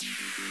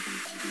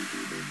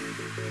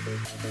And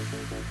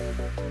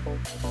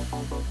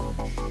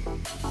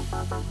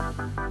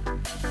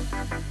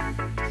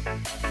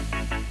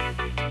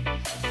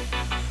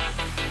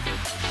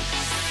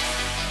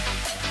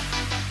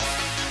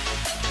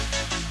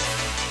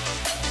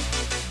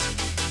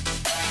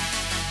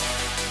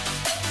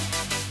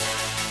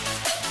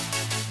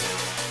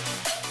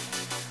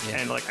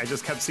like I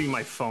just kept seeing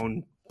my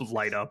phone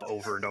light up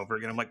over and over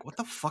again. I'm like, what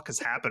the fuck is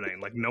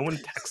happening? Like no one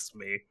texts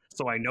me,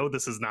 so I know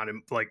this is not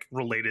like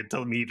related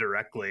to me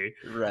directly.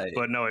 Right.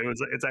 But no,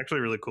 it's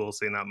actually really cool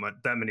seeing that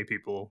many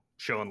people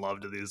showing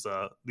love to these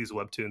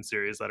webtoon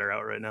series that are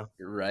out right now.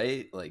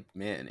 Right? Like,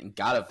 man, and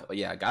God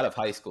of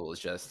High School is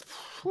just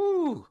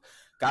whew.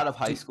 God of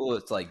High School,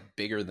 it's like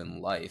bigger than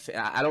life.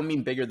 I don't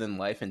mean bigger than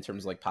life in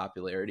terms of like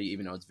popularity,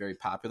 even though it's very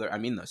popular. I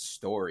mean the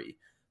story.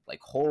 Like,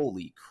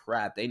 holy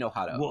crap, they know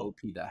how to OP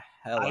the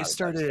hell out of that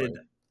story.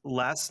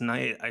 Last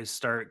night,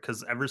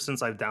 because ever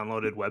since I've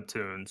downloaded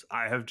Webtoons,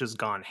 I have just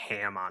gone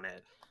ham on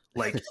it.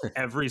 Like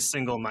every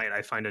single night,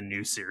 I find a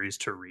new series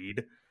to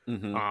read.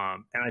 Mm-hmm.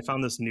 And I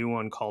found this new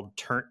one called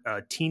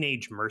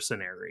Teenage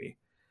Mercenary,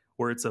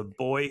 where it's a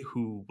boy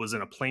who was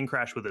in a plane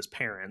crash with his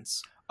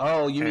parents.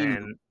 Oh, you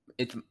mean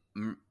it's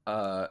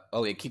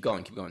oh yeah, keep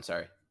going,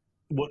 sorry.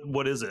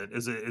 What is it?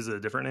 Is it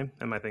a different name?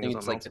 Am I thinking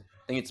something else?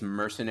 I think it's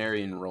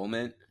Mercenary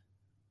Enrollment.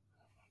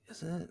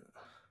 Is it?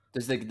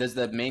 Does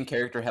the main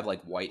character have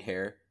like white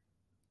hair?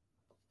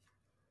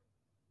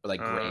 Or like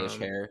grayish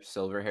hair,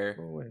 silver hair?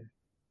 Oh wait.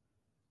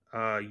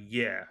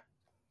 Yeah.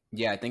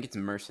 Yeah, I think it's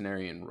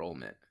Mercenary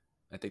Enrollment.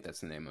 I think that's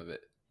the name of it.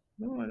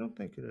 No, I don't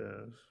think it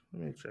is.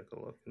 Let me check a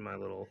look in my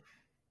little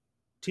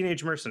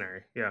Teenage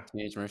Mercenary. Yeah.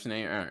 Teenage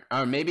Mercenary.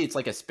 Or maybe it's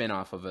like a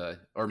spin-off of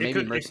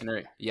maybe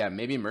Mercenary.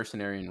 Maybe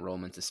Mercenary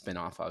Enrollment's a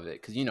spin-off of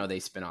it, because they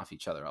spin off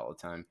each other all the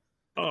time.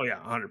 Oh yeah,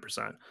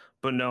 100%.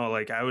 But no,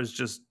 like I was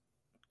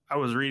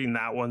reading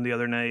that one the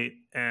other night,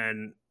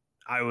 and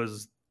there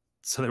was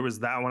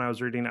that one I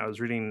was reading. I was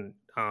reading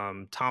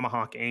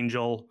Tomahawk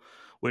Angel,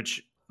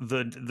 which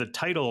the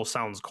title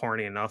sounds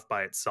corny enough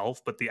by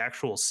itself, but the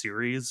actual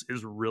series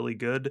is really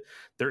good.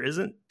 There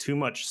isn't too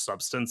much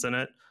substance in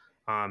it.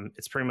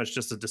 It's pretty much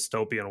just a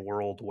dystopian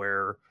world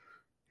where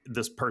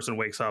this person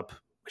wakes up.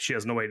 She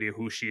has no idea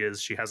who she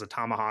is. She has a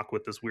tomahawk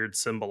with this weird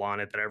symbol on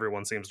it that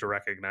everyone seems to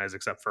recognize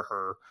except for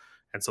her.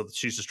 And so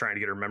she's just trying to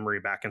get her memory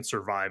back and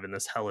survive in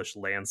this hellish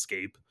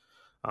landscape.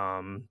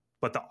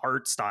 But the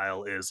art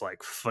style is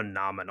like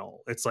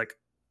phenomenal. It's like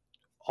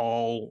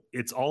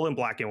it's all in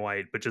black and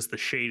white, but just the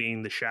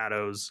shading, the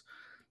shadows,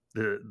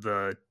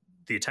 the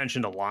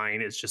attention to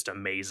line is just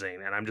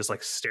amazing. And I'm just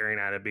like staring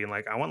at it being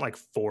like, I want like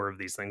 4 of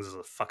these things as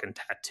a fucking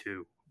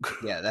tattoo.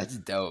 Yeah, that's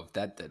dope.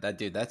 That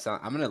dude,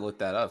 I'm gonna look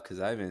that up, because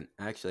I haven't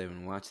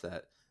watched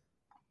that.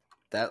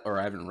 Or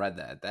I haven't read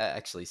that. That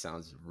actually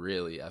sounds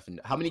really effing.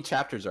 How many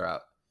chapters are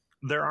out?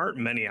 There aren't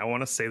many. I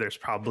want to say there's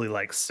probably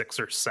like 6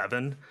 or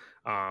 7.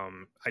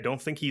 I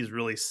don't think he's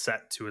really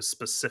set to a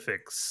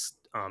specific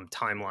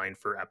timeline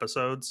for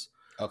episodes.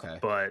 Okay.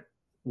 But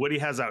what he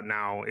has out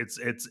now,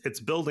 it's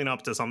building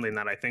up to something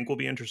that I think will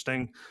be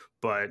interesting,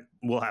 but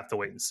we'll have to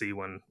wait and see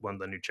when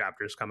the new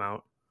chapters come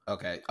out.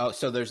 Okay. Oh,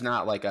 so there's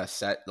not like a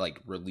set like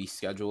release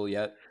schedule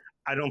yet?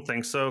 I don't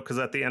think so, because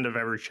at the end of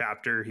every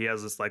chapter, he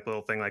has this like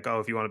little thing like,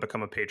 oh, if you want to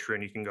become a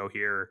patron, you can go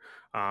here.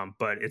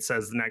 But it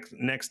says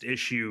next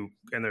issue,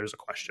 and there's a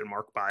question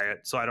mark by it.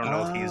 So I don't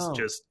know if he's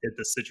just at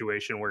the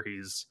situation where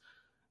he's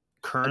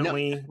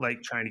currently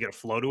like trying to get a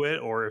flow to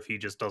it, or if he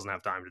just doesn't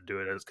have time to do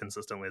it as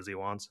consistently as he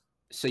wants.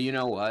 So you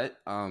know what?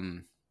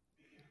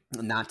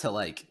 Not to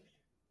like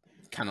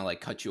kind of like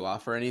cut you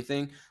off or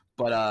anything,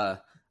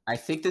 but I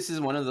think this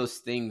is one of those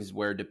things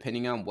where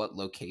depending on what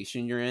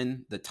location you're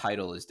in, the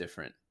title is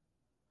different.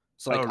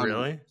 So like,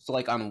 really? So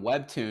like on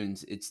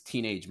Webtoons, it's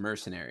Teenage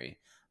Mercenary,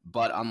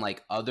 but on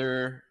like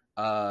other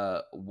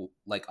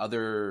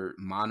other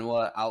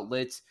manhwa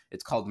outlets,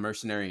 it's called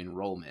Mercenary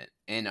Enrollment.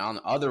 And on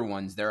other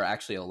ones, there are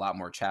actually a lot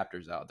more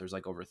chapters out. There's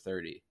like over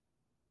 30.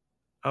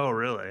 Oh,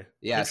 really?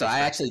 Yeah, so I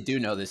actually do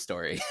know this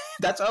story.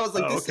 That's why I was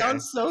like, this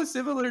sounds so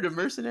similar to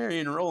Mercenary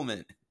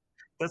Enrollment.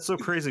 That's so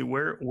crazy.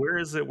 Where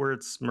is it where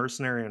it's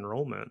Mercenary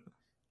Enrollment?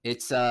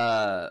 It's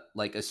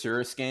like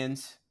Asura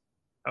Scans.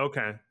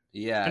 Okay.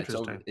 Yeah,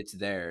 it's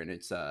there, and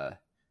it's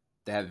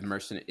they have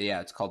mercenary.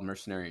 Yeah, it's called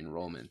Mercenary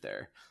Enrollment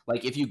there.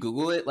 Like if you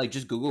Google it, like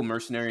just Google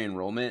Mercenary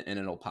Enrollment, and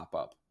it'll pop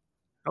up.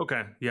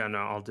 Okay, yeah, no,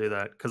 I'll do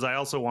that, because I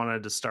also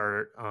wanted to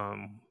start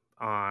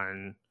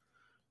on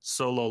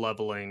Solo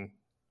Leveling.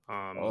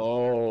 I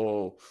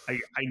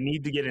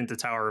need to get into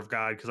Tower of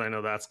God, because I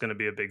know that's going to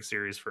be a big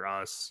series for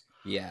us.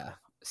 Yeah,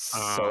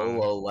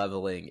 Solo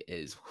Leveling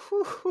is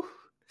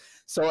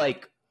so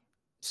like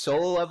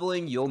Solo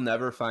Leveling. You'll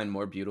never find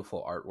more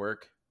beautiful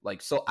artwork.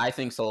 Like, so I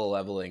think Solo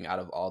Leveling out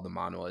of all the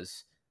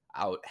manhwas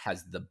out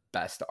has the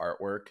best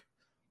artwork.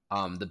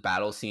 The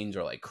battle scenes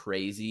are like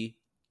crazy.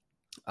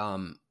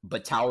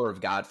 But Tower of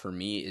God for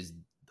me is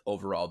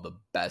overall the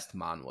best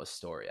manhwa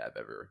story I've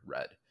ever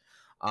read.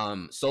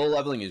 Solo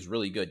Leveling is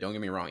really good. Don't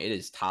get me wrong. It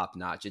is top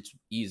notch. It's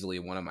easily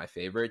one of my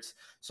favorites.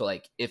 So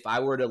like if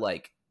I were to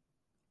like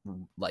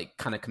like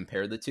kind of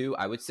compare the two,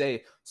 I would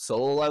say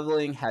Solo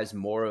Leveling has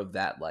more of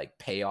that like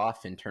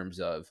payoff in terms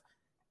of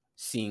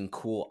seeing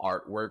cool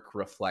artwork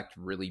reflect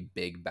really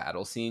big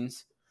battle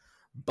scenes,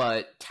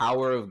 but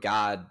Tower of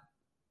God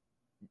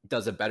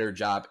does a better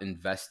job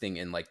investing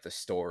in like the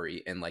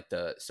story and like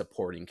the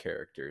supporting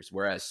characters,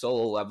 whereas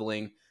Solo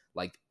Leveling,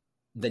 like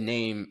the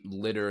name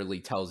literally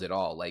tells it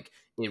all. Like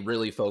it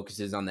really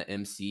focuses on the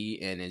MC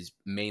and is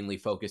mainly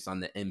focused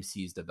on the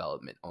MC's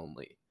development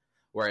only,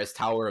 whereas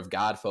Tower of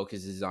God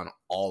focuses on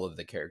all of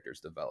the characters'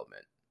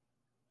 development.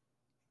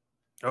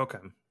 Okay.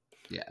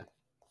 Yeah.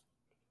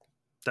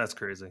 That's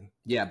crazy.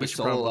 Yeah, but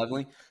Solo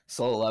Leveling,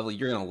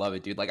 you're gonna love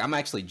it, dude. Like I'm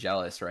actually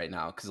jealous right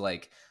now because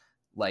like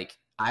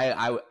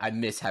I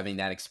miss having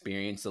that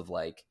experience of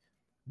like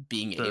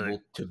being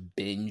able to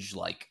binge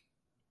like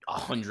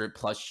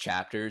 100+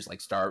 chapters, like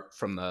start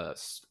from the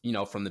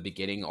from the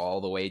beginning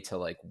all the way to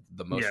like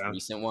the most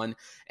recent one,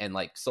 and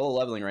like Solo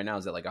Leveling right now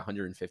is at like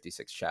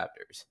 156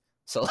 chapters.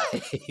 So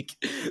like,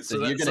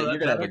 you're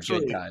gonna have a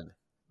good time.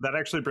 That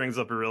actually brings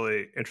up a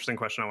really interesting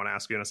question I want to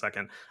ask you in a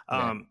second.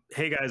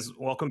 Hey guys,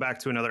 welcome back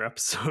to another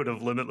episode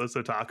of Limitless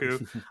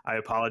Otaku. I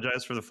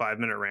apologize for the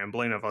 5-minute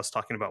rambling of us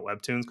talking about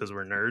webtoons because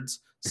we're nerds.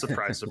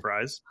 Surprise,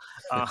 surprise.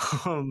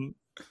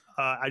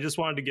 I just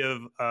wanted to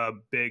give a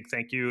big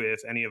thank you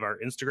if any of our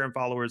Instagram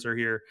followers are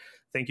here.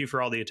 Thank you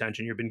for all the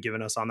attention you've been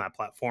giving us on that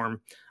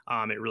platform.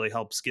 It really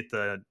helps get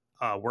the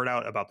word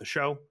out about the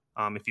show.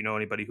 If you know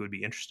anybody who would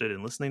be interested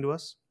in listening to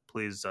us,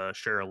 please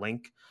share a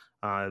link.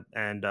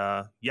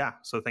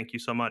 So thank you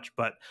so much.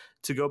 But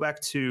to go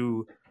back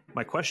to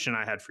my question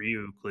I had for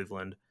you,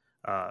 Cleveland,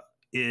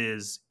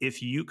 is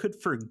if you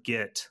could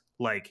forget,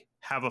 like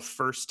have a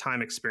first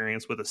time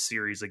experience with a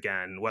series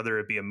again, whether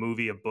it be a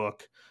movie, a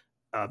book,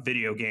 a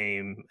video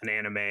game, an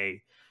anime,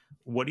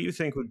 what do you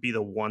think would be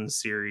the one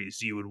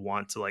series you would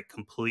want to like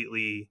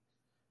completely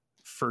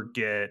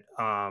forget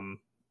and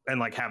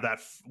like have that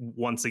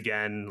once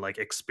again like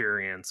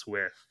experience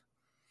with?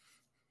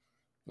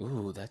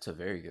 Ooh, that's a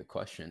very good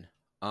question.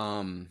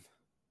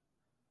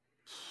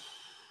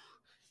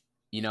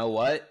 You know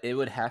what? It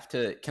would have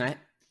to. Can I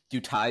do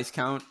ties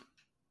count?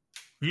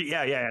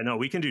 Yeah. No,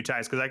 we can do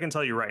ties because I can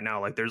tell you right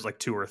now, like there's like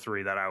 2 or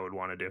 3 that I would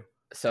want to do.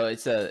 So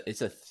it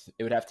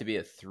would have to be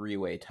a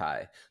 3-way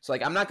tie. So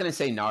like I'm not gonna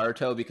say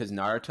Naruto because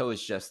Naruto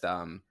is just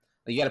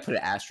you got to put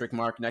an asterisk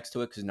mark next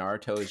to it because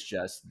Naruto is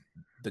just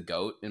the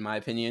GOAT in my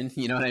opinion.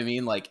 You know what I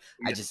mean? Like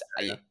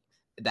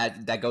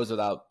that goes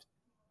without,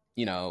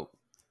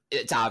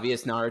 it's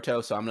obvious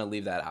Naruto, so I'm gonna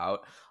leave that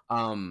out.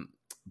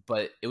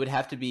 But it would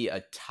have to be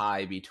a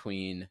tie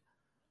between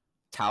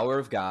Tower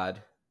of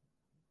God,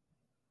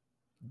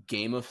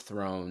 Game of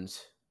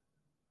Thrones,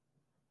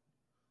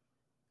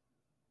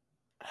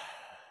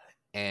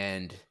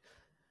 and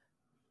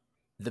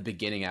The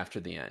Beginning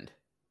After the End.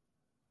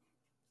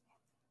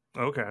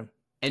 Okay.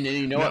 And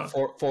then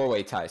what?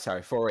 Four-way tie.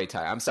 Sorry, 4-way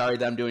tie. I'm sorry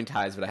that I'm doing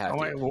ties, but I have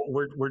to.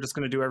 We're just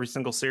going to do every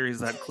single series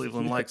that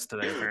Cleveland likes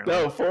today, apparently.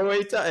 No,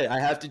 4-way tie. I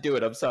have to do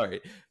it. I'm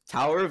sorry.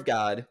 Tower of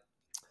God.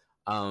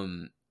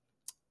 I'm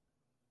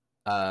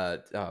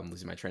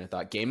losing my train of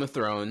thought. Game of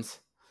Thrones.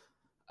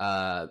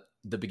 The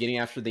Beginning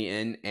After the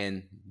End,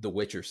 and the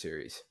Witcher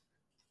series.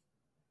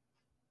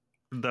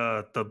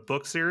 The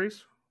book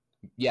series?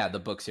 Yeah, the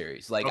book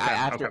series. Like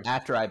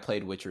after I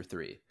played Witcher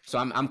 3. So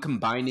I'm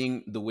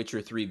combining the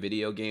Witcher 3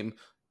 video game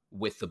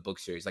with the book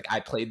series. Like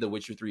I played the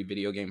Witcher 3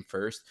 video game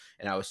first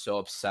and I was so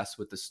obsessed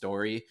with the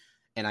story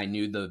and I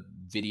knew the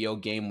video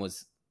game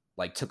was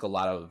like took a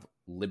lot of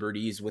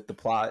liberties with the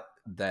plot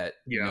that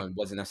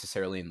wasn't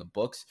necessarily in the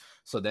books.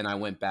 So then I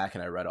went back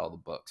and I read all the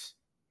books.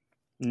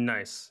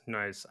 Nice.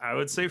 I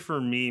would say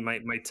for me,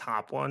 my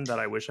top one that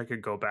I wish I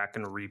could go back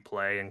and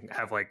replay and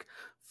have like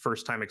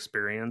first time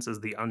experience is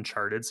the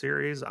Uncharted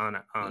series on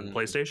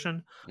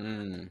PlayStation.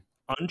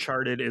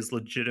 Uncharted is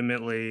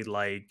legitimately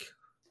like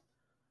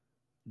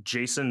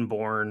Jason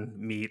Bourne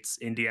meets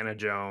Indiana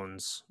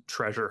Jones,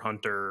 treasure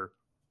hunter,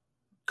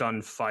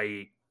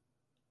 gunfight,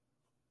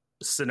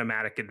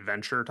 cinematic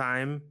adventure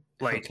time.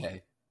 Like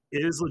it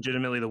is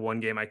legitimately the one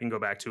game I can go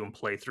back to and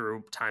play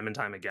through time and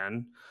time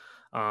again.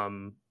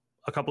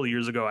 A couple of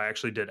years ago, I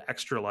actually did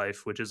Extra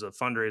Life, which is a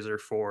fundraiser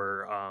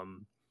for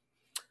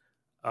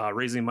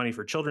raising money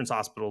for children's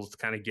hospitals to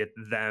kind of get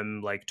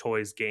them like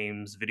toys,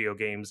 games, video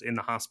games in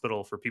the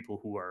hospital for people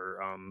who are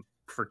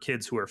for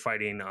kids who are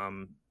fighting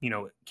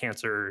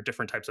cancer,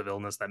 different types of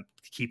illness that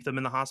keep them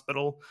in the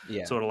hospital.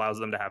 Yeah. So it allows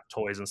them to have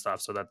toys and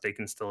stuff so that they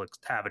can still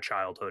have a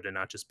childhood and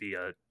not just be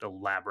a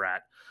lab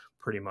rat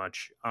pretty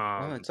much.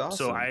 That's awesome.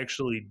 So I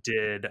actually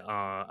did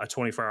a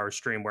 24-hour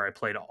stream where I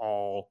played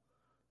all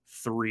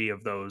 3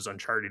 of those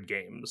Uncharted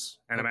games,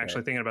 and I'm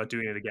actually thinking about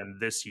doing it again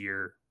this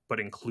year, but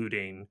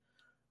including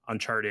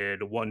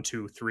Uncharted 1,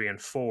 2, 3,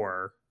 and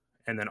 4,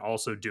 and then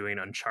also doing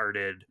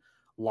Uncharted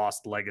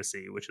Lost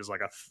Legacy, which is like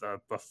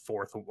a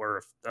fourth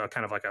or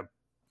kind of like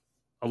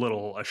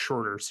a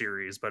shorter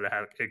series, but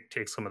it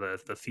takes some of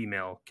the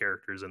female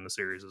characters in the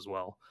series as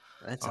well.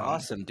 That's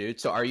awesome, dude.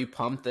 So are you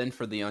pumped then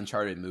for the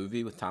Uncharted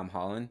movie with Tom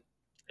Holland?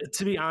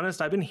 To be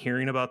honest, I've been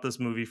hearing about this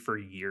movie for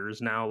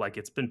years now. Like,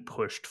 it's been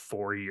pushed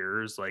 4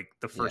 years. Like,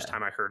 the first Yeah.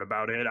 time I heard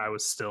about it, I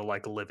was still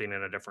like living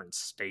in a different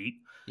state.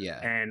 Yeah.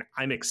 And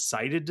I'm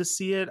excited to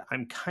see it.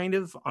 I'm kind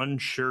of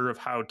unsure of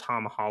how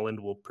Tom Holland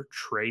will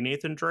portray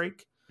Nathan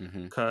Drake.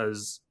 Mm-hmm.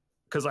 Because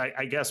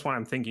I guess when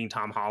I'm thinking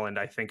Tom Holland,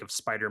 I think of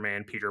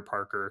Spider-Man, Peter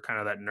Parker, kind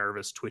of that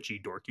nervous,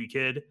 twitchy, dorky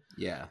kid.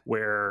 Yeah.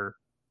 Where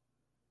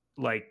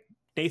like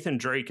Nathan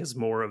Drake is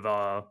more of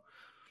a,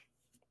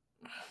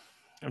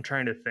 I'm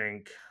trying to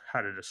think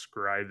how to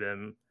describe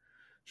him.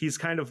 He's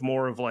kind of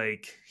more of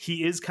like,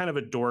 he is kind of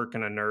a dork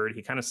and a nerd.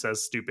 He kind of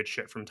says stupid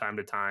shit from time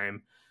to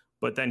time,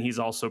 but then he's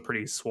also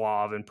pretty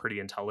suave and pretty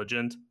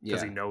intelligent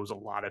because he knows a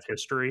lot of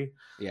history.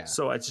 Yeah.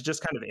 So it's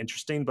just kind of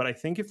interesting. But I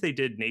think if they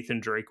did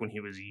Nathan Drake when he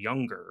was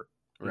younger,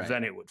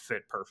 then it would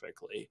fit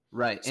perfectly.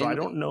 Right. So I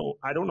don't know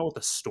what the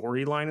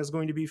storyline is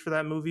going to be for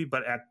that movie,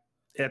 but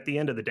at the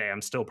end of the day,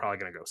 I'm still probably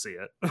going to go see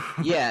it.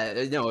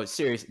 Yeah, no,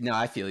 serious. No,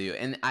 I feel you.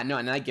 And I know,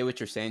 and I get what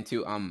you're saying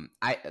too.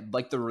 I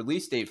like the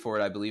release date for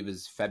it, I believe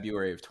is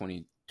February of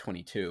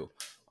 2022.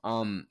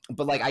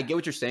 But like, I get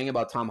what you're saying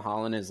about Tom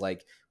Holland is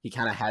like, he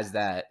kind of has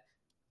that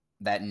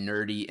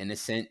nerdy,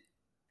 innocent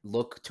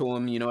look to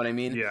him. You know what I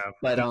mean? Yeah.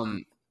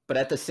 But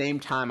at the same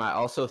time, I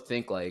also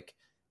think like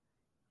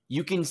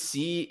you can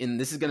see, and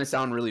this is going to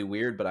sound really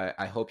weird, but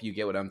I hope you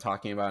get what I'm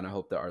talking about. And I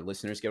hope that our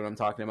listeners get what I'm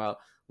talking about.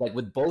 Like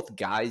with both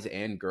guys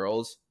and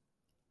girls,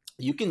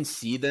 you can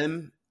see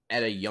them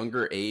at a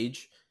younger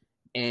age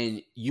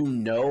and you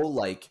know,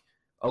 like,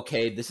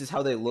 okay, this is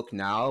how they look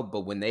now,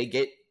 but when they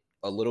get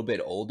a little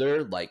bit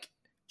older, like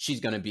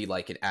she's going to be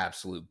like an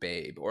absolute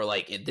babe, or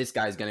like this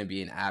guy's going to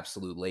be an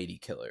absolute lady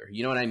killer.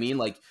 You know what I mean?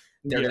 Like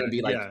they're going to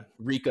be like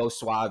Rico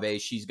Suave.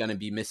 She's going to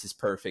be Mrs.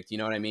 Perfect. You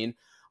know what I mean?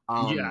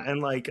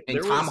 And like,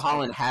 and Tom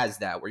Holland has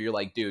that where you're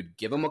like, dude,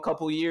 give him a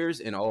couple years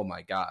and oh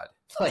my God,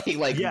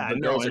 the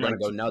girls are going to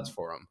go nuts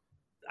for him.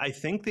 I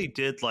think they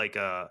did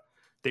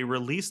they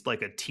released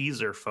like a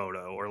teaser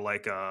photo or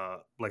like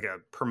a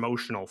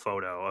promotional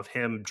photo of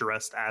him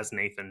dressed as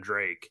Nathan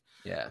Drake.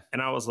 Yeah.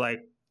 And I was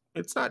like,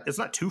 it's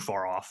not too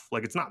far off.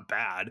 Like, it's not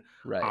bad.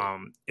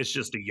 Right. It's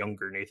just a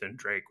younger Nathan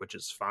Drake, which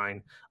is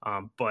fine.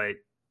 But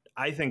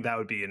I think that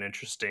would be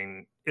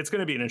it's going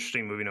to be an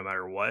interesting movie no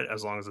matter what,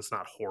 as long as it's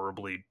not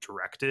horribly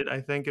directed.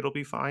 I think it'll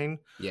be fine.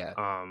 Yeah.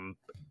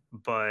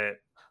 But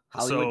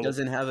Hollywood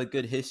doesn't have a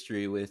good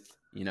history with,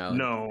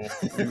 no,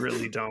 we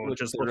really don't.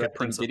 Just look at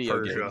Prince of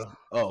Persia. Games.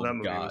 Oh, that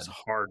movie was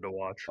hard to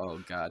watch. Oh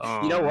God.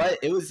 You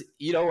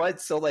know what?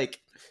 So like,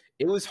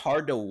 it was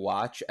hard to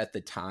watch at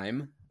the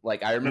time.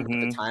 Like I remember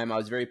at the time I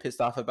was very pissed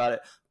off about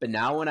it, but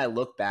now when I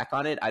look back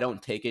on it, I don't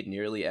take it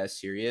nearly as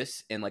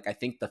serious. And like, I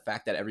think the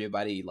fact that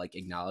everybody like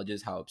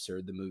acknowledges how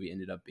absurd the movie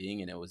ended up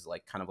being, and it was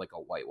like kind of like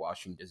a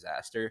whitewashing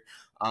disaster.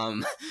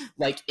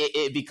 Like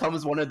it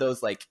becomes one of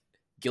those like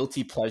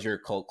guilty pleasure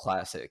cult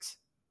classics.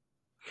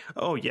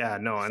 Oh yeah,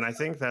 no, and I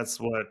think that's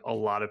what a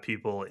lot of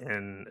people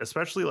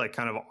especially like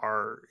kind of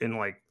are in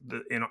like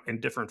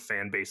in different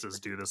fan bases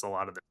do this a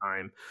lot of the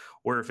time,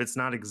 where if it's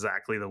not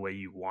exactly the way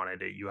you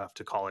wanted it, you have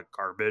to call it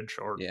garbage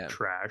or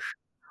trash.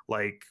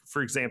 Like,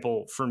 for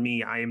example, for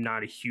me, I am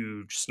not a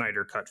huge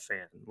Snyder Cut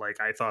fan. Like,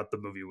 I thought the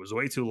movie was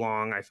way too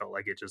long. I felt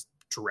like it just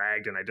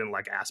dragged and I didn't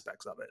like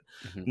aspects of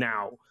it. Mm-hmm.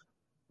 Now,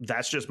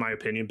 that's just my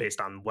opinion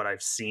based on what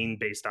I've seen,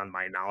 based on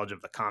my knowledge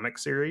of the comic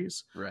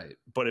series. Right.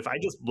 But if I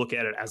just look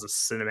at it as a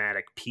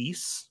cinematic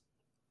piece,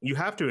 you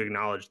have to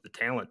acknowledge the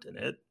talent in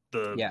it.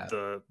 The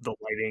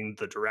lighting,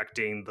 the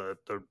directing, the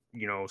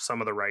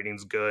some of the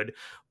writing's good,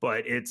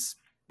 but it's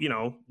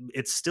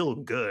still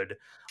good.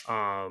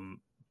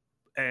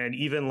 And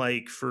even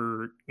like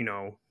for,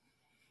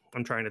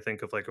 I'm trying to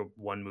think of like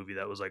one movie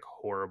that was like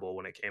horrible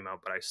when it came out,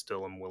 but I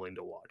still am willing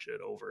to watch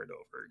it over and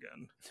over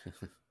again.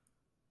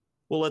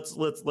 Well,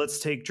 let's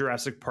take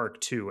Jurassic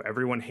Park 2.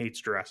 Everyone hates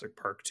Jurassic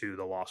Park 2,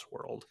 The Lost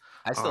World.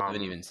 I still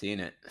haven't even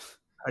seen it.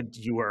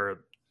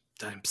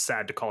 I'm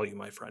sad to call you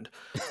my friend,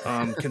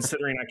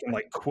 considering I can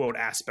like quote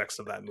aspects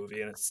of that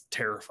movie, and it's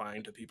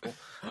terrifying to people.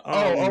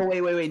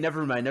 Wait,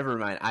 never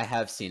mind. I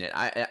have seen it.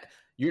 Are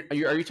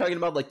you talking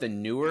about like the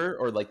newer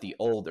or like the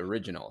old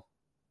original?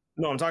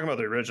 No, I'm talking about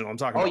the original. I'm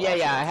talking about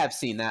I have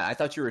seen that. I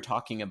thought you were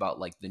talking about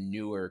like the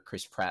newer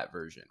Chris Pratt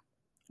version.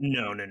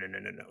 No.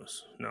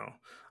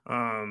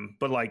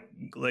 But like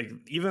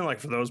even like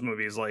for those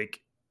movies,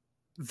 like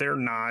they're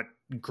not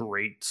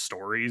great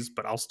stories,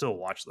 but I'll still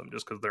watch them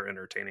just because they're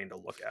entertaining to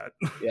look at.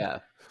 Yeah,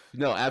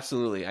 no,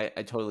 absolutely. I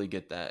totally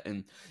get that.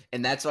 And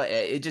that's why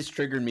it just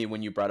triggered me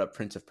when you brought up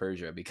Prince of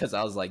Persia, because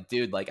I was like,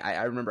 dude, like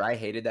I remember I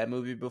hated that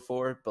movie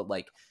before, but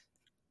like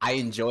I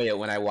enjoy it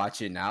when I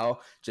watch it now,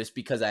 just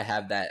because I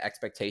have that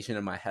expectation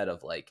in my head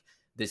of like,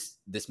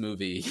 this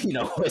movie,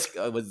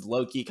 was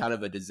low key kind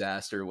of a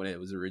disaster when it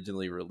was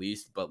originally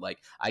released, but like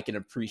I can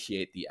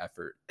appreciate the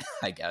effort,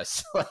 I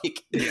guess.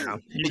 Like, yeah,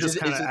 you just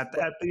kind of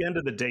at the end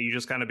of the day, you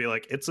just kind of be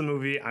like, it's a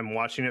movie. I'm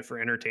watching it for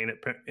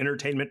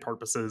entertainment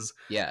purposes.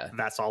 Yeah,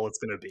 that's all it's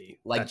going to be.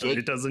 Like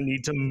it doesn't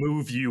need to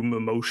move you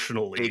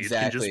emotionally. Exactly.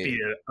 It can just be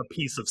a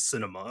piece of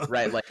cinema,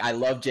 right? Like, I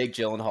love Jake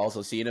Gyllenhaal,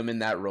 so seeing him in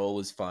that role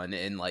was fun.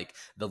 And like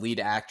the lead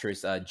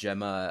actress,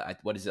 Gemma,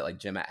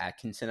 Gemma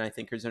Atkinson, I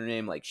think is her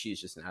name. Like, she's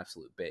just an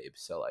absolute babe.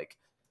 So like,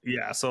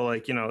 yeah, so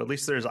like, at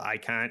least there's eye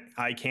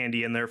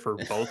candy in there for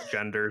both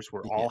genders.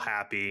 We're all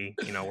happy,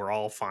 we're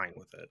all fine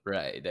with it.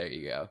 Right, there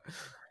you go.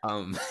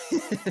 All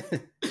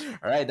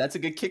right, that's a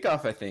good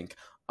kickoff, I think.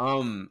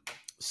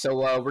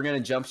 So we're gonna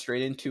jump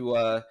straight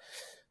into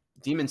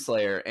Demon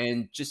Slayer,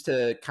 and just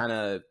to kind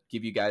of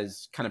give you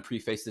guys kind of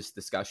preface this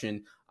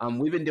discussion,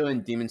 we've been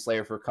doing Demon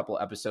Slayer for a couple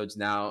episodes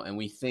now, and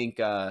we think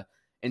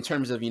in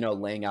terms of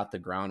laying out the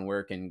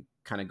groundwork and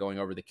kind of going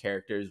over the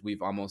characters,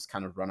 we've almost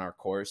kind of run our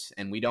course,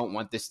 and we don't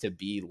want this to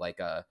be like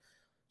a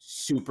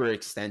super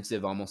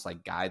extensive, almost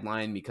like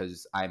guideline,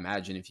 because I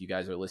imagine if you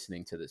guys are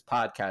listening to this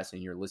podcast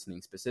and you're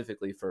listening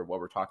specifically for what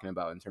we're talking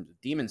about in terms of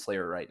Demon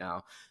Slayer right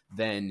now,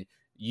 then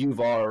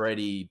you've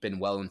already been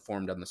well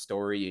informed on the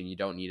story and you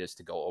don't need us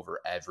to go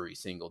over every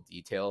single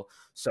detail.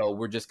 So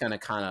we're just going to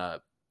kind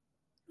of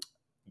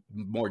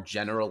more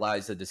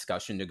generalize the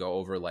discussion to go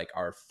over like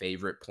our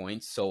favorite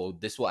points. So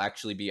this will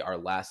actually be our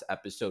last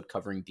episode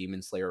covering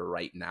Demon Slayer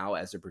right now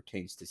as it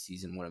pertains to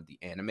season 1 of the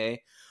anime.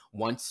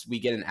 Once we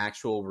get an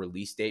actual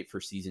release date for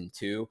season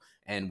 2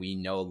 and we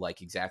know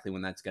like exactly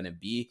when that's going to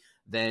be,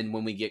 then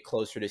when we get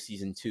closer to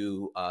season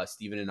 2,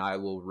 Steven and I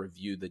will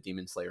review the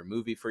Demon Slayer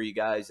movie for you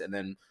guys, and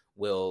then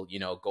we'll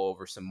go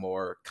over some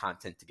more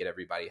content to get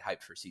everybody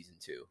hyped for season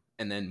 2.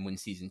 And then when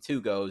season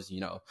 2 goes,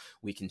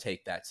 we can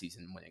take that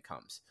season when it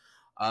comes.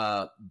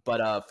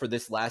 But for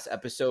this last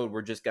episode,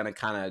 we're just going to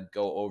kind of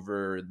go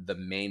over the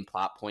main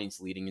plot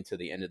points leading into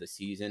the end of the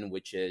season,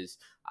 which is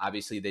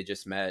obviously they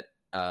just met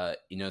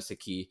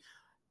Inosuke.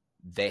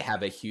 They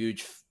have a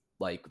huge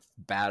like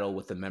battle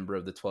with a member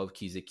of the 12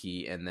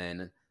 Kizuki, and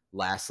then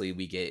lastly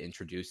we get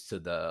introduced to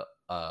the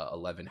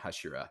 11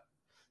 Hashira.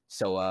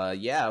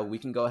 So we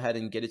can go ahead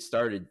and get it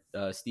started.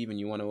 Steven,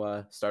 you want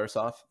to start us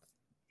off?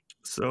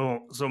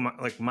 So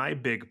my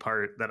big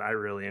part that I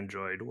really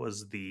enjoyed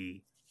was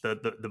the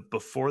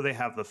before they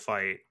have the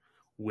fight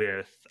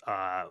with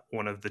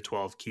one of the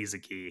 12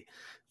 Kizuki.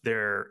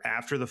 They're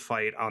after the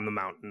fight on the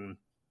mountain,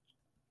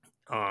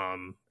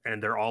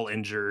 and they're all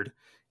injured,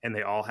 and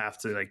they all have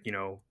to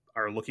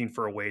are looking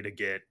for a way to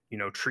get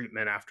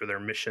treatment after their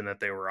mission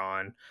that they were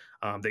on.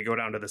 They go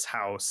down to this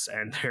house,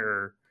 and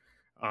they're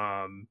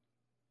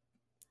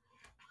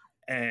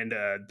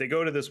they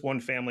go to this one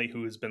family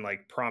who has been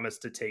like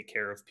promised to take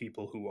care of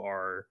people who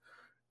are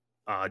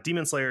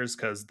demon slayers,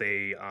 because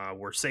they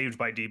were saved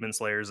by demon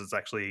slayers. It's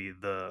actually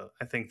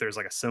I think there's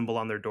like a symbol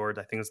on their door.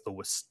 I think it's the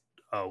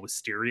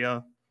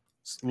Wisteria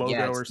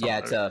logo or something. Yeah,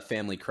 it's a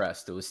family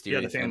crest. The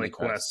Wisteria the family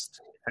crest.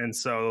 And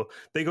so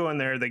they go in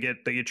there, they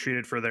get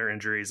treated for their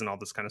injuries and all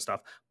this kind of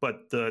stuff.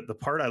 But the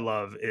part I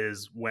love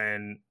is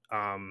when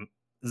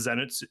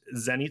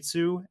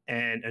Zenitsu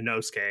and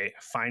Inosuke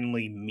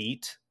finally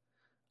meet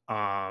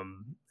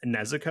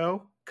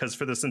Nezuko, because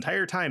for this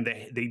entire time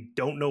they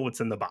don't know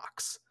what's in the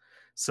box.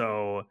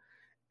 So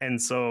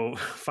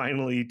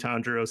finally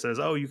Tanjiro says,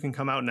 "Oh, you can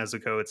come out,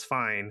 Nezuko, it's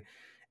fine."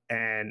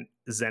 And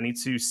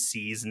Zenitsu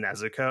sees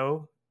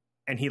Nezuko,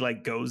 and he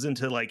like goes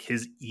into like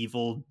his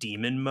evil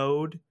demon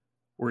mode,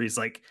 where he's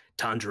like,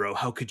 "Tanjiro,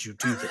 how could you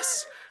do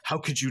this? How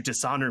could you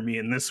dishonor me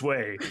in this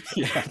way?"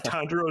 Yeah.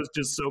 Tanjiro is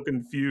just so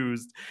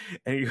confused,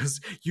 and he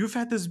goes, "You've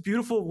had this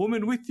beautiful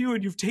woman with you,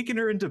 and you've taken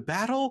her into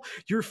battle.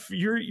 You're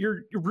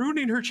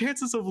ruining her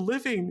chances of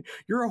living.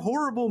 You're a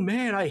horrible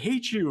man. I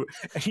hate you."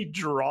 And he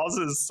draws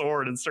his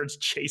sword and starts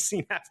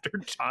chasing after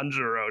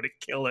Tanjiro to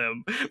kill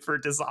him for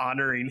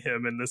dishonoring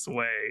him in this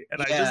way.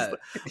 And I just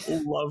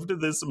loved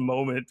this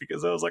moment,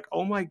 because I was like,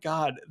 "Oh my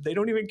god, they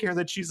don't even care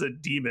that she's a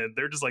demon.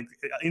 They're just like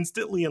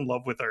instantly in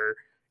love with her."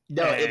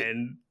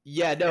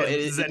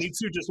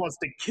 Zenitsu just wants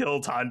to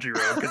kill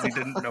Tanjiro because he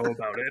didn't know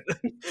about it.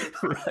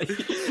 Right.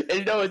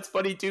 And it's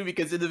funny too,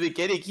 because in the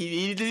beginning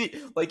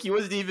he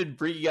wasn't even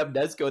bringing up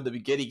Nezuko in the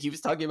beginning. He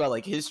was talking about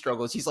like his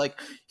struggles. He's like,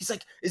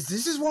 "Is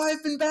this why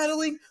I've been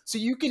battling? So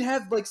you can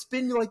have like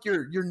spend like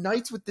your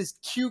nights with this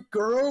cute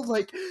girl?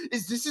 Like,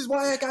 this is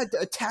why I got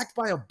attacked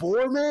by a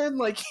boar man?"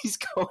 Like, he's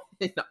going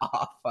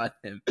off on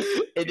him.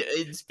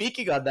 And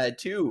speaking on that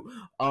too,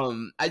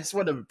 I just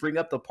want to bring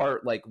up the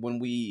part like when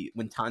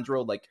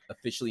Tanjiro like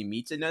officially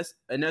meets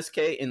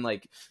Inosuke, and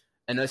like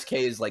Inosuke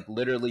is like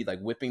literally like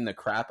whipping the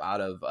crap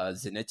out of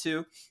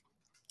Zenitsu.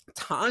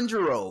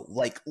 Tanjiro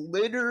like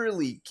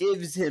literally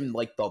gives him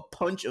like the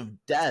punch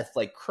of death,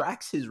 like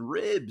cracks his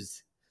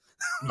ribs.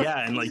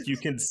 Yeah, and like you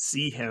can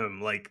see him,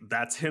 like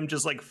that's him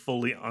just like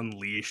fully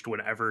unleashed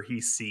whenever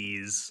he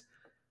sees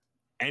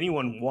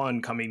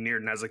anyone coming near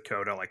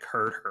Nezuko to like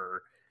hurt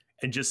her.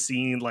 and just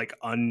seeing like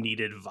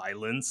unneeded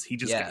violence.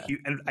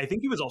 And I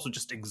think he was also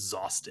just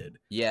exhausted.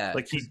 Yeah.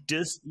 Like he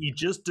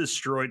just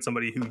destroyed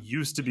somebody who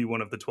used to be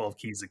one of the 12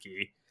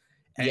 Kizuki.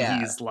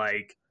 And he's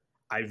like,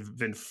 I've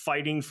been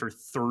fighting for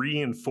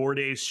 3 and 4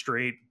 days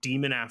straight,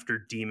 demon after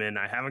demon.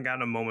 I haven't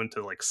gotten a moment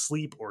to like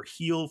sleep or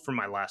heal from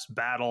my last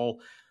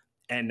battle.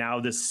 And now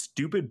this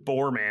stupid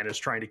boar man is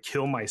trying to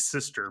kill my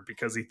sister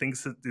because he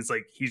thinks that it's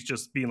like he's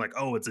just being like,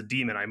 oh, it's a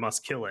demon, I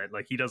must kill it.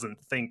 Like he doesn't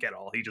think at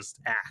all. He just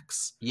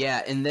acts.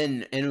 Yeah, and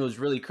it was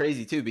really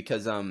crazy too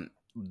because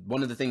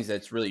one of the things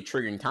that's really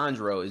triggering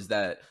Tanjiro is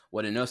that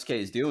what Inosuke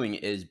is doing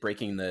is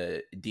breaking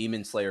the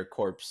Demon Slayer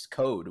Corps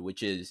code,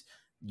 which is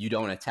you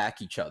don't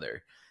attack each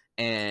other.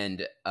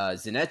 And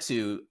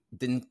Zenitsu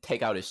didn't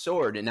take out his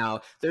sword. And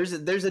now there's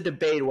a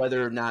debate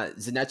whether or not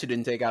Zenitsu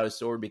didn't take out his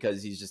sword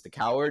because he's just a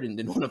coward and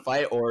didn't want to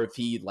fight, or if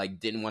he like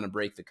didn't want to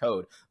break the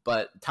code.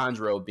 But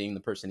Tanjiro, being the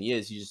person he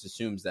is, he just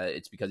assumes that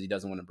it's because he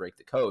doesn't want to break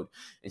the code.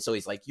 And so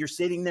he's like, you're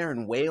sitting there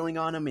and wailing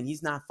on him and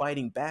he's not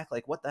fighting back.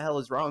 Like, what the hell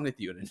is wrong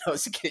with you? And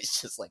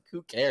Inosuke's just like,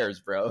 who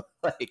cares, bro?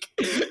 Like,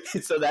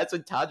 so that's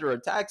when Tanjiro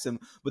attacks him.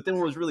 But then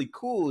what was really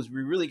cool is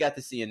we really got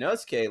to see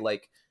Inosuke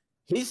like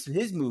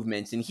his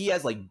movements, and he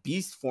has like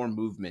beast form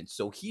movements,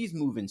 so he's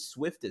moving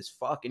swift as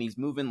fuck, and he's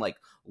moving like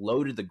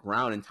low to the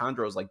ground, and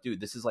Tanjiro's like, dude,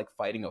 this is like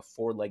fighting a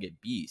 4-legged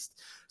beast.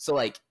 So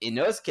like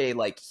Inosuke,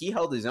 like he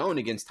held his own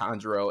against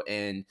Tanjiro,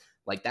 and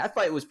like that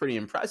fight was pretty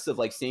impressive,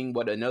 like seeing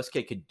what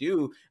Inosuke could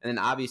do. And then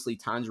obviously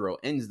Tanjiro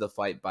ends the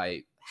fight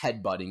by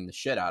headbutting the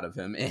shit out of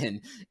him, and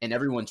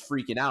everyone's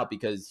freaking out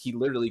because he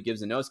literally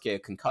gives Inosuke a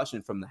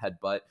concussion from the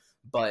headbutt.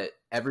 But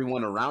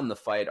everyone around the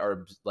fight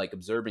are like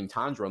observing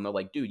Tanjiro, and they're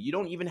like, dude, you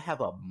don't even have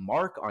a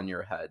mark on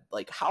your head.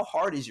 Like, how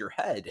hard is your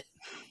head?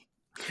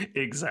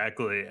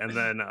 Exactly. And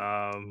then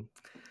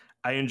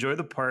I enjoy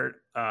the part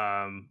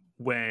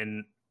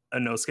when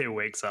Inosuke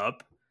wakes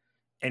up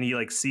and he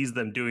like sees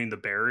them doing the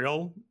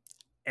burial,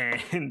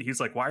 and he's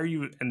like, why are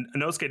you? And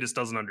Inosuke just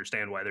doesn't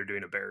understand why they're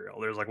doing a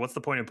burial. There's like, what's the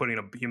point of putting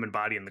a human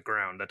body in the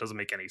ground? That doesn't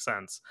make any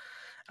sense.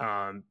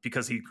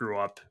 Because he grew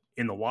up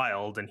in the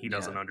wild and he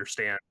doesn't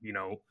understand,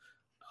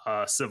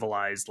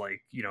 civilized,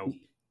 like,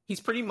 he's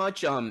pretty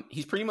much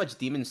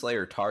Demon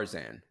Slayer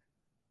Tarzan.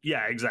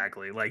 Yeah,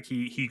 exactly. Like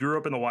he grew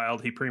up in the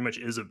wild. He pretty much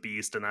is a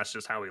beast, and that's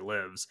just how he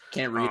lives.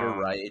 Can't read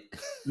or write.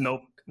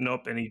 Nope.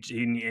 And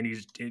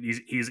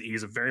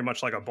he's very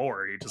much like a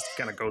boar. He just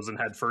kind of goes in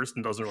head first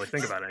and doesn't really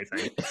think about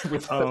anything.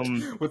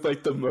 with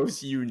like the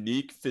most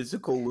unique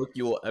physical look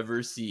you will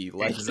ever see.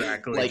 Like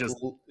exactly, like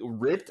just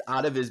ripped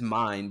out of his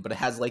mind, but it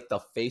has like the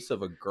face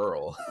of a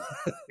girl.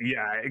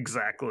 Yeah,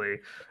 exactly.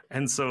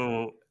 And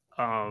so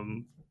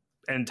and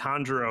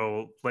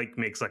Tanjiro like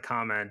makes a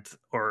comment,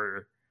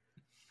 or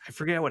I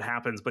forget what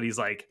happens, but he's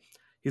like,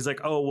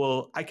 oh,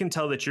 well, I can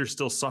tell that you're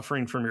still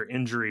suffering from your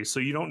injuries, so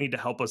you don't need to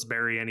help us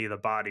bury any of the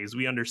bodies.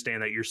 We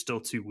understand that you're still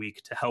too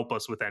weak to help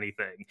us with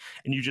anything.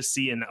 And you just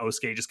see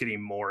Inosuke just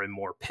getting more and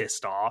more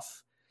pissed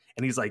off.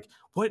 And he's like,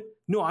 what?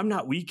 No, I'm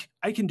not weak.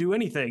 I can do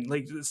anything.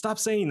 Like, stop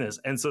saying this.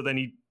 And so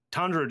then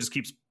Tanjiro just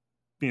keeps,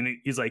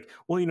 he's like,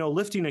 well,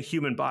 lifting a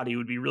human body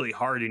would be really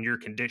hard in your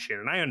condition.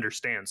 And I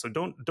understand. So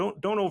don't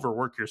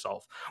overwork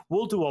yourself.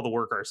 We'll do all the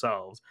work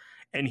ourselves.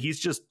 And he's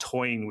just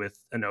toying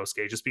with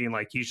Inosuke, just being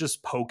like, he's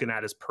just poking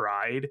at his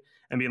pride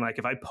and being like,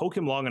 if I poke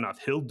him long enough,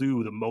 he'll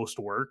do the most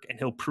work and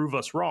he'll prove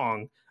us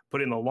wrong.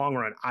 But in the long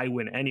run, I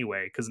win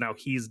anyway, because now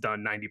he's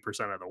done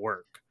 90% of the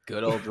work.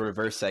 Good old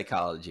reverse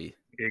psychology.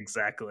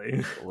 Exactly.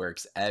 It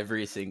works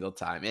every single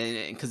time.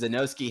 And because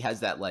Inosuke has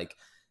that like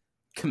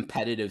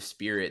competitive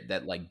spirit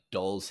that like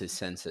dulls his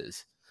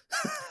senses.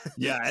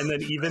 Yeah. And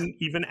then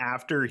even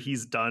after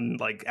he's done,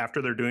 like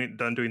after they're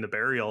done doing the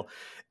burial,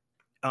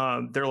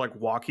 they're like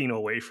walking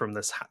away from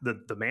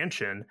the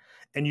mansion,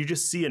 and you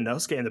just see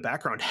Inosuke in the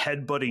background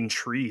headbutting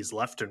trees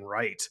left and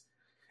right.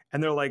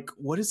 And they're like,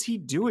 what is he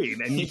doing?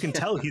 And you can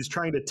tell he's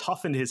trying to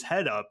toughen his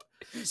head up,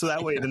 so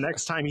that way the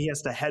next time he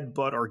has to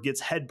headbutt or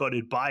gets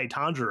headbutted by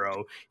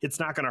Tanjiro,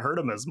 it's not going to hurt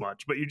him as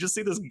much. But you just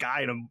see this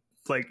guy in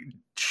a like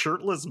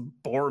shirtless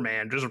boar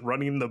man just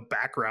running in the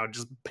background,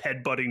 just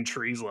headbutting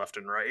trees left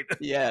and right.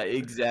 Yeah,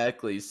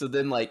 exactly. So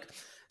then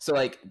So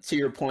like to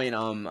your point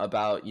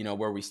about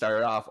where we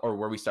started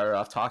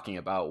off talking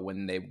about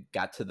when they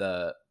got to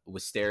the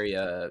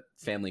Wisteria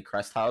family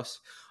crest house.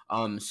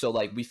 So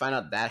like we find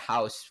out that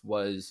house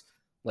was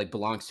like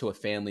belongs to a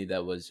family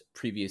that was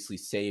previously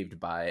saved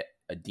by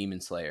a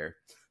demon slayer.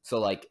 So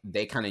like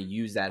they kind of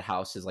use that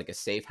house as like a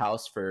safe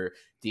house for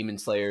demon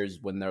slayers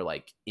when they're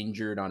like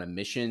injured on a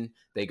mission.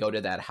 They go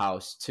to that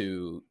house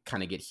to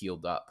kind of get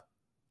healed up.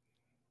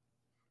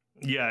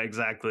 Yeah,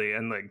 exactly.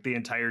 And like the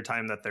entire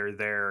time that they're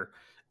there,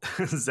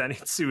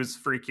 Zenitsu is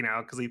freaking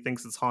out because he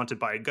thinks it's haunted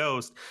by a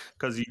ghost,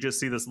 because you just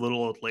see this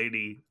little old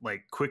lady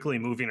like quickly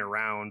moving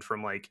around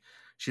from like,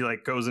 she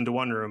like goes into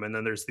one room and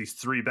then there's these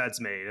 3 beds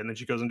made, and then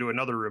she goes into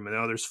another room and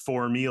now there's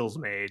 4 meals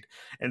made,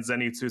 and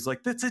Zenitsu is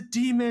like, that's a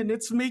demon,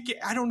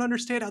 I don't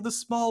understand how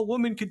this small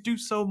woman could do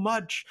so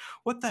much,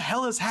 what the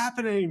hell is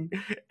happening?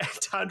 And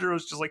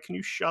Tanjiro's just like, can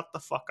you shut the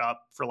fuck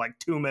up for like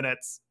 2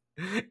 minutes?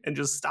 and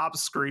just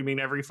stops screaming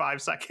every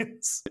 5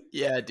 seconds.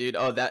 Yeah, dude.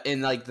 Oh, that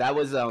and like that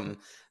was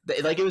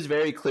like it was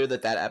very clear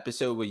that that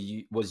episode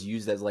was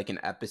used as like an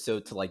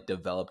episode to like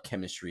develop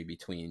chemistry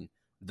between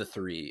the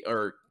three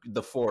or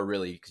the four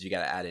really, because you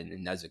got to add in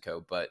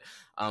Nezuko. But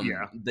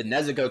Yeah. the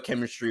Nezuko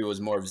chemistry was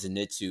more of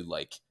Zenitsu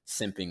like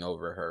simping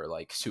over her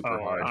like super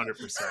Oh, hard.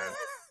 100%.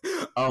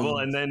 Well,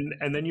 and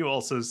then you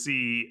also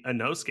see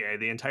Inosuke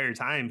the entire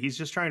time. He's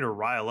just trying to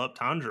rile up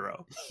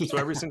Tanjiro. So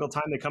every single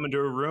time they come into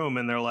a room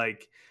and they're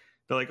like,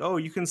 oh,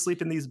 you can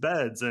sleep in these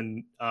beds,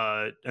 and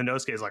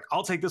Inosuke is like,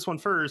 I'll take this one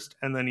first,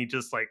 and then he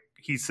just like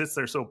he sits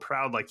there so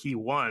proud, like he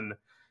won,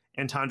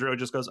 and Tanjiro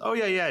just goes, oh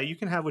yeah, you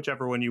can have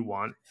whichever one you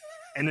want.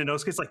 And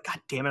Inosuke's like, God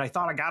damn it, I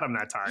thought I got him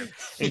that time. And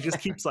he just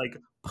keeps like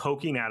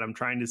poking at him,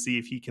 trying to see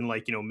if he can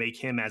like, make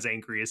him as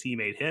angry as he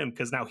made him.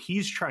 Because now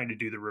he's trying to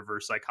do the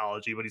reverse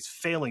psychology, but he's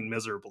failing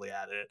miserably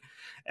at it.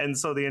 And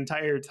so the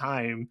entire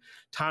time,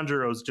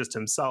 Tanjiro's just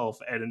himself,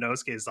 and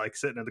Inosuke is like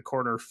sitting in the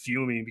corner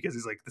fuming because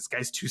he's like, this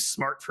guy's too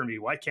smart for me.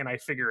 Why can't I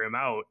figure him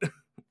out?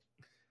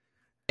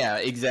 Yeah,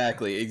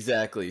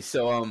 exactly.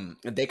 So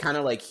they kind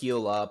of like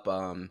heal up.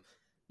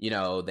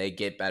 They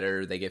get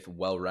better, they get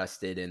well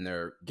rested, and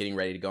they're getting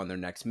ready to go on their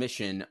next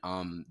mission.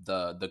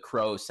 The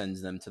crow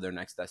sends them to their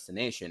next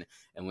destination,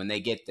 and when they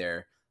get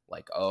there,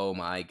 like, oh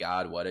my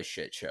god, what a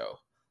shit show!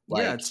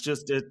 Like, yeah, it's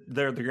just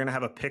they're gonna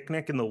have a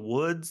picnic in the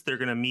woods. They're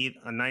gonna meet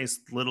a nice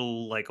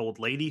little like old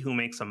lady who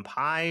makes some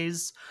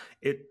pies.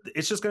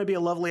 It's just gonna be a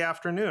lovely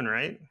afternoon,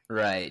 right?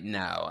 Right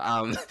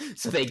now,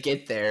 so they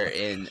get there,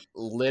 and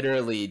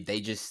literally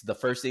the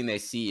first thing they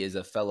see is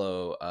a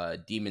fellow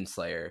demon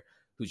slayer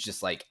who's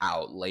just like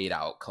laid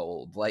out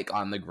cold, like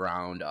on the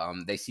ground.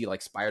 They see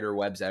like spider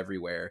webs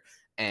everywhere,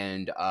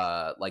 and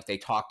like they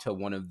talk to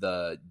one of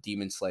the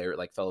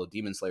fellow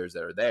demon slayers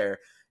that are there,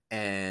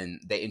 and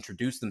they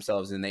introduce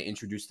themselves and they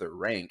introduce their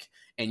rank,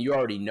 and you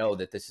already know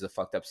that this is a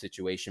fucked up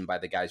situation by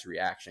the guy's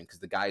reaction, because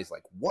the guy's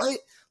like, what,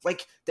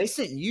 like they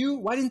sent you,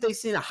 why didn't they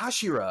send a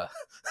Hashira?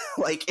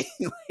 like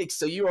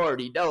so you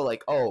already know,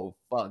 like, oh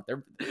fuck,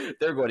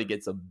 they're going to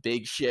get some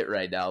big shit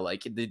right now.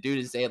 Like the dude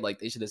is saying like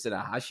they should have sent a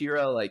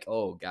Hashira, like,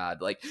 oh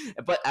god. Like,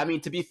 but I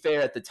mean, to be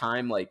fair, at the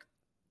time, like,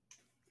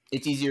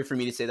 it's easier for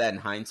me to say that in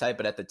hindsight,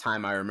 but at the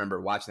time I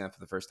remember watching that for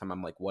the first time,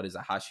 I'm like, what is a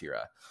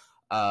Hashira?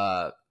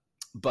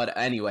 But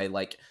anyway,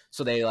 like,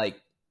 so they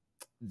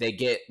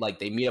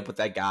meet up with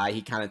that guy.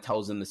 He kind of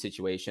tells them the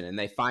situation, and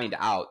they find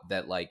out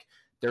that like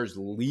there's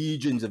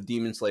legions of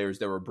demon slayers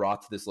that were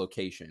brought to this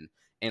location,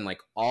 and like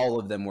all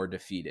of them were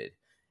defeated,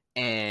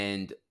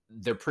 and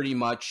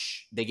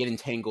they get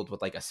entangled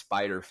with like a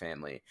spider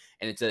family,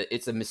 and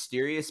it's a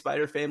mysterious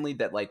spider family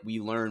that like we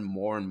learn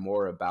more and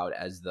more about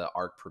as the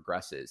arc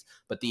progresses.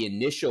 But the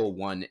initial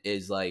one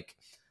is like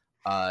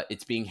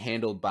it's being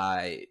handled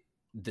by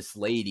this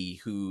lady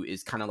who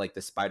is kind of like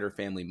the spider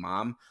family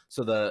mom.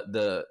 So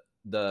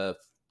the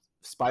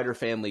spider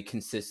family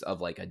consists of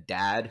like a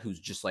dad who's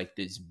just like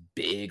this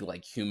big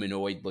like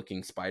humanoid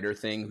looking spider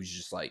thing who's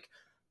just like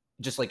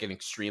an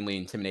extremely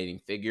intimidating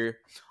figure,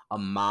 a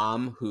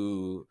mom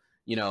who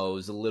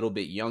is a little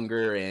bit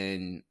younger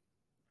and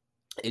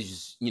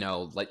is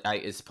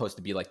is supposed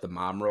to be like the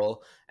mom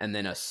role, and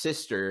then a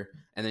sister,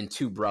 and then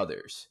two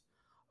brothers.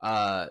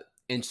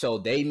 And so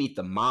they meet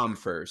the mom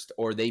first,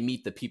 or they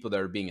meet the people that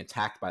are being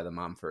attacked by the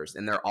mom first,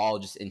 and they're all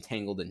just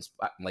entangled in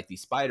like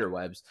these spider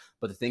webs.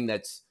 But the thing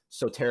that's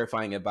so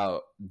terrifying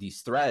about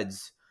these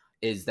threads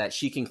is that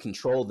she can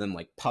control them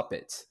like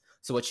puppets.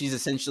 So what she's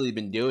essentially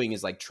been doing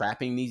is like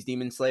trapping these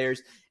demon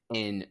slayers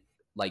and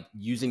like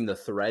using the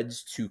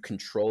threads to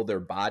control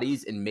their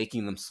bodies and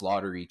making them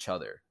slaughter each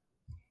other.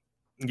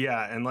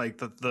 Yeah, and like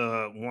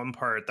the one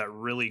part that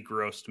really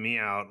grossed me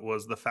out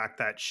was the fact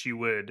that she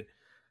would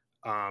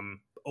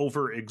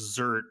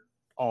overexert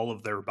all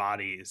of their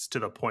bodies to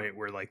the point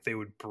where like they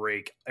would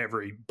break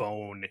every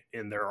bone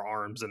in their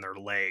arms and their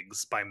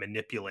legs by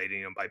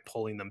manipulating them, by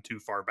pulling them too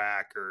far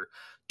back or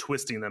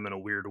twisting them in a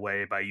weird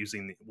way by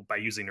using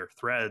her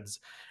threads.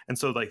 And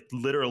so like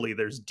literally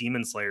there's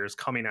demon slayers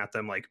coming at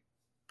them like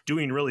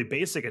doing really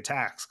basic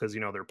attacks because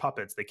they're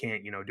puppets, they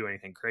can't do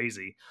anything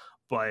crazy,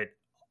 but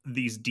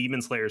these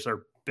demon slayers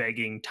are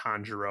begging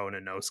Tanjiro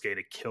and Inosuke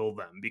to kill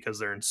them because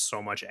they're in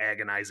so much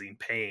agonizing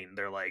pain.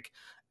 They're like,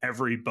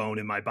 every bone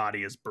in my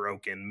body is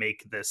broken.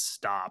 Make this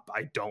stop.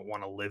 I don't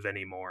want to live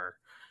anymore.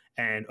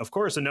 And of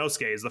course,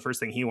 Inosuke is the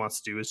first thing he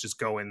wants to do is just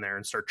go in there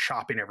and start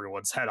chopping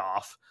everyone's head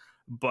off.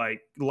 But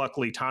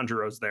luckily,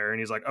 Tanjiro's there, and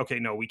he's like, okay,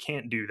 no, we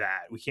can't do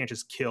that. We can't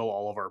just kill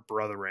all of our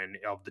brethren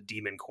of the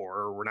Demon Corps,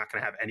 or we're not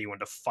going to have anyone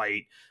to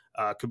fight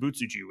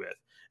Kibutsuji with.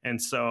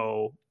 And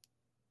so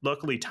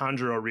luckily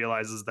Tanjiro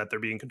realizes that they're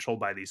being controlled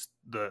by the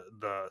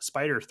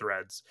spider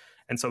threads,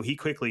 and so he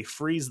quickly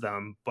frees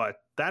them, but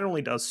that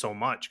only does so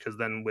much, because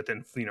then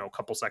within a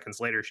couple seconds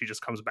later she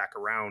just comes back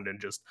around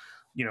and just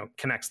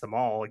connects them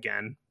all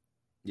again.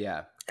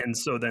 Yeah. And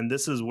so then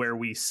this is where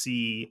we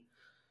see,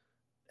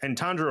 and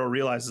Tanjiro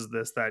realizes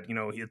this, that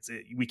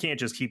we can't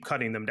just keep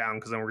cutting them down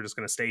because then we're just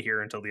going to stay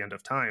here until the end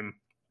of time.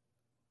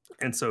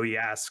 And so he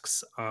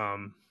asks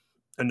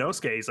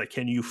Inosuke, he's like,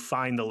 can you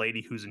find the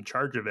lady who's in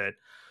charge of it,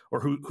 or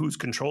who's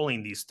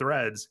controlling these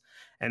threads?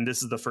 And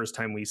this is the first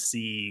time we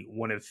see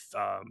one of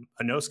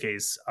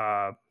Inosuke's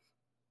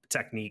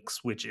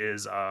techniques, which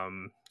is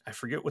I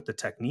forget what the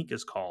technique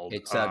is called.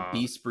 It's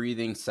beast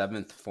breathing,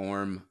 seventh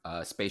form,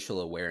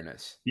 spatial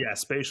awareness. Yeah,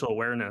 spatial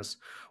awareness,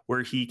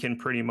 where he can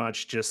pretty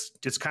much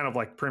just kind of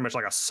like pretty much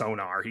like a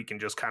sonar. He can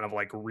just kind of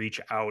like reach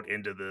out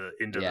into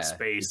the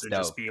space and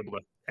just be able to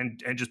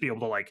and just be able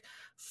to like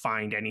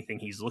find anything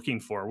he's looking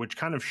for, which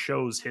kind of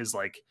shows his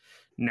like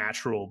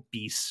natural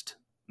beast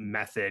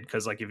method.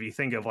 Because like if you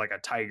think of like a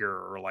tiger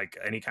or like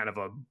any kind of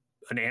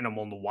an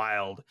animal in the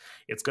wild,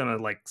 it's gonna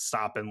like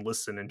stop and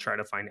listen and try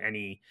to find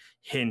any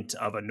hint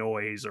of a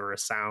noise or a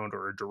sound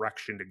or a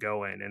direction to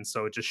go in. And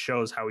so it just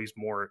shows how he's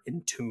more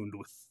in tune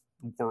with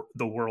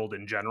the world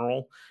in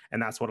general,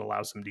 and that's what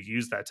allows him to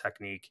use that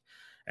technique.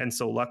 And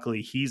so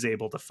luckily he's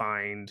able to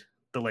find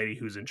the lady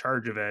who's in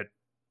charge of it,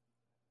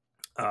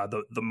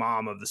 the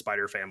mom of the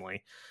spider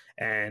family.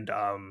 And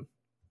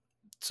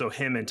so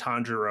him and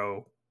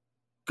Tanjiro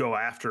go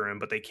after him,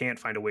 but they can't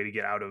find a way to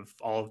get out of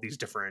all of these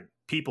different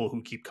people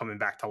who keep coming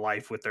back to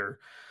life with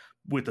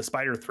the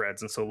spider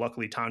threads. And so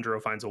luckily Tanjiro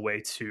finds a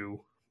way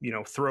to, you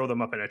know, throw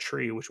them up in a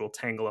tree, which will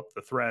tangle up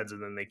the threads,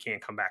 and then they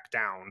can't come back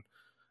down.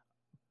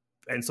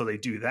 And so they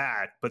do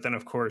that. But then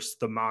of course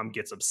the mom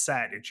gets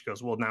upset and she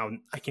goes, well, now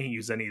I can't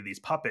use any of these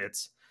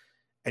puppets,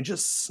 and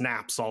just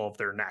snaps all of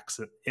their necks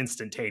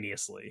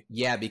instantaneously.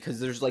 Yeah, because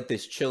there's like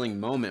this chilling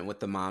moment with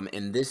the mom,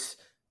 and this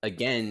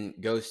again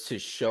goes to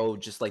show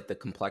just like the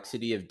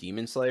complexity of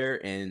Demon Slayer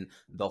and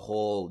the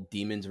whole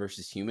demons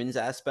versus humans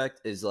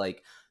aspect. Is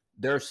like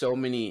there are so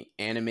many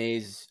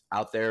animes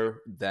out there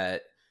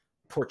that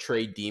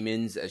portray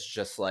demons as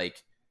just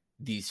like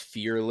these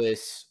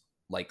fearless,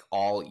 like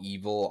all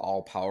evil,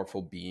 all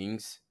powerful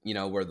beings, you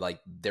know, where like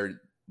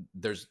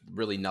there's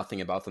really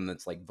nothing about them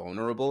that's like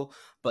vulnerable.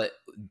 But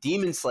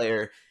Demon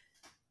Slayer,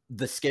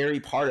 the scary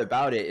part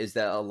about it is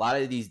that a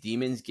lot of these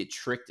demons get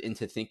tricked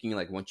into thinking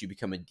like once you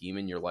become a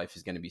demon, your life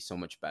is going to be so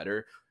much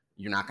better.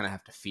 You're not going to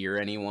have to fear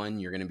anyone.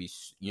 You're going to be,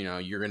 you know,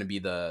 you're going to be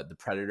the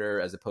predator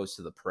as opposed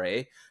to the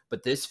prey.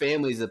 But this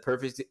family is a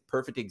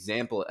perfect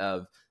example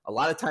of a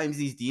lot of times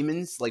these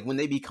demons, like when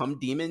they become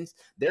demons,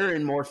 they're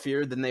in more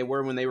fear than they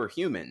were when they were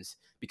humans.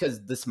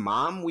 Because this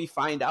mom, we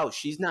find out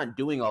she's not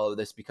doing all of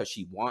this because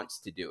she wants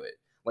to do it.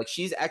 Like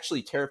she's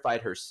actually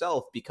terrified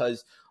herself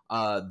because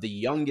the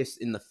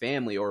youngest in the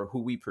family, or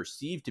who we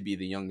perceive to be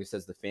the youngest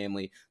as the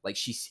family, like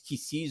he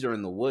sees her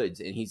in the woods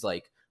and he's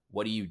like,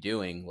 what are you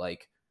doing?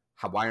 Like,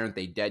 why aren't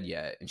they dead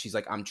yet? And she's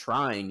like, I'm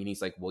trying. And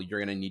he's like, well, you're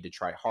going to need to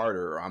try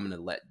harder, or I'm going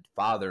to let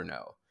father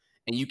know.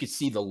 And you could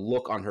see the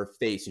look on her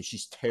face, and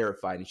she's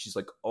terrified. And she's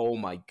like, oh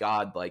my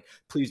God, like,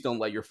 please don't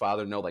let your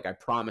father know. Like, I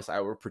promise I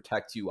will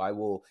protect you. I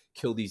will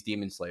kill these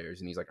demon slayers.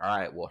 And he's like, all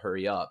right, well,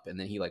 hurry up. And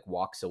then he like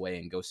walks away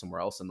and goes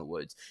somewhere else in the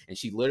woods. And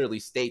she literally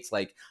states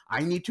like, I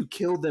need to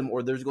kill them,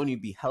 or there's going to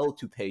be hell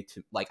to pay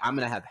to, like, I'm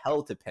going to have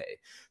hell to pay.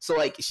 So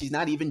like, she's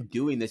not even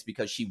doing this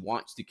because she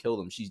wants to kill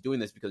them. She's doing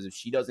this because if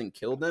she doesn't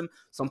kill them,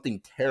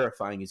 something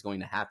terrifying is going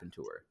to happen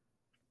to her.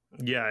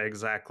 Yeah,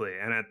 exactly.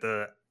 And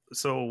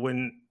so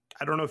when,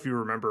 I don't know if you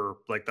remember,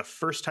 like the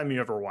first time you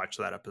ever watched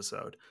that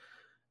episode,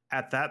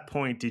 at that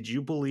point, did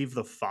you believe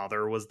the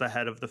father was the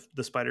head of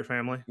the spider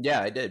family?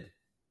 Yeah, I did.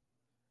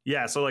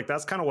 Yeah, so like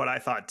that's kind of what I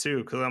thought too,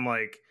 because I'm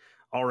like,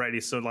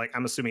 alrighty, so like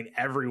I'm assuming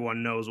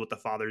everyone knows what the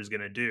father is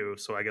going to do.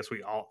 So I guess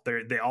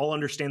they all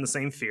understand the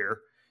same fear.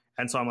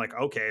 And so I'm like,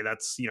 okay,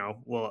 that's, you know,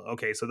 well,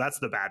 okay, so that's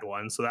the bad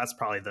one. So that's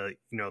probably the,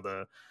 you know,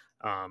 the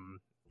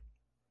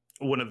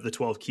one of the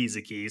 12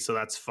 Kizuki, so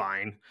that's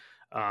fine.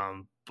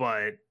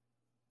 But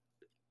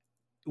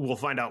we'll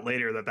find out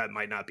later that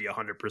might not be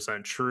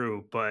 100%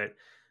 true. But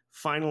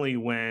finally,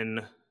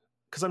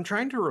 because I'm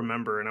trying to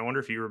remember, and I wonder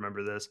if you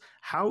remember this,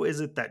 how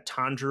is it that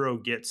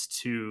Tanjiro gets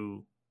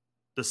to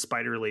the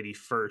spider lady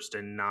first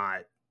and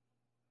not,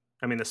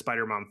 I mean, the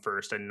spider mom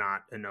first and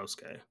not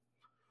Inosuke?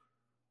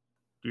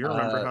 Do you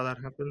remember how that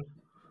happened?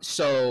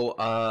 So,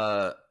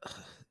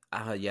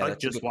 yeah, I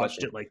just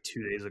watched it like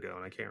 2 days ago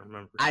and I can't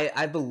remember.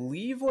 I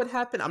believe what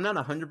happened, I'm not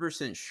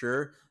 100%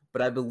 sure,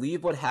 but I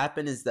believe what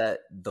happened is that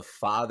the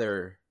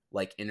father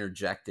like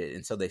interjected,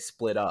 and so they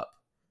split up.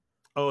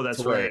 Oh,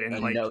 that's right. And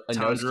like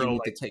Inosuke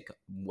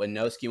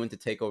went to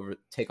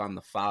take on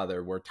the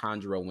father, where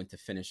Tanjiro went to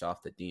finish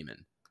off the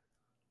demon.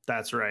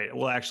 That's right.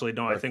 Well, actually,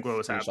 no. I think what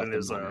was happening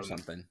is or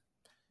something.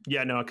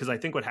 Yeah, no, because I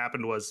think what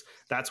happened was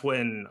that's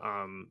when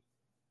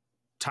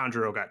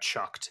Tanjiro got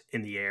chucked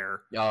in the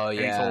air. Oh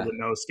yeah. And he told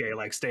Inosuke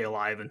like, "Stay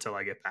alive until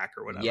I get back,"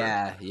 or whatever.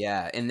 Yeah,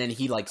 yeah. And then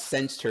he like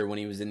sensed her when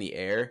he was in the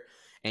air,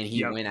 and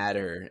he went at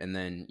her, and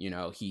then you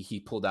know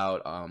he pulled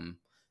out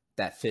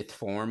that fifth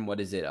form.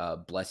 What is it?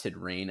 Blessed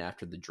Rain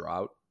after the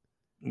drought.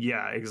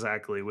 Yeah,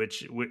 exactly.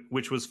 Which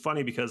was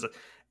funny because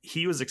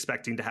he was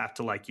expecting to have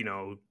to like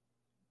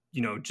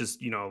just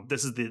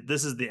this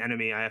is the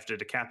enemy. I have to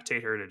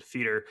decapitate her to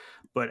defeat her.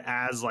 But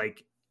as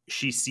like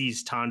she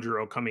sees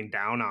Tanjiro coming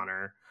down on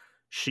her,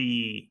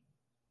 she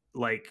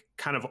like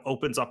kind of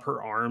opens up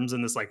her arms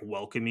in this like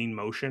welcoming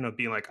motion of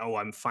being like, oh,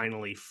 I'm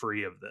finally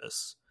free of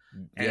this.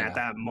 And at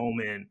that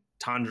moment,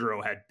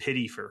 Tanjiro had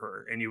pity for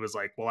her, and he was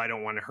like, well, I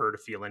don't want her to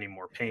feel any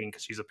more pain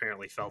because she's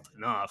apparently felt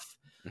enough.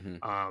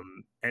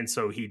 And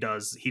so he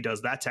does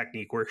that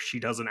technique where she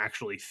doesn't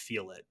actually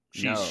feel it.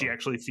 She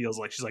actually feels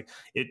like, she's like,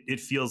 it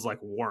feels like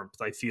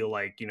warmth. I feel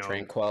like, you know,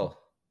 tranquil.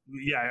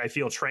 Yeah, I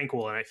feel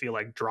tranquil, and I feel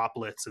like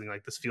droplets, and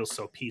like this feels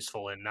so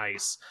peaceful and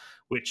nice,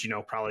 which, you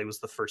know, probably was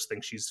the first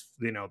thing she's,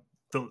 you know,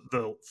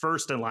 the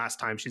first and last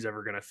time she's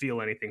ever going to feel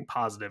anything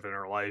positive in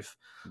her life.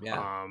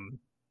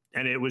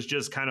 And it was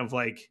just kind of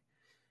like,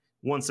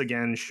 once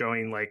again,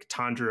 showing like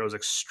Tanjiro's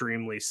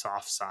extremely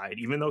soft side.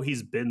 Even though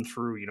he's been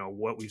through, you know,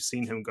 what we've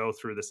seen him go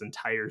through this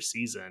entire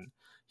season,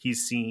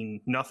 he's seen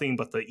nothing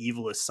but the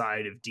evilest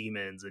side of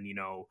demons, and, you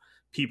know,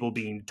 people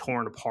being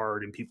torn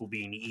apart and people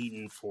being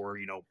eaten for,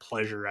 you know,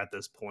 pleasure at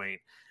this point.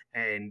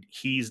 And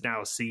he's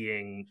now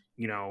seeing,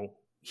 you know,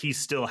 he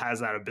still has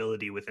that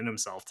ability within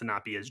himself to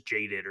not be as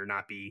jaded or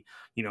not be,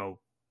 you know,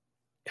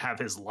 have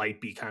his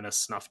light be kind of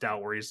snuffed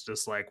out, where he's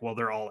just like, well,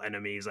 they're all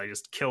enemies, I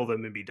just kill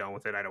them and be done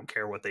with it, I don't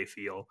care what they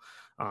feel.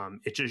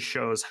 It just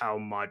shows how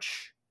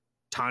much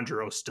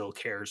Tanjiro still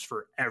cares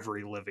for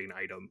every living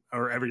item,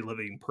 or every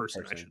living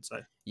person, I should say.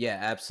 Yeah,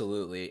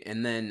 absolutely.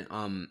 And then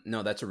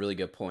no, that's a really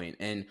good point.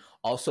 And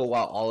also,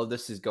 while all of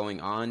this is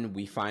going on,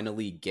 we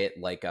finally get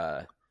like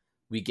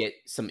we get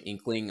some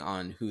inkling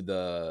on who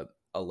the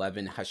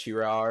 11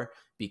 Hashira are,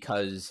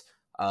 because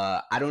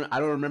I don't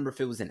remember if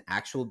it was an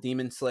actual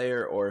demon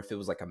slayer or if it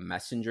was like a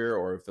messenger,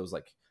 or if it was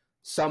like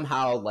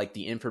somehow like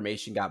the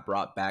information got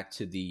brought back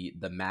to the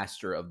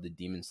master of the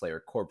demon slayer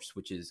corpse,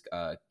 which is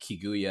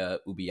Kiguya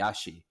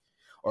Ubiyashi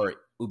or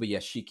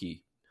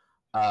Ubiyashiki.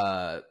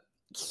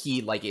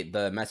 He like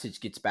the message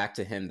gets back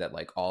to him that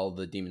like all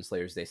the demon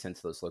slayers they sent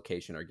to this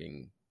location are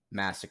getting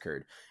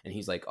massacred, and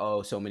he's like,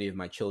 oh, so many of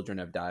my children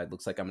have died,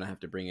 looks like I'm gonna have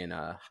to bring in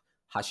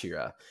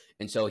Hashira.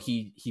 And so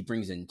he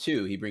brings in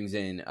two. He brings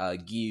in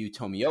Giyu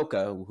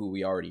Tomioka, who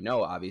we already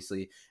know,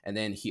 obviously, and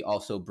then he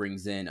also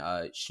brings in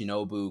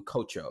Shinobu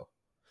Kocho,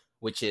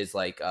 which is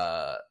like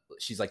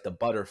she's like the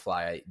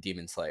butterfly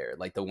demon slayer,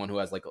 like the one who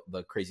has like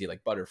the crazy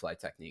like butterfly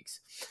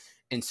techniques.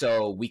 And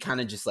so we kind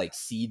of just like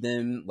see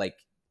them like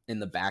in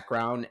the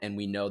background, and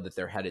we know that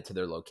they're headed to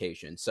their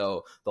location.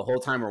 So the whole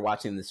time we're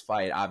watching this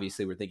fight,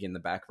 obviously we're thinking in the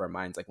back of our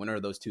minds, like, when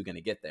are those two going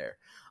to get there?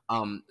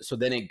 So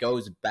then it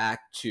goes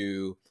back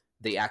to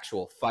the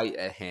actual fight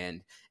at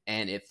hand,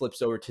 and it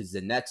flips over to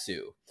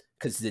Zenitsu,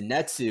 because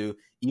Zenitsu,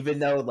 even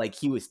though like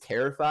he was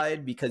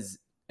terrified because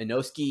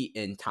Inosuke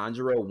and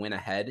Tanjiro went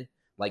ahead,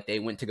 like they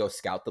went to go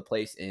scout the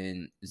place,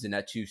 and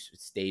Zenitsu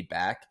stayed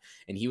back,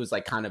 and he was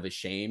like kind of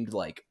ashamed,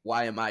 like,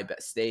 why am I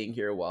staying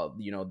here while,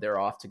 you know, they're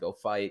off to go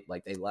fight,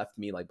 like they left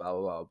me, like blah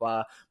blah blah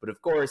blah. But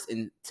of course,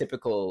 in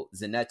typical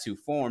Zenitsu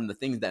form, the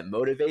things that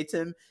motivates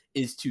him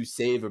is to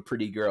save a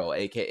pretty girl,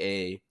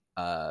 aka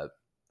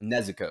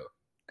Nezuko.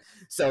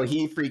 So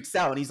he freaks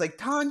out, and he's like,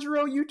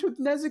 Tanjiro, you took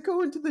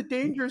Nezuko into the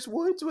dangerous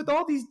woods with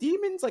all these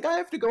demons, like I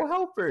have to go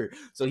help her.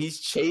 So he's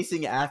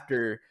chasing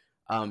after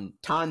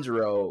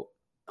Tanjiro,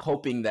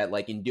 hoping that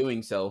like in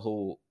doing so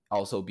he'll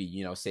also be,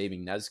 you know,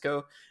 saving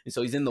Nezuko. And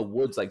so he's in the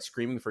woods like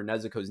screaming for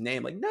Nezuko's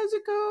name, like,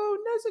 Nezuko,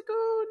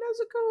 Nezuko,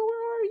 Nezuko,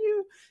 where are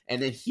you?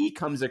 And then he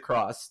comes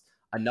across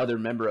another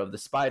member of the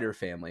Spider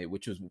family,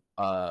 which was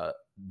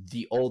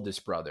the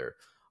oldest brother,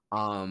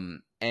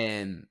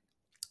 and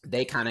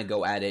they kind of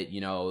go at it.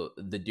 You know,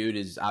 the dude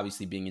is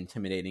obviously being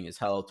intimidating as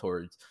hell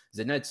towards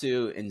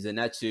Zenitsu, and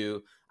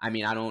Zenitsu, I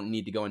mean, I don't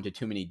need to go into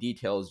too many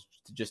details,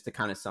 just to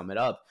kind of sum it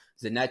up.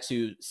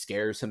 Zenitsu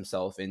scares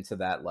himself into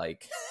that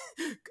like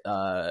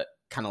kind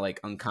of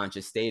like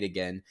unconscious state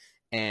again,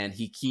 and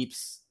he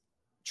keeps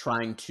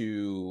trying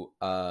to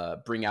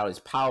bring out his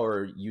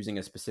power using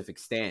a specific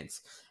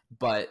stance,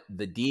 but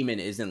the demon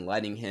isn't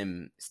letting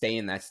him stay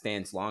in that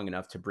stance long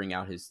enough to bring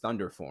out his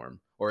thunder form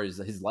or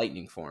his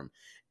lightning form.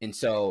 And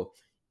so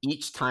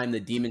each time the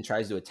demon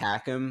tries to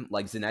attack him,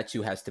 like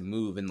Zenitsu has to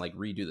move and like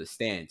redo the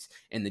stance.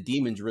 And the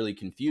demon's really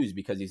confused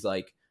because he's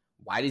like,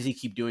 why does he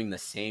keep doing the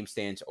same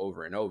stance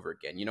over and over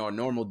again? You know, a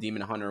normal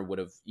demon hunter would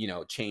have, you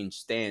know, changed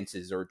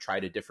stances or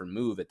tried a different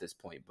move at this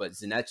point. But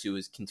Zenitsu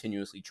is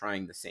continuously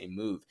trying the same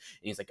move.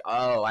 And he's like,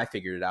 oh, I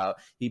figured it out.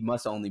 He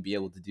must only be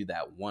able to do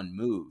that one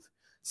move.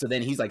 So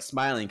then he's like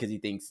smiling because he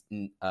thinks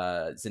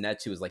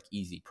Zenitsu is like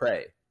easy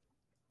prey.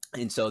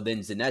 And so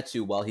then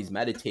Zenitsu, while he's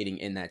meditating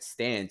in that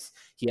stance,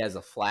 he has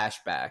a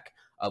flashback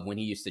of when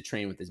he used to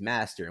train with his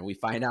master. And we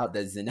find out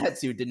that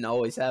Zenitsu didn't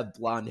always have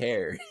blonde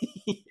hair.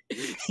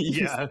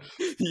 he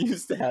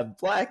used to have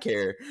black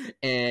hair.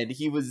 And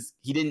he was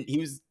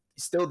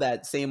still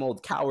that same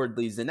old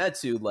cowardly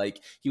Zenitsu.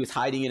 Like, he was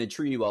hiding in a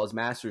tree while his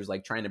master's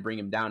like trying to bring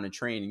him down and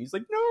train. And he's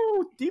like,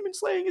 no, demon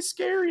slaying is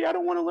scary. I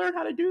don't want to learn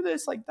how to do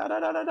this. Like, da da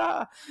da da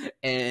da.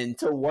 And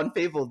till one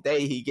fateful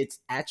day, he gets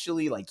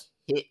actually like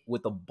hit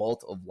with a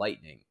bolt of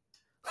lightning.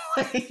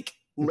 Like,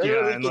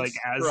 literally, and like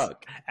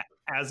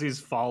as he's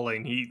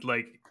falling, he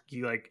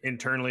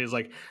internally is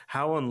like,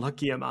 how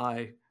unlucky am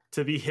I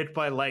to be hit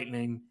by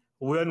lightning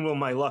when will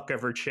my luck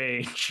ever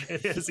change?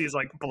 As he's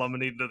like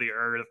plummeting to the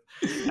earth.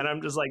 And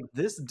I'm just like,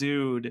 this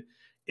dude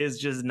is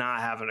just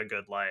not having a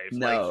good life.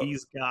 No. Like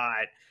he's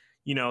got,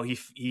 you know,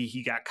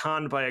 he got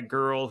conned by a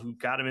girl who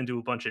got him into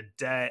a bunch of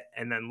debt,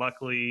 and then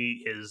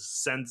luckily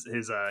his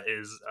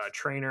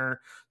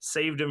trainer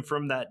saved him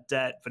from that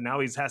debt. But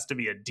now he has to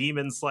be a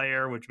demon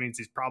slayer, which means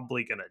he's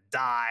probably gonna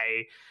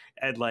die.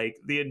 And like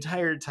the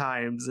entire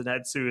time,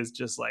 Zenitsu is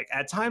just like,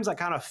 at times I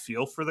kind of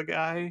feel for the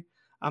guy.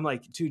 I'm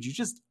like, dude, you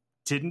just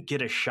didn't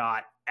get a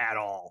shot at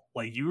all.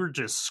 Like you were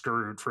just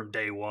screwed from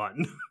day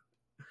one.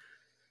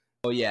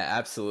 Oh yeah,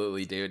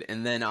 absolutely, dude.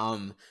 And then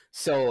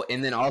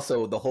and then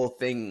also the whole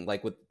thing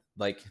like with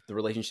like the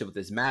relationship with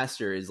his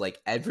master is like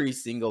every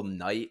single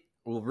night,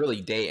 well really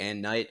day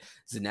and night,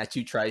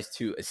 Zenitsu tries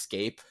to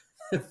escape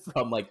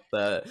from like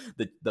the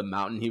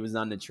mountain he was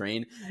on to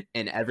train,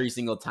 and every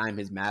single time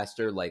his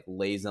master like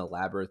lays an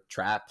elaborate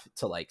trap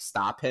to like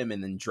stop him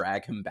and then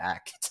drag him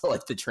back to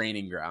like the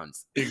training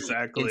grounds.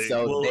 Exactly. And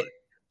so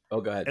oh,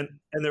 go ahead.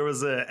 And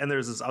there's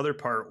this other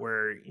part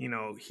where, you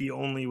know, he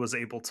only was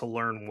able to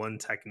learn one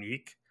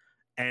technique,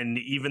 and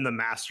even the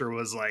master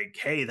was like,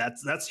 hey,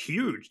 that's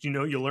huge, you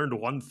know, you learned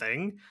one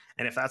thing,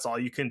 and if that's all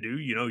you can do,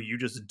 you know, you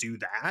just do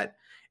that.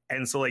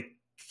 And so like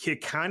he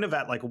kind of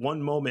at like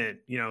one moment,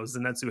 you know,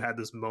 Zenitsu had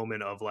this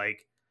moment of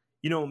like,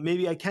 you know,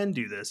 maybe I can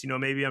do this, you know,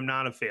 maybe I'm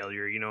not a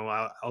failure, you know,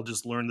 I'll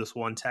just learn this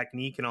one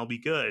technique and I'll be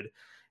good.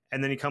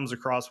 And then he comes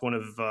across one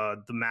of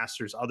the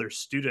master's other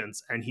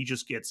students, and he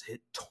just gets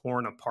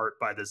torn apart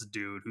by this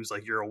dude who's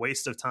like, you're a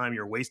waste of time.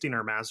 You're wasting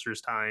our master's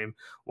time.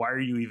 Why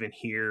are you even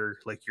here?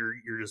 Like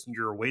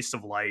you're a waste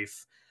of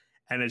life.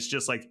 And it's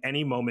just like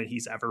any moment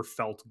he's ever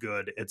felt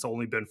good, it's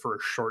only been for a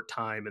short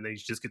time, and then he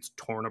just gets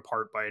torn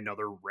apart by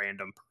another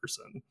random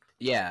person.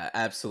 Yeah,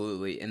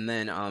 absolutely. And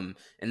then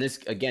and this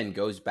again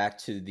goes back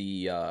to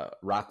the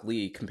Rock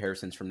Lee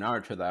comparisons from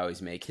Naruto that I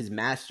always make. His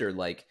master,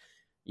 like,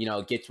 you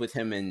know, gets with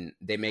him and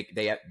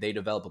they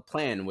develop a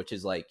plan, which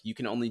is like, you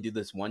can only do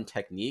this one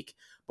technique,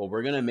 but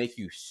we're going to make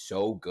you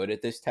so good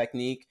at this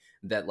technique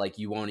that like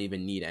you won't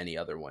even need any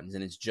other ones.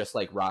 And it's just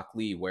like Rock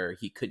Lee, where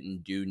he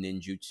couldn't do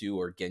ninjutsu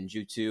or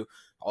genjutsu.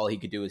 All he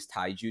could do is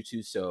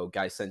taijutsu. So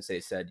Gai Sensei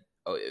said,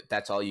 oh, if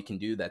that's all you can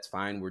do, that's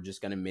fine. We're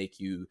just going to make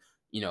you,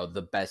 you know,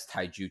 the best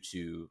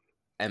taijutsu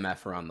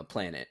MF around the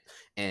planet,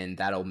 and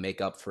that'll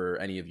make up for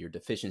any of your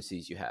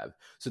deficiencies you have.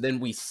 So then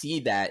we see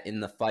that in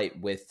the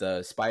fight with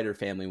the Spider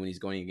family when he's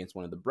going against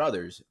one of the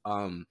brothers.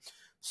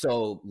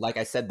 So like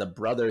I said, the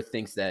brother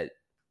thinks that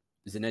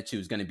Zenitsu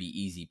is going to be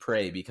easy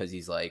prey because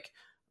he's like,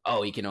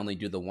 oh, he can only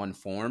do the one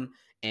form,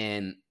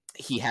 and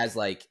he has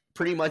like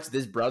pretty much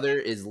this brother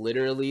is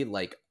literally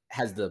like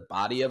has the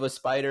body of a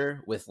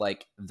spider with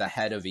like the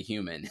head of a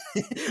human.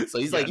 So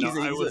he's like, he's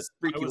a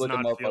freaky looking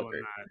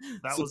motherfucker.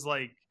 That was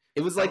like,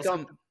 it was like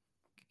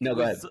no,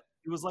 go ahead.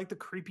 It was like the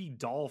creepy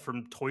doll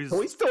from Toy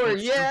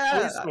Story.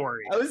 Yeah, Toy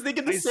Story. I was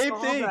thinking the same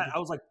thing. I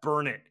was like,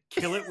 burn it,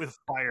 kill it with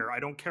fire.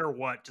 I don't care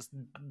what. Just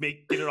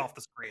get it off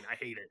the screen. I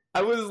hate it.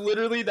 I was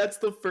literally, that's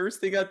the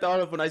first thing I thought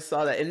of when I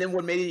saw that. And then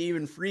what made it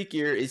even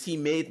freakier is he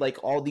made like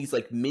all these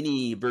like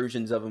mini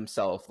versions of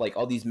himself, like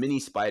all these mini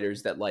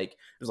spiders that like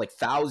there's like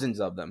thousands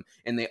of them,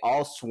 and they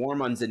all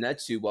swarm on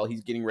Zenitsu while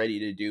he's getting ready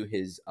to do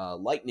his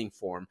lightning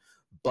form.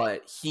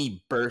 But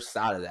he bursts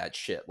out of that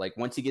shit. Like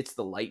once he gets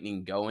the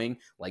lightning going,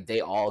 like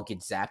they all get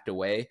zapped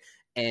away.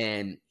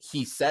 And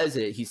he says,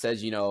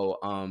 you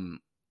know,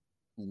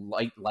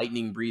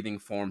 lightning breathing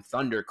form,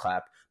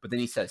 thunderclap, but then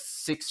he says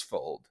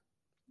sixfold.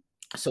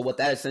 So what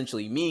that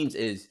essentially means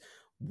is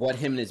what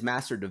him and his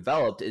master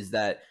developed is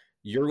that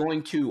you're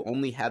going to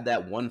only have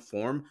that one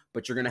form,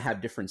 but you're going to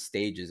have different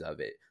stages of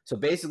it. So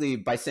basically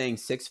by saying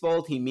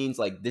sixfold, he means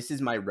like, this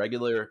is my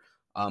regular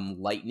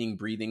lightning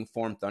breathing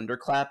form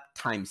thunderclap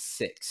times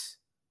 6,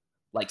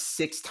 like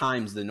 6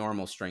 times the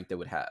normal strength it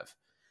would have.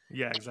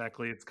 Yeah,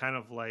 exactly. It's kind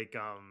of like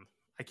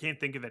I can't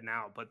think of it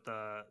now, but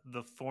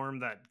the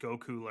form that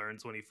Goku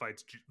learns when he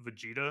fights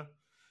Vegeta.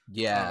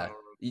 Yeah,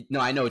 no,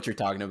 I know what you're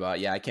talking about.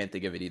 Yeah, I can't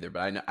think of it either,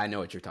 but I know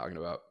what you're talking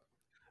about.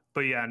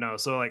 But yeah, no.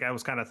 So like I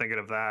was kind of thinking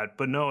of that,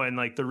 but no. And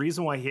like the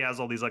reason why he has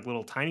all these like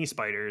little tiny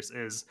spiders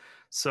is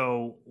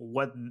so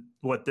what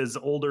this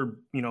older,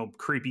 you know,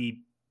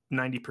 creepy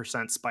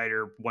 90%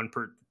 spider,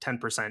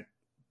 10%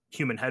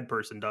 human head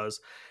person does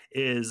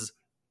is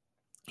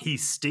he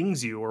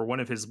stings you, or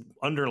one of his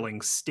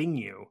underlings sting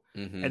you,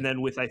 and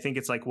then with I think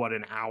it's like what,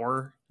 an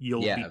hour,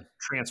 you'll be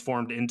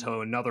transformed into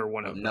another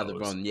one of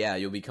those. Yeah,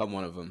 you'll become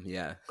one of them.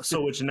 Yeah.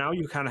 So which now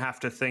you kind of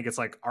have to think, it's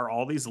like, are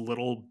all these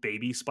little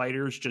baby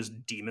spiders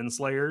just demon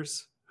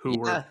slayers who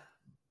were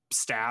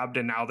stabbed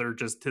and now they're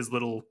just his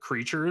little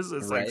creatures?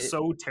 It's like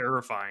so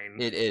terrifying.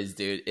 It is,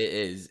 dude. It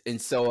is.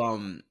 And so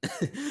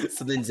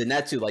so then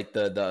Zenitsu, like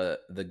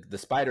the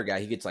spider guy,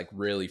 he gets like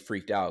really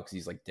freaked out because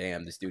he's like,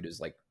 damn, this dude is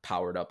like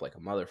powered up like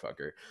a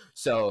motherfucker.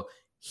 So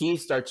he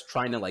starts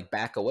trying to like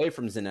back away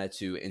from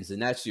Zenitsu, and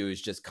Zenitsu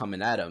is just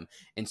coming at him.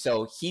 And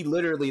so he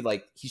literally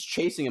like he's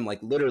chasing him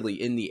like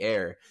literally in the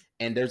air,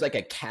 and there's like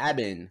a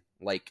cabin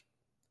like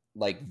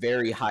like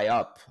very high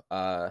up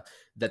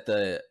that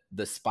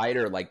the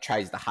spider like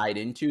tries to hide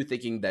into,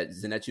 thinking that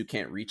Zenitsu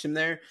can't reach him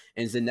there.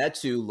 And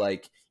Zenitsu,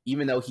 like,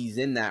 even though he's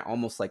in that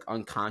almost like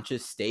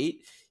unconscious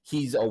state,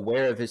 he's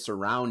aware of his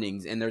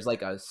surroundings, and there's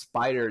like a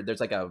spider, there's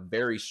like a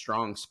very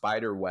strong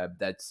spider web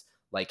that's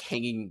like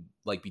hanging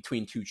like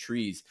between two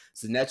trees.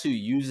 Zenitsu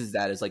uses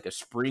that as like a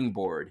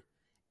springboard.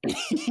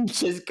 He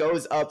just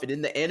goes up, and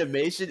in the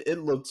animation it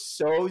looks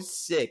so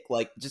sick,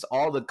 like just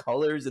all the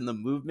colors and the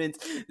movements.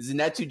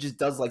 Zenitsu just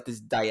does like this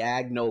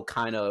diagonal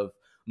kind of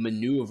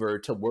maneuver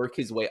to work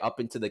his way up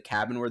into the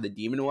cabin where the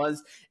demon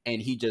was,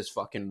 and he just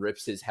fucking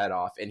rips his head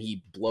off and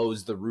he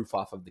blows the roof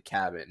off of the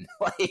cabin.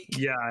 Like,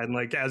 yeah, and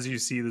like as you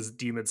see this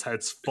demon's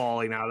head's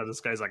falling out of this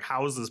guy's, like,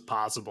 how is this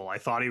possible? I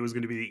thought he was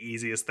going to be the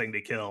easiest thing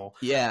to kill,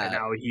 yeah, and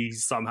now he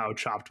somehow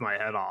chopped my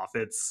head off.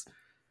 It's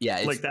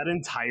it's like that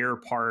entire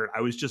part, I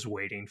was just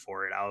waiting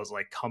for it. I was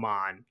like, come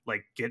on,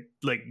 like, get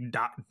like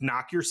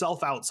knock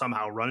yourself out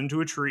somehow, run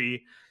into a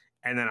tree,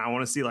 and then I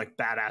want to see like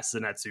badass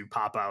Zenitsu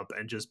pop up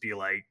and just be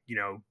like, you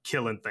know,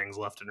 killing things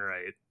left and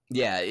right.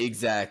 Yeah,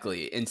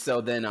 exactly. And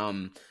so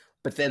then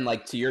but then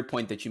like to your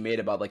point that you made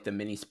about like the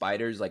mini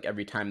spiders, like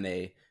every time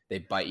they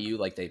bite you,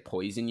 like they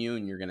poison you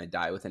and you're going to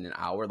die within an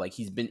hour. Like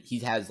he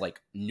has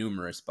like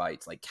numerous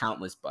bites, like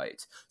countless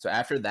bites. So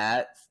after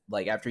that,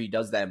 like after he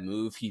does that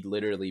move, he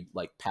literally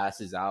like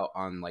passes out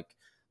on like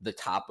the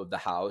top of the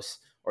house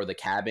or the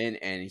cabin,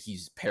 and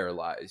he's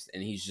paralyzed,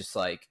 and he's just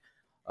like,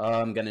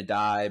 oh, I'm going to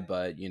die,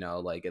 but you know,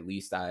 like at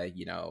least I,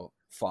 you know,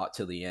 fought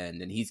to the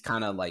end. And he's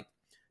kind of like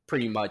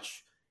pretty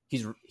much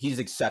he's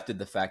accepted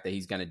the fact that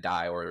he's going to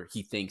die, or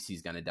he thinks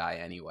he's going to die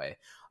anyway.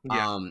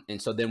 Yeah.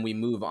 And so then we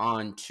move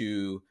on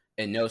to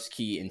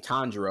Inosuke and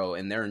Tanjiro,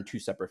 and they're in two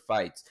separate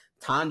fights.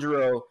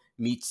 Tanjiro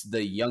meets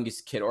the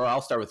youngest kid, or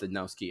I'll start with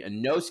Inosuke.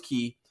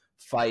 Inosuke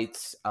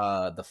fights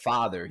the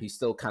father. He's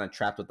still kind of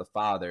trapped with the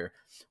father,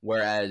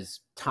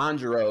 whereas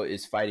Tanjiro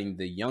is fighting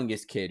the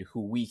youngest kid,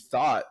 who we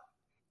thought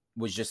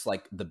was just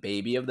like the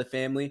baby of the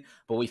family,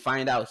 but we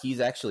find out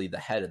he's actually the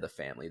head of the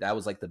family. That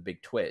was like the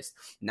big twist.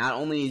 Not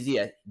only is he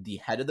the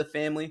head of the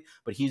family,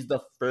 but he's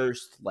the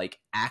first like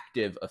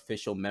active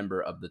official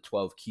member of the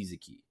 12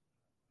 Kizuki.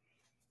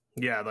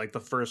 Yeah, like the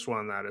first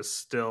one that is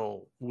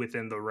still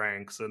within the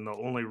ranks, and the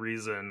only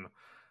reason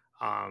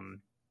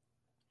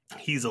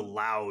he's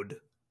allowed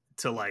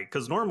to, like,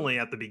 because normally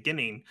at the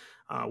beginning,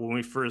 when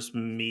we first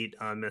meet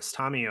Miss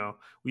Tamio,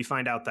 we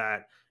find out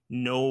that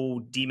no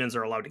demons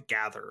are allowed to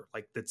gather.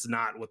 Like, that's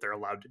not what they're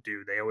allowed to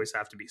do. They always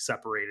have to be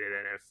separated,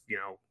 and if, you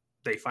know,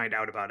 they find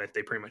out about it,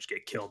 they pretty much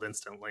get killed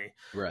instantly.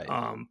 Right.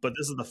 But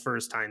this is the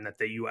first time that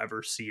you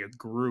ever see a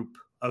group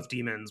of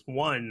demons,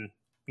 one,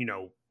 you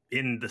know,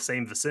 in the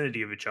same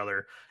vicinity of each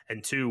other,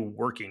 and two,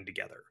 working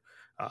together.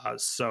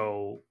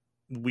 So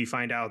we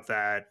find out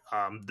that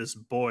this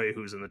boy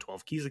who's in the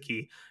 12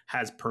 Kizuki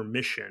has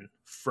permission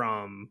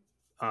from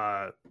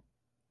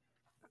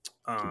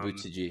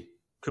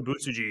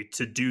Kabutsuji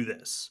to do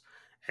this,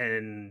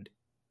 and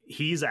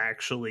he's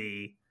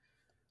actually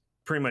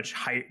pretty much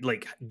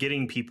like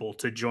getting people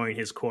to join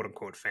his quote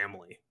unquote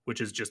family,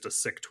 which is just a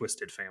sick,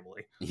 twisted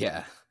family.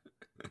 Yeah.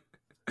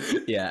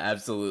 Yeah,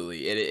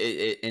 absolutely.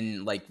 It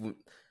and like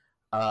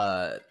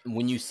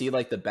when you see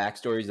like the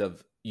backstories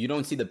of, you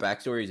don't see the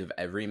backstories of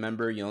every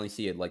member, you only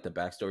see like the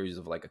backstories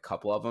of like a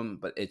couple of them,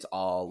 but it's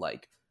all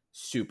like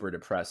super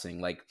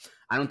depressing. Like,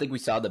 I don't think we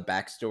saw the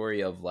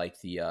backstory of like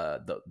the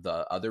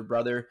other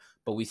brother,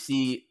 but we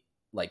see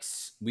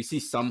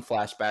some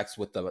flashbacks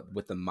with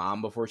the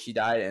mom before she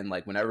died, and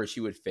like whenever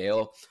she would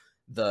fail,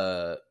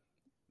 the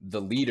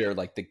leader,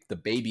 like the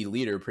baby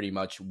leader, pretty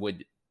much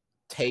would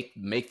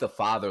make the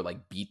father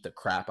like beat the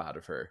crap out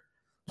of her.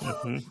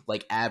 Mm-hmm.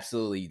 Like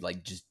absolutely,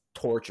 like just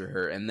torture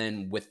her. And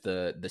then with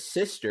the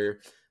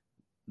sister,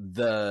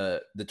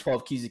 the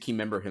 12 Kizuki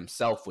member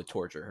himself would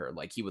torture her.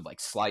 Like he would like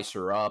slice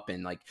her up,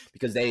 and like,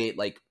 because they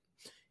like,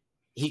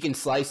 he can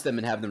slice them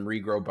and have them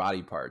regrow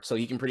body parts, so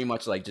he can pretty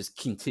much like just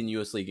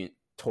continuously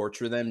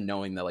torture them,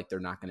 knowing that like they're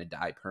not going to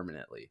die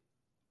permanently.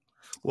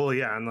 Well,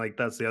 yeah, and like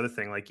that's the other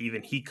thing, like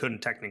even he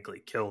couldn't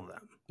technically kill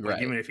them. Like,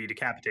 right. Even if he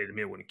decapitated him,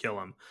 it wouldn't kill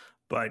him.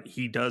 But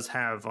he does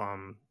have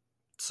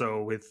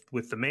so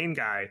with the main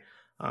guy,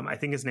 I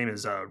think his name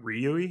is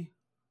Ryui.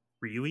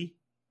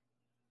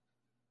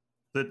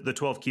 The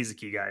 12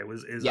 Kizuki guy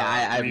is I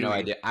have no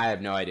idea. I have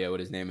no idea what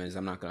his name is.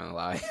 I'm not gonna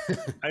lie.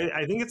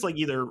 I think it's like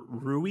either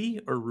Rui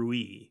or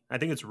Rui. I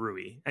think it's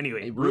Rui.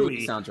 Anyway,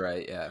 Rui sounds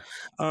right. Yeah.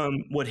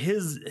 What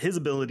his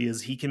ability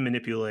is, he can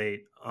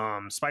manipulate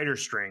spider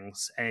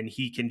strings, and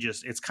he can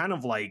just, it's kind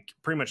of like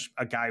pretty much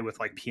a guy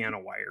with like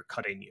piano wire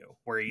cutting you,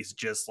 where he's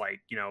just like,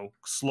 you know,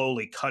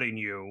 slowly cutting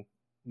you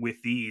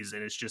with these,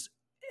 and it's just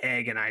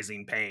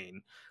agonizing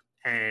pain.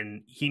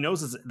 And he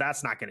knows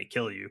that's not going to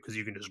kill you, because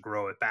you can just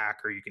grow it back,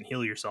 or you can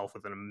heal yourself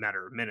within a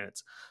matter of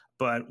minutes.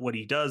 But what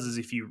he does is,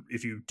 if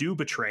you do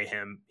betray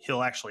him,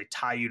 he'll actually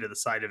tie you to the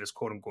side of his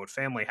quote unquote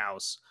family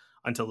house,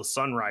 until the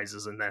sun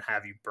rises and then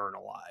have you burn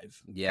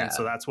alive. Yeah. And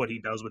so that's what he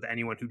does with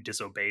anyone who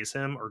disobeys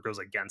him or goes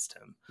against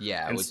him.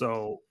 Yeah. And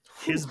so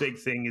his big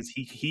thing is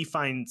he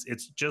finds,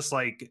 it's just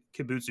like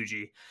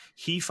Kibutsuji.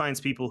 He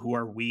finds people who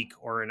are weak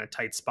or in a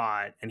tight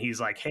spot, and he's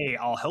like, hey,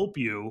 I'll help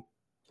you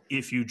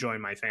if you join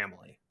my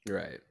family.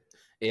 Right.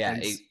 Yeah.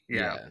 And, He's,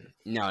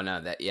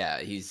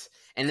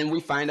 and then we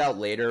find out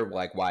later,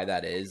 like, why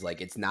that is. Like,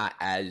 it's not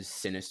as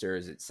sinister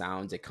as it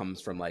sounds. It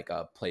comes from like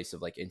a place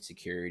of like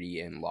insecurity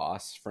and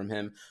loss from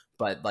him.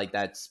 But like,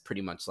 that's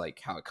pretty much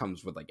like how it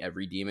comes with like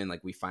every demon.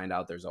 Like, we find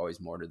out there's always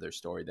more to their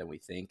story than we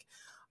think.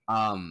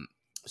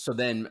 So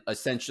then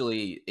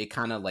essentially it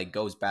kind of like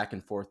goes back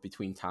and forth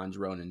between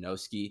Tanjiro and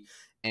Inosuke,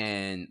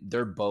 and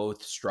they're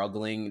both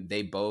struggling.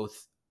 They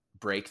both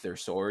break their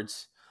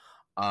swords.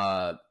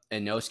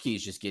 Inosuke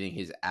is just getting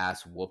his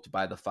ass whooped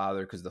by the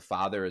father, because the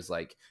father is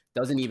like,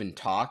 doesn't even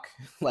talk.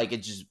 Like,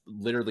 it's just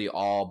literally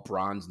all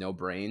bronze, no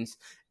brains,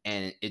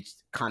 and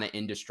it's kind of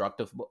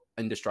indestructible.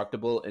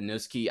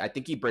 Inosuke, I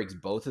think he breaks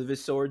both of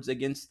his swords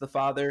against the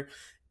father,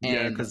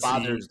 and the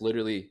father's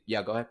literally,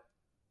 yeah, go ahead.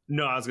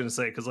 No, I was going to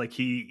say, because like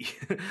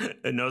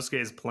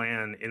Inosuke's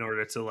plan in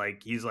order to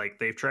like, he's like,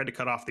 they've tried to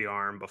cut off the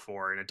arm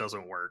before and it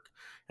doesn't work.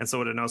 And so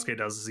what Inosuke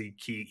does is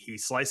he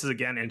slices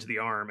again into the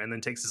arm and then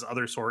takes his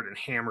other sword and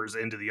hammers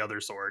into the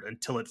other sword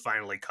until it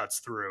finally cuts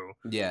through.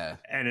 Yeah.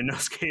 And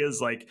Inosuke is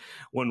like,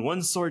 when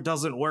one sword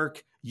doesn't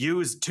work,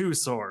 use two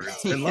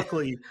swords. And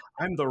luckily,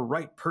 I'm the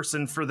right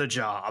person for the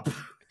job.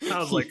 I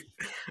was like,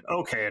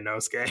 okay,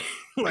 Inosuke,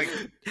 like,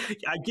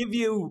 I give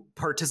you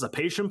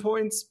participation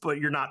points, but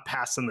you're not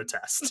passing the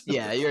test.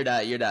 Yeah, you're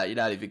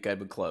not even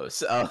coming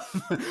close.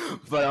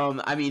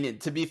 But I mean,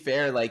 to be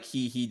fair, like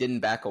he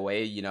didn't back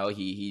away. You know,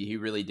 he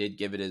really did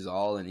give it his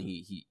all, and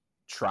he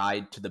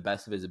tried to the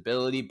best of his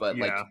ability. But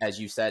like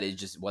as you said, it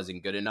just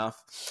wasn't good enough.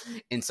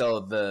 And so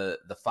the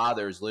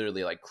father is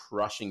literally like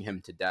crushing him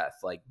to death.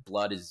 Like,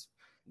 blood is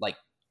like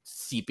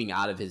seeping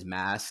out of his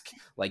mask.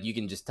 Like, you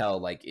can just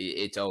tell like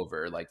it's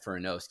over, like, for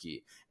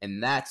Inosuke.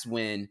 And that's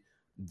when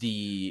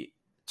the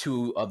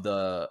 2 of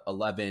the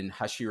 11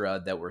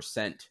 Hashira that were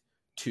sent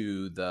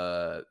to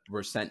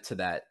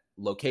that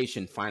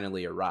location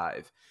finally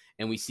arrive,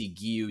 and we see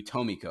Giyu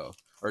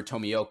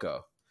Tomioka.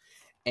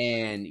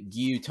 And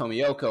Giyu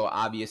Tomioka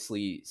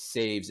obviously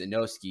saves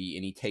Inosuke,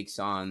 and he takes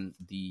on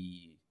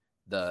the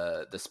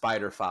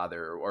spider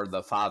father, or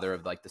the father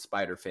of like the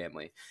spider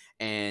family,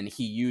 and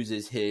he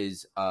uses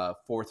his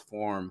 4th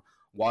form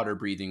water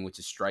breathing, which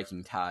is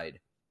striking tide,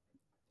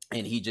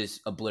 and he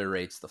just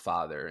obliterates the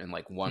father in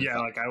like one. Yeah,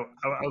 like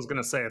I was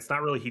gonna say, it's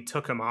not really he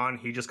took him on,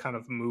 he just kind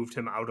of moved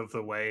him out of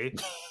the way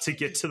to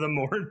get to the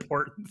more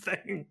important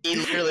thing. He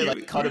literally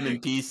like cut him in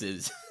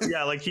pieces.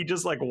 Yeah, like he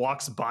just like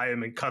walks by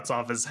him and cuts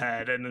off his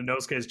head, and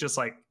Inosuke is just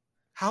like,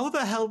 how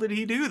the hell did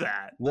he do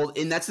that? Well,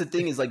 and that's the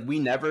thing, is like, we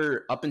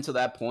never, up until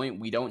that point,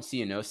 we don't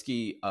see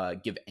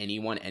Inosuke give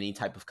anyone any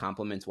type of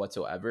compliments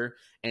whatsoever.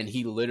 And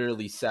he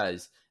literally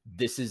says,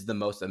 "This is the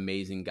most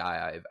amazing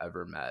guy I've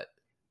ever met."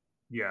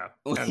 Yeah.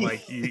 And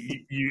like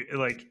you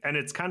like, and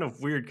it's kind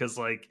of weird because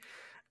like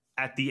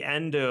at the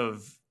end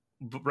of,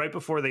 right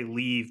before they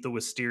leave the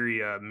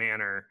Wisteria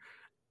Manor,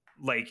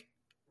 like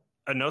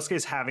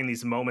Inosuke's having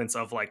these moments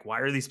of like,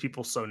 why are these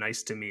people so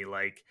nice to me?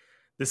 Like,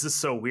 this is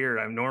so weird.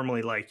 I'm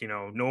normally like, you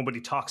know,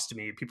 nobody talks to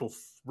me. People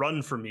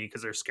run from me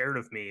because they're scared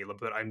of me.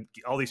 But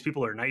all these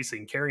people are nice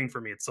and caring for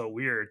me. It's so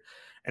weird.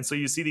 And so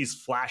you see these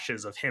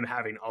flashes of him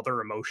having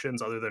other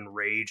emotions other than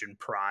rage and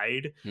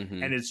pride.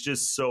 Mm-hmm. And it's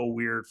just so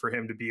weird for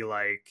him to be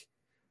like,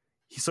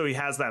 so he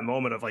has that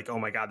moment of like, oh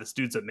my God, this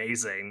dude's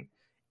amazing.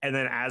 And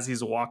then as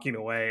he's walking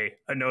away,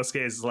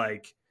 Inosuke is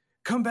like,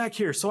 come back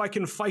here so I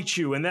can fight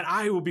you, and then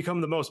I will become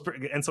the most.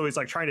 And so he's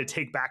like trying to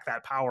take back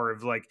that power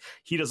of like,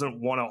 he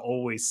doesn't want to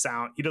always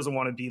he doesn't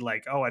want to be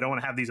like, oh, I don't want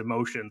to have these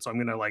emotions, so I'm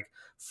gonna like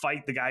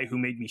fight the guy who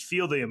made me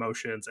feel the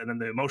emotions, and then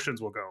the emotions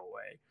will go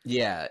away.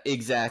 Yeah,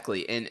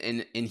 exactly.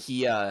 And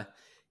he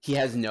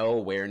has no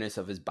awareness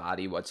of his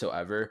body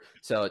whatsoever.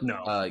 So no.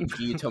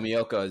 Giyu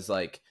Tomioka is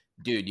like,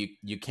 dude,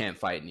 you can't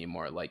fight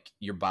anymore. Like,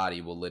 your body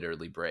will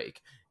literally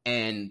break.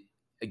 And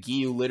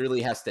Giyu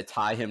literally has to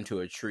tie him to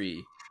a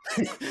tree.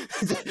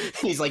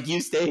 He's like, you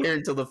stay here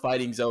until the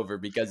fighting's over,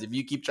 because if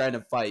you keep trying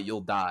to fight,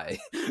 you'll die.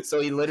 So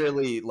he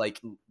literally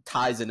like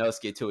ties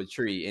Inosuke to a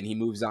tree, and he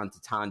moves on to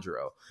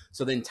Tanjiro.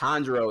 So then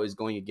Tanjiro is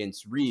going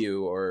against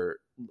Ryu, or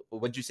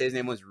what'd you say his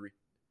name was?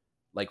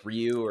 Like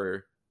Ryu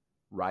or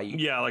Ryu?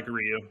 Yeah, like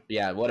Ryu.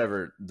 Yeah,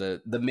 whatever.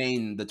 The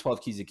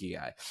 12 Kizuki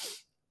guy.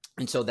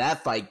 And so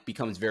that fight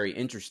becomes very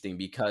interesting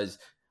because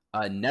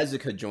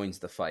Nezuka joins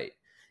the fight,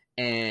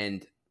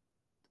 and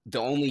the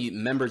only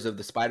members of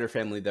the spider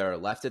family that are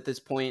left at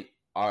this point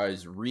are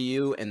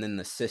Ryu and then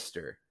the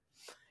sister.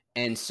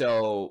 And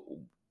so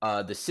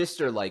the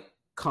sister like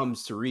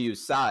comes to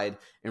Ryu's side,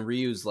 and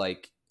Ryu's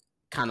like,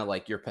 kind of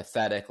like, you're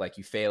pathetic, like,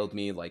 you failed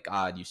me, like,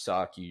 you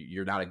suck,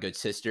 you're not a good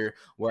sister.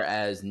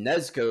 Whereas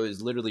Nezuko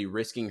is literally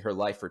risking her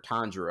life for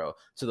Tanjiro,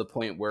 to the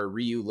point where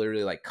Ryu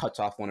literally like cuts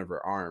off one of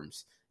her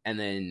arms, and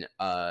then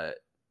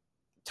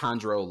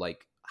Tanjiro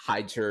like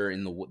hides her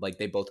in the like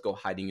they both go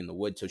hiding in the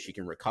woods so she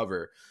can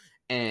recover.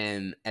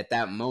 And at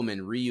that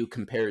moment, Ryu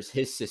compares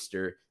his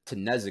sister to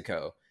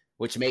Nezuko,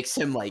 which makes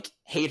him like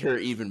hate her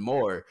even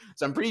more.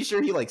 So I'm pretty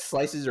sure he like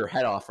slices her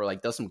head off or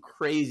like does some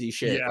crazy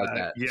shit like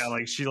that. Yeah,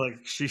 like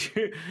she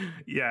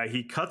yeah,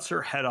 he cuts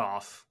her head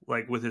off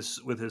like with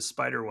his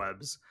spider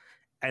webs.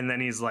 And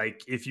then he's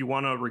like, if you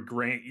want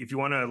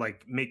to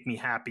like make me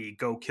happy,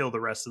 go kill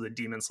the rest of the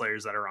demon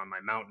slayers that are on my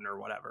mountain or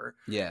whatever.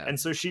 Yeah. And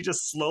so she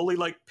just slowly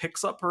like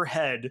picks up her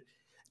head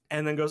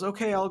and then goes,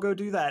 okay, I'll go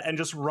do that, and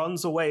just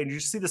runs away. And you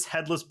just see this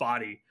headless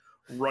body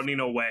running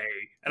away.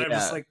 And I'm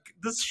just like,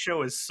 this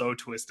show is so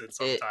twisted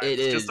sometimes. It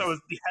is. Just so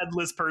the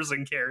headless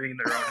person carrying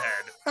their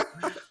own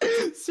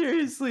head.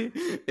 Seriously.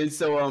 And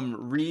so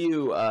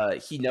Ryu,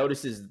 he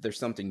notices there's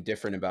something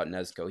different about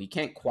Nezuko. He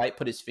can't quite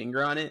put his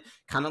finger on it.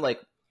 Kind of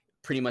like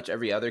pretty much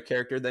every other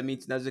character that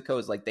meets Nezuko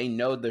is like they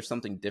know there's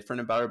something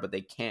different about her, but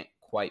they can't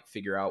quite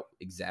figure out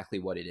exactly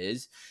what it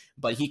is.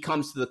 But he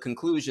comes to the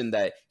conclusion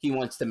that he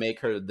wants to make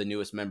her the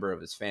newest member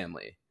of his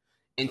family.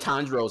 And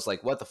Tanjiro's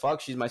like, what the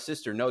fuck? She's my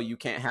sister. No, you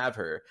can't have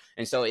her.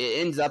 And so it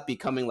ends up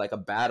becoming like a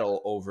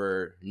battle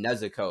over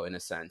Nezuko in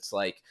a sense.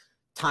 Like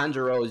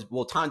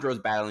Tanjiro's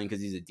battling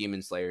because he's a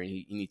demon slayer and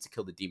he needs to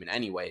kill the demon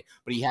anyway.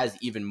 But he has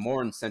even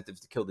more incentive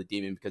to kill the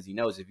demon because he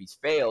knows if he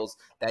fails,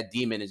 that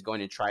demon is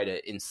going to try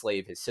to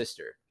enslave his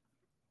sister.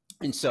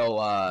 And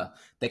so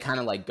they kind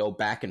of like go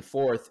back and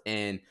forth,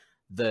 and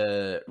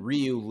the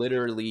Ryu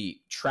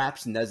literally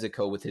traps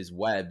Nezuko with his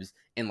webs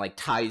and like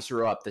ties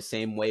her up the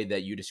same way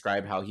that you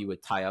described how he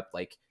would tie up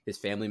like his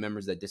family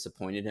members that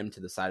disappointed him to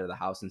the side of the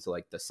house until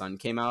like the sun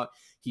came out.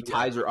 He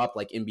ties her up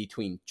like in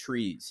between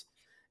trees,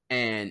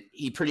 and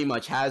he pretty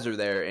much has her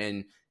there.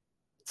 And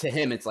to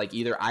him, it's like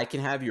either I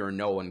can have you or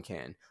no one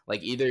can.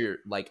 Like either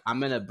like I'm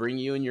going to bring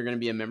you and you're going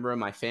to be a member of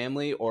my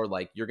family, or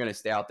like you're going to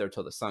stay out there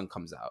till the sun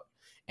comes out.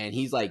 And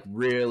he's like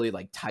really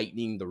like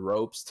tightening the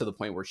ropes to the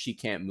point where she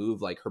can't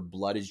move. Like her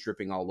blood is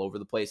dripping all over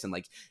the place. And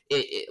like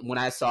when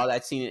I saw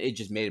that scene, it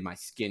just made my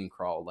skin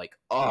crawl. Like,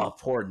 oh,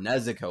 poor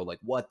Nezuko. Like,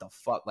 what the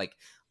fuck? Like,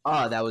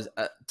 oh, that was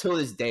till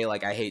this day.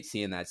 Like, I hate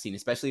seeing that scene,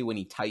 especially when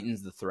he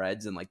tightens the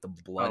threads and like the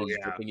blood is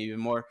dripping even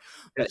more.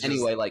 But it's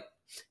anyway, like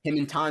him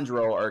and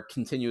Tanjiro are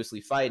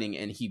continuously fighting,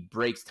 and he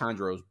breaks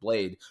Tanjiro's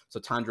blade. So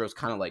Tanjiro's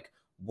kind of like,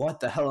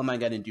 what the hell am I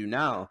going to do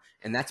now?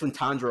 And that's when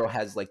Tanjiro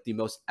has like the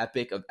most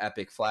epic of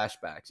epic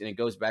flashbacks. And it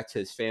goes back to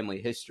his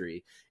family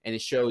history. And it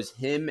shows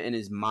him and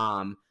his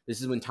mom. This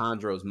is when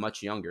Tanjiro is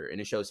much younger.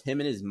 And it shows him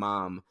and his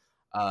mom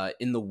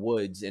in the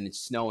woods, and it's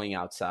snowing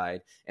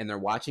outside. And they're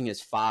watching his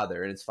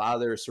father. And his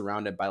father is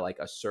surrounded by like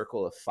a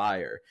circle of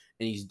fire.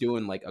 And he's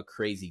doing like a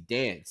crazy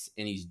dance.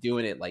 And he's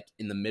doing it like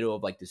in the middle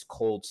of like this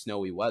cold,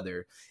 snowy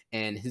weather.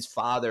 And his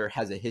father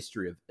has a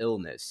history of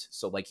illness.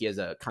 So like he has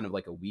a kind of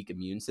like a weak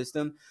immune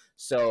system.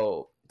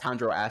 So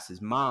Tanjiro asks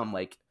his mom,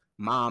 like,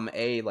 Mom,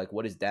 A, like,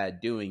 what is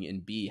dad doing?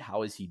 And B,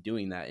 how is he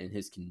doing that in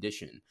his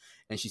condition?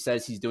 And she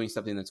says he's doing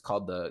something that's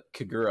called the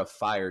Kagura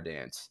fire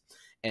dance.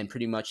 And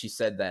pretty much she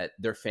said that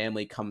their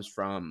family comes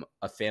from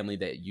a family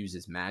that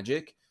uses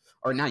magic,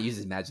 or not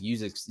uses magic,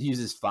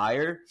 uses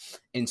fire.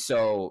 And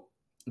so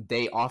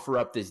they offer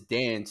up this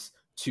dance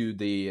to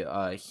the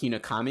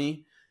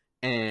Hinokami.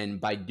 And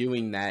by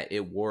doing that,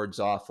 it wards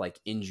off like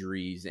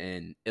injuries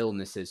and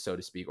illnesses, so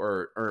to speak,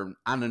 or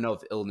I don't know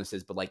if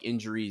illnesses, but like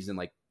injuries and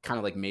like kind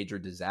of like major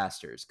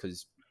disasters.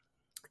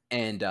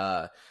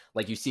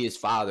 Like you see his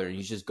father, and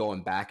he's just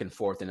going back and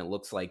forth, and it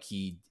looks like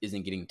he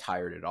isn't getting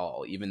tired at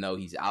all, even though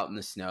he's out in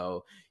the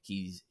snow.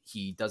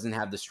 He doesn't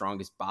have the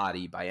strongest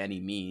body by any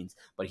means,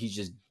 but he's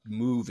just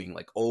moving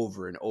like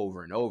over and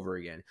over and over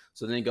again.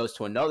 So then it goes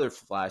to another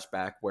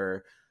flashback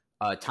where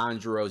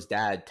Tanjiro's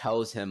dad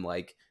tells him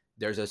like,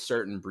 there's a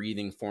certain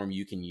breathing form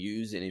you can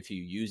use, and if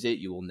you use it,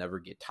 you will never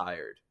get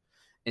tired.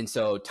 And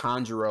so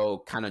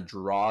Tanjiro kind of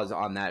draws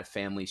on that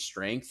family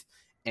strength,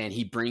 and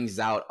he brings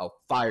out a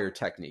fire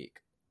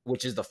technique,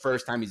 which is the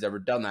first time he's ever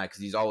done that,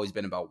 because he's always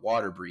been about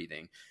water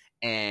breathing.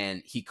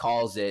 And he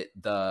calls it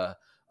the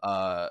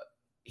I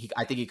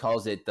think he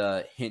calls it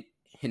the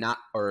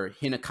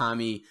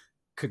Hinokami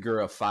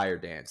Kagura fire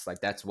dance.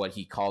 Like that's what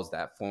he calls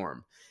that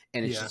form.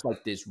 And it's just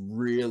like this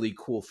really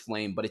cool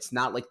flame, but it's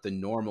not like the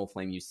normal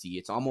flame you see.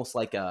 It's almost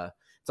like a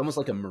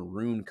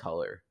maroon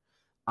color.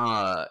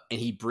 And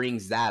he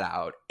brings that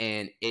out,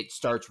 and it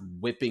starts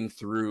whipping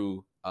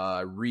through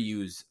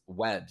Ryu's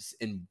webs,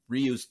 and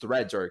Ryu's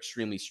threads are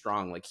extremely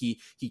strong. Like he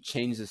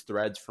changes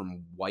threads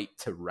from white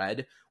to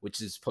red,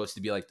 which is supposed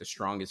to be like the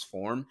strongest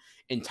form,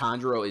 and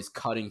Tanjiro is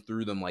cutting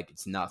through them like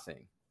it's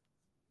nothing.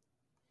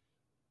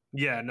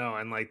 Yeah, no,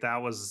 and like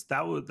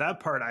that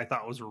part I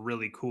thought was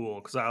really cool,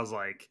 because I was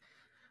like,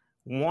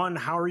 one,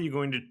 how are you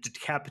going to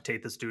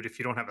decapitate this dude if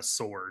you don't have a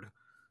sword?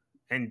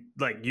 And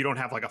like you don't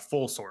have like a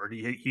full sword.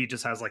 He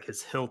just has like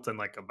his hilt and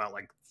like about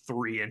like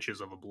 3 inches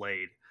of a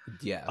blade.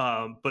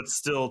 Yeah. But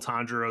still,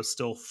 Tanjiro's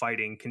still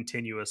fighting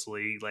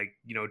continuously, like,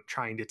 you know,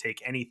 trying to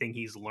take anything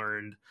he's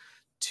learned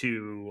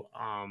to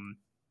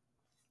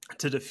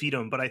defeat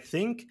him. But I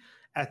think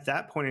at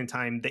that point in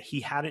time that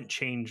he hadn't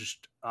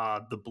changed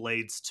the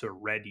blades to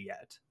red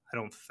yet. I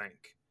don't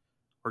think.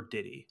 Or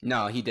did he?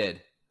 No, he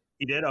did.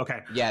 He did? Okay.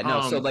 Yeah,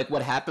 no. So like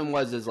what happened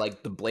was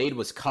like the blade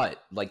was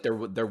cut. Like there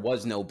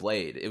was no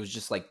blade. It was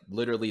just like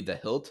literally the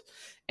hilt.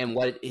 And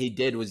what he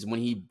did was when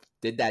he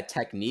did that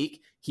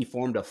technique, he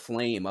formed a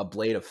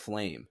blade of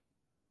flame.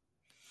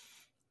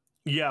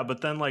 Yeah, but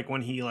then like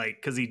when he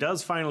because he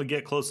does finally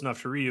get close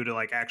enough to Ryu to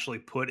like actually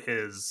put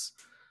his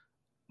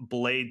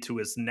blade to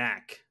his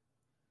neck.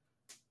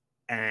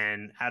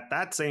 And at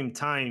that same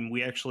time,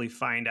 we actually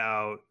find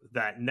out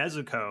that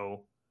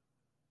Nezuko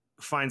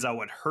finds out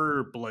what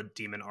her blood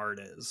demon art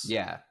is.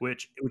 Yeah.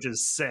 Which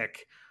is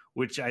sick.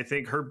 Which I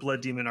think her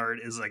blood demon art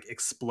is like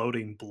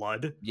exploding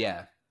blood.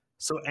 Yeah.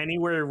 So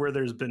anywhere where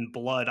there's been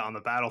blood on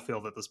the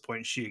battlefield at this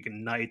point, she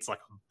ignites like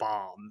a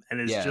bomb. And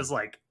it's just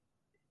like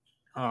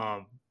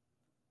and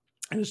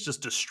it's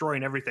just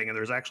destroying everything. And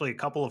there's actually a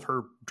couple of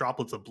her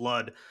droplets of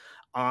blood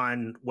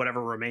on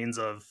whatever remains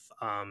of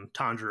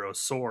Tanjiro's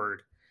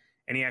sword.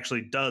 And he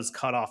actually does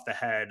cut off the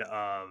head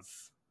of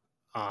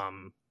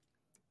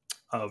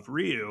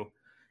Ryu.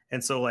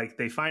 And so like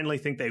they finally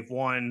think they've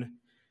won.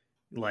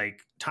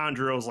 Like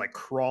Tanjiro's like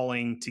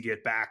crawling to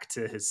get back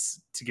to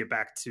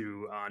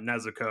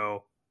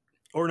Nezuko.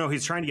 Or no,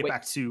 he's trying to get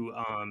back to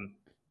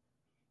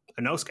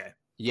Inosuke.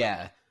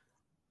 Yeah.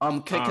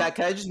 Can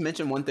I just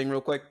mention one thing real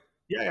quick?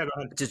 Yeah, go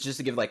ahead. Just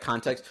to give like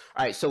context.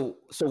 All right, so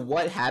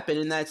what happened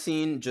in that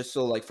scene, just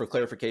so like for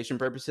clarification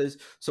purposes.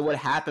 So what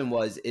happened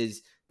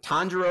is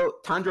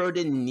Tanjiro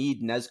didn't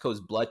need Nezuko's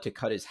blood to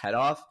cut his head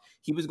off.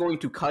 He was going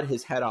to cut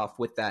his head off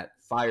with that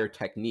fire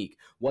technique.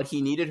 What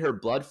he needed her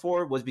blood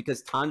for was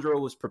because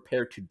Tanjiro was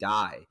prepared to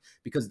die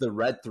because the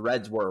red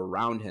threads were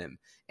around him.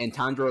 And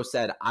Tanjiro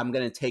said, I'm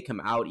going to take him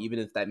out even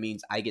if that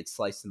means I get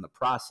sliced in the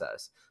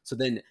process. So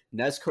then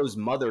Nezuko's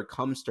mother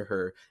comes to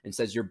her and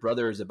says, your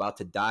brother is about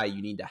to die.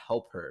 You need to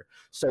help her.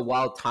 So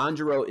while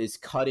Tanjiro is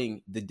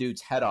cutting the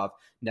dude's head off,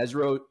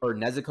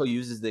 Nezuko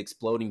uses the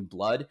exploding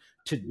blood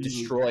to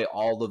destroy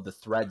all of the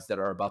threads that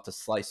are about to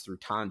slice through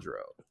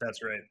Tanjiro.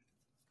 That's right.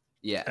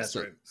 Yeah, that's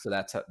right. So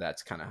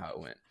that's kind of how it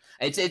went.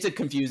 It's a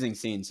confusing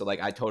scene, so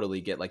like I totally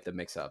get like the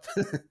mix up.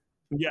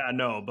 Yeah,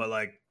 no, but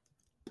like,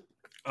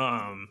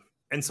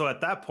 and so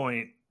at that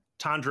point,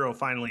 Tanjiro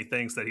finally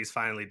thinks that he's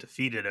finally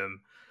defeated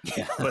him,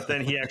 but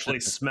then he actually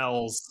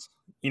smells,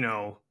 he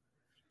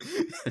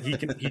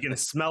can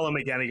smell him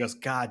again. He goes,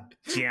 God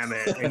damn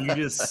it! And you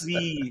just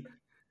see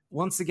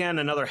once again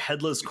another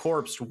headless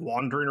corpse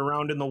wandering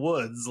around in the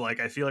woods.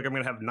 Like I feel like I'm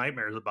gonna have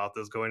nightmares about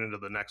this going into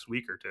the next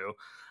week or two.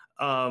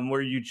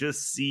 Where you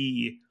just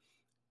see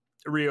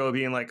Ryo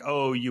being like,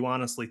 oh, you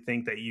honestly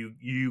think that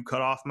you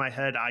cut off my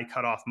head? I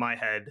cut off my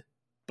head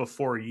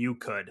before you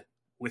could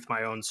with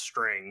my own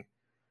string.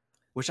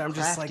 Which I'm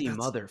just Crafty like,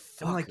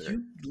 motherfucker. I'm like,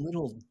 you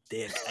little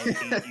dick. I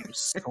hate you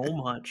so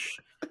much.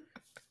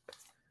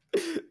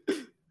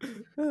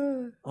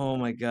 Oh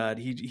my God.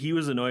 He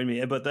was annoying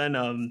me. But then,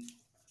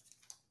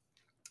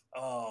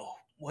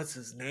 what's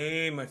his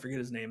name? I forget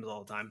his names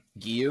all the time.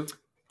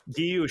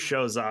 Giyu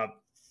shows up.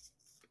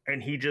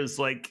 And he just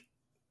like,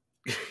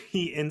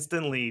 he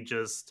instantly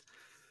just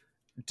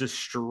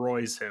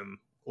destroys him,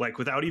 like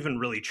without even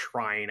really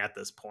trying at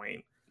this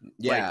point.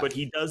 Yeah. But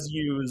he does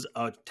use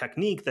a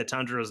technique that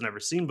Tanjiro's never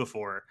seen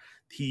before.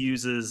 He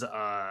uses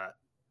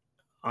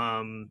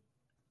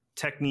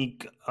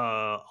technique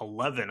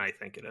 11, I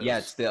think it is. Yeah,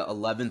 it's the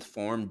 11th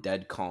form,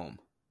 Dead Calm.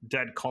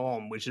 Dead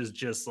Calm, which is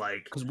just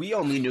like, because we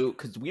only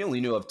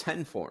knew of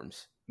 10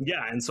 forms.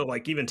 Yeah, and so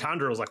like even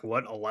Tanjiro's like,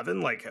 what,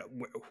 11? Like,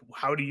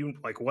 how do you,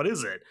 like, what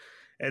is it?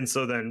 And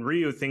so then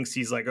Ryu thinks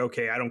he's like,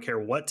 okay, I don't care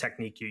what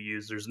technique you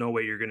use. There's no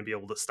way you're going to be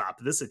able to stop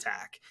this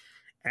attack.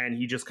 And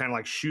he just kind of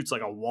like shoots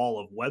like a wall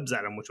of webs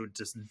at him, which would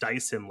just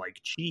dice him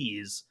like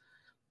cheese.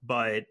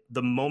 But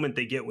the moment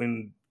they get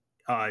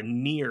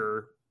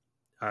near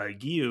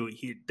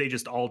Giyu, they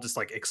just all just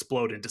like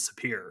explode and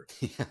disappear.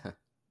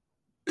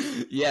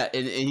 Yeah,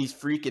 and he's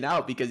freaking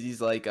out because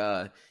he's like,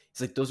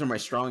 those are my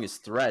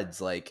strongest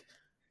threads. Like,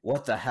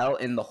 what the hell?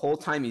 And the whole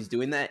time he's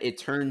doing that, it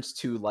turns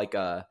to like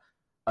a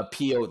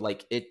PO,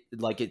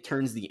 it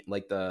turns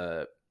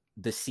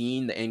the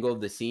scene, the angle of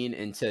the scene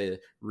into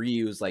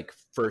Ryu's like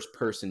first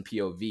person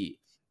POV.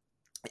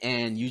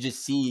 And you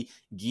just see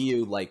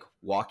Giyu like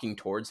walking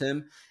towards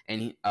him,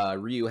 and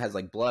Ryu has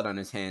like blood on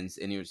his hands,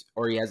 and he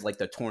has like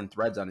the torn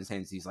threads on his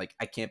hands. He's like,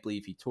 I can't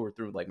believe he tore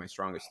through like my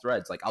strongest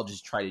threads. Like, I'll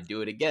just try to do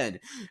it again.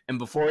 And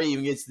before he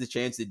even gets the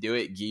chance to do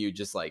it, Giyu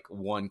just like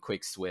one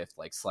quick swift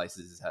like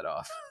slices his head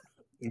off.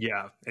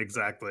 Yeah,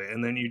 exactly.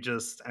 And then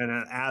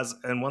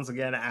and once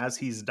again, as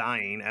he's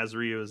dying, as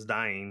Ryu is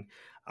dying,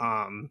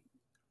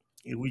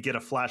 we get a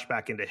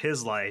flashback into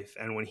his life.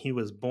 And when he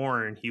was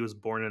born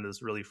in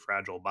this really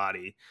fragile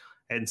body.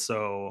 And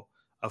so,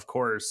 of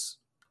course,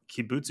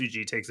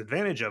 Kibutsuji takes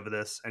advantage of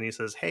this, and he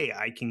says, hey,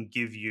 I can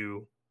give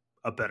you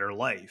a better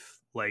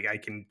life. Like I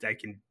can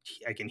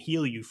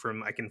heal you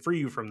I can free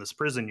you from this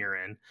prison you're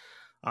in.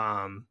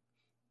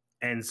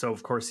 And so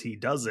of course he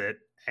does it.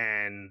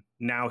 And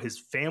now his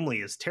family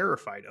is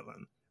terrified of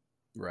him.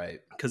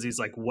 Right. Because he's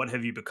like, what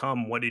have you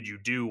become? What did you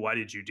do? Why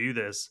did you do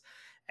this?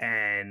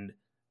 And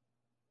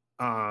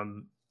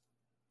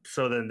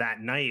So then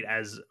that night,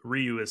 as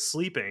Ryu is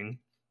sleeping,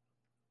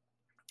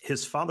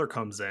 his father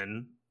comes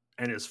in,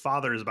 and his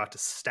father is about to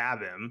stab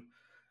him,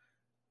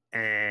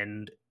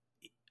 and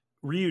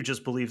Ryu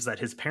just believes that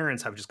his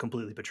parents have just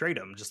completely betrayed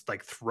him, just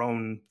like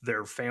thrown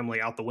their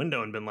family out the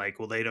window and been like,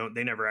 well,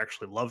 they never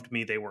actually loved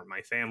me. They weren't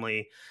my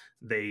family.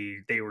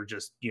 They were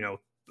just,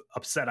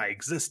 upset I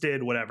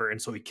existed, whatever.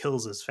 And so he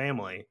kills his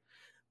family.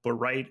 But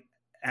right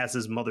as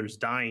his mother's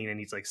dying and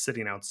he's like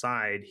sitting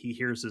outside, he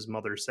hears his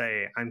mother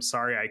say, I'm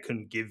sorry I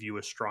couldn't give you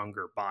a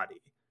stronger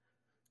body.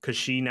 Because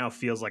she now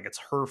feels like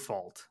it's her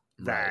fault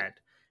that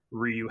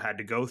Ryu had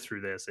to go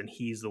through this, and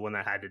he's the one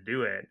that had to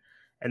do it.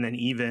 And then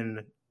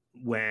even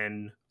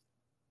when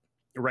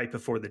right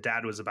before the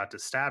dad was about to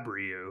stab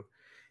Ryu,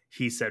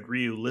 he said,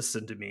 Ryu,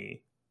 listen to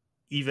me.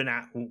 Even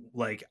at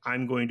like,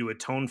 I'm going to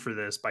atone for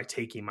this by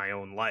taking my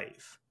own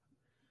life.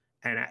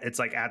 And it's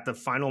like at the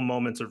final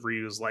moments of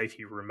Ryu's life,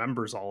 he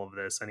remembers all of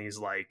this, and he's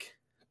like,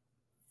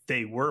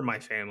 they were my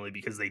family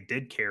because they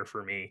did care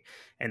for me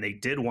and they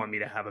did want me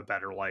to have a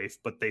better life,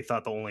 but they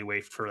thought the only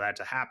way for that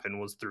to happen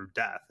was through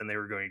death, and they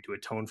were going to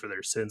atone for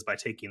their sins by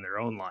taking their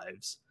own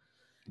lives.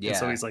 Yeah. And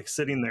so he's like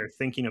sitting there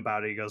thinking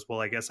about it. He goes,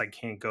 well, I guess I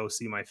can't go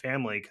see my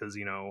family because,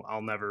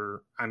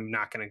 I'm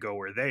not going to go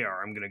where they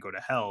are. I'm going to go to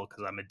hell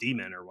because I'm a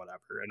demon or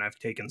whatever. And I've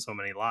taken so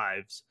many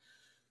lives.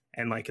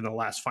 And like in the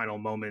last final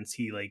moments,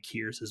 he like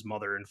hears his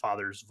mother and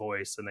father's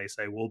voice, and they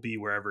say, we'll be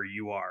wherever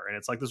you are. And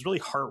it's like this really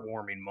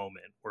heartwarming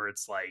moment where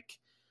it's like,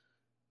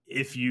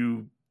 if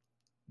you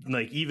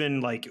like,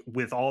 even like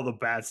with all the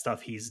bad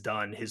stuff he's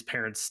done, his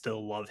parents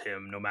still love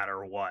him no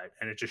matter what.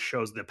 And it just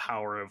shows the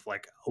power of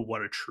like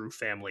what a true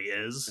family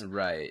is.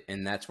 Right.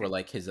 And that's where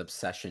like his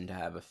obsession to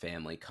have a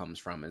family comes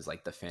from, is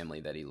like the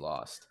family that he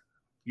lost.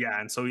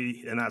 Yeah, and so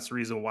and that's the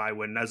reason why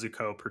when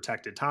Nezuko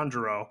protected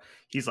Tanjiro,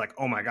 he's like,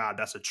 oh my God,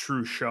 that's a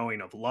true showing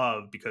of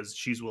love, because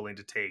she's willing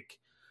to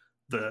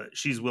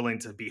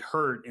be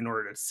hurt in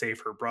order to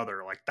save her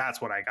brother. Like,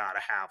 that's what I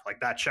gotta have. Like,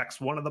 that checks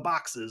one of the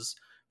boxes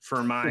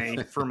for my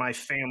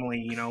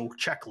family,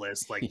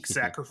 checklist. Like,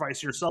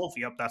 sacrifice yourself.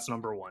 Yep, that's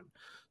number one.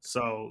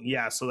 So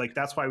yeah, so like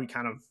that's why we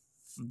kind of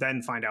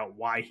then find out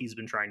why he's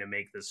been trying to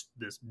make this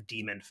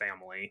demon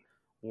family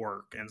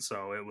work. And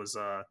so it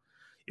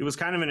was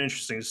kind of an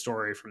interesting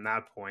story from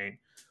that point.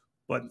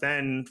 But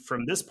then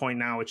from this point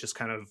now, it just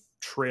kind of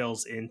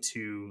trails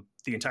into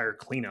the entire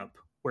cleanup,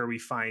 where we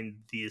find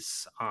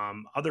this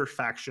other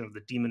faction of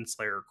the Demon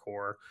Slayer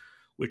Corps,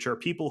 which are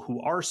people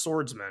who are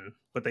swordsmen,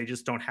 but they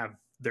just don't have,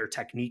 their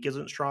technique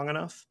isn't strong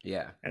enough.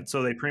 Yeah. And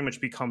so they pretty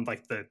much become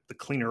like the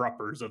cleaner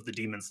uppers of the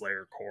Demon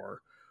Slayer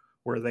Corps,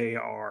 where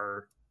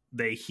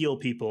they heal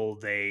people,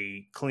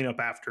 they clean up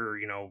after,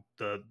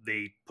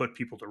 they put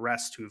people to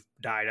rest who've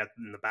died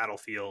in the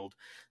battlefield.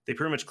 They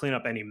pretty much clean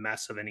up any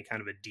mess of any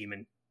kind of a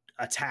demon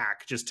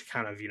attack, just to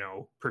kind of,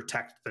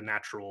 protect the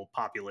natural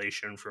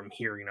population from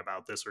hearing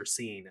about this or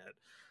seeing it.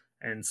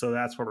 And so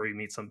that's where we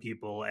meet some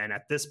people. And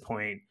at this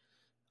point,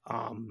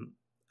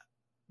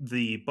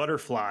 the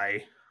butterfly,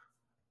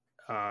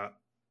 I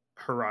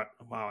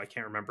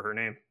can't remember her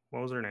name.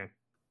 What was her name?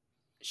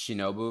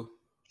 Shinobu,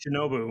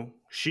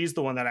 she's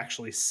the one that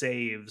actually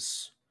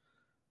saves.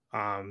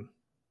 Wow,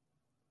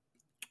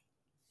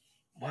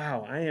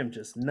 I am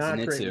just not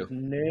Zenitsu. Great with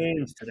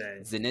names today.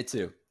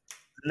 Zenitsu.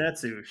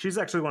 She's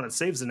actually the one that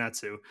saves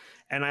Zenitsu.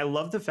 And I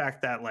love the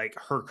fact that like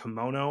her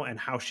kimono and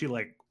how she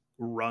like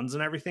runs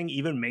and everything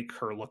even make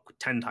her look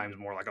 10 times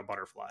more like a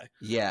butterfly.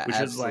 Yeah, which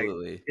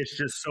absolutely. Is like, it's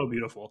just so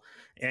beautiful.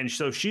 And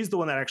so she's the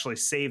one that actually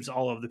saves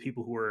all of the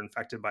people who were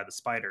infected by the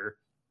spider.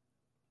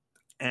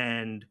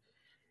 And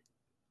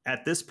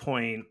at this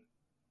point,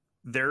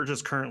 they're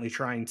just currently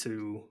trying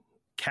to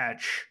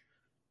catch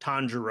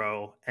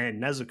Tanjiro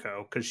and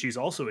Nezuko, because she's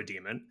also a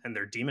demon and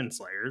they're demon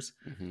slayers.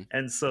 Mm-hmm.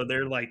 And so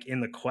they're like in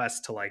the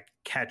quest to like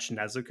catch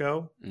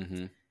Nezuko.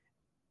 Mm-hmm.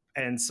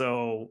 And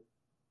so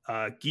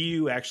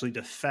Giyu actually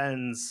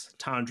defends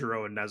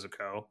Tanjiro and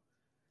Nezuko.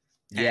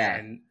 Yeah.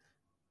 And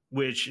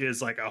which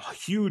is like a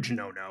huge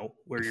no-no,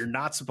 where you're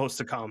not supposed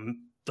to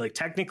come. Like,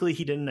 technically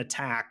he didn't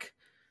attack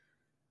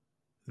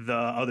the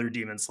other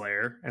demon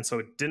slayer, and so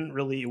it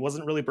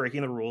wasn't really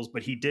breaking the rules,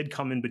 but he did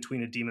come in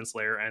between a demon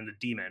slayer and the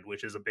demon,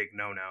 which is a big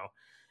no-no.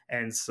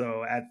 And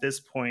so at this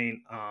point,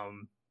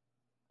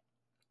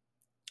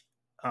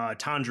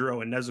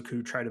 Tanjiro and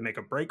Nezuko try to make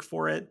a break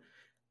for it,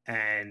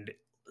 and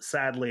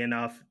sadly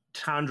enough,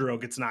 Tanjiro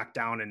gets knocked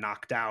down and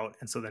knocked out,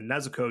 and so then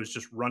Nezuko is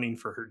just running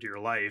for her dear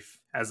life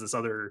as this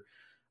other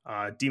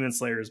demon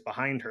slayer is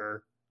behind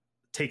her,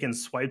 taking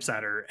swipes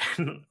at her.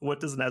 And what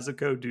does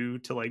Nezuko do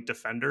to like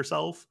defend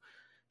herself?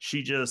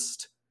 She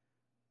just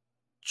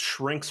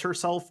shrinks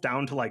herself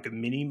down to like a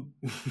mini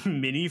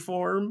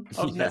form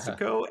of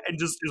Nezuko, and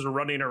just is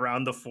running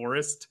around the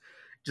forest,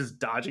 just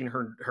dodging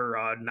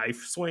her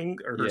knife swing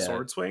or her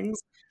sword swings,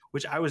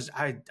 which I was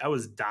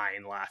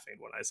dying laughing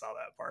when I saw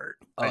that part.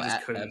 Oh, I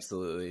just couldn't.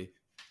 Absolutely.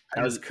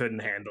 I just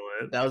couldn't handle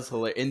it. That was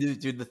hilarious. And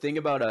dude, the thing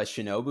about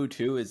Shinobu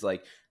too is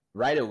like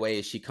right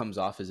away she comes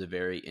off as a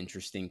very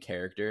interesting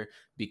character,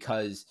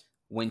 because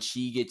when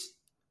she gets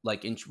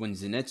like when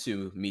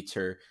Zenitsu meets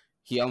her,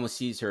 he almost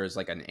sees her as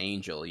like an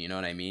angel, you know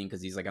what I mean?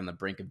 Because he's like on the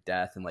brink of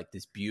death, and like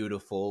this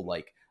beautiful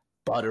like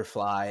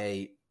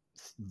butterfly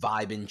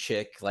vibing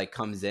chick like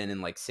comes in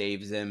and like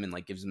saves him and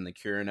like gives him the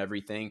cure and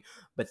everything.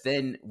 But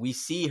then we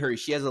see her,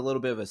 she has a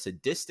little bit of a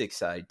sadistic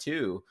side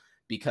too,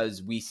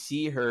 because we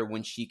see her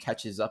when she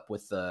catches up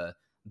with the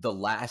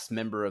last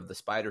member of the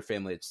spider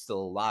family that's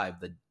still alive,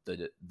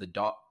 the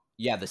dog,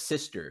 yeah, the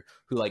sister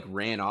who like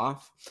ran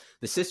off.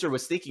 The sister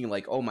was thinking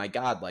like, oh my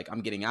god, like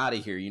I'm getting out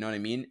of here, you know what I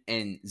mean?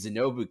 And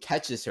Zenobu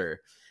catches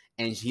her,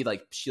 and she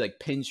like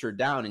pins her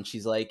down, and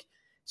she's like,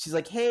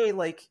 hey,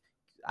 like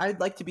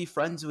I'd like to be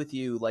friends with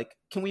you. Like,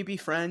 can we be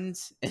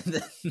friends? And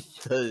then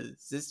the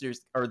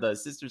sisters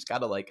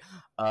kind of like,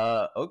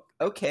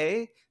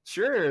 okay,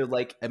 sure.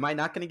 Like, am I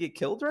not going to get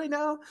killed right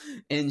now?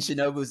 And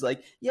Shinobu's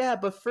like, yeah,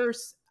 but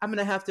first I'm going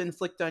to have to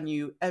inflict on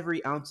you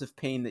every ounce of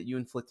pain that you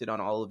inflicted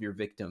on all of your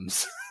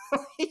victims.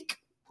 Like,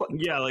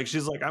 yeah, like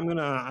she's like, I'm going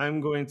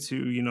to,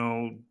 you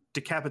know,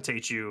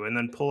 decapitate you and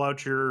then pull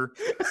out your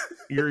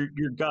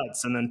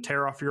guts and then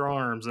tear off your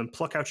arms and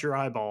pluck out your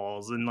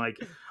eyeballs and like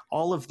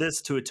all of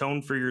this to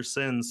atone for your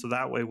sins, so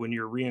that way when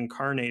you're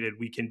reincarnated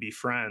we can be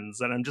friends.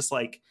 And I'm just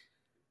like,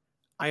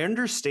 I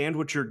understand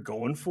what you're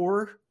going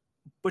for,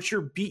 but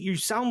you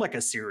sound like a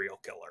serial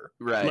killer,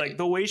 right? Like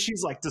the way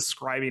she's like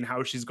describing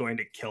how she's going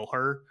to kill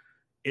her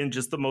in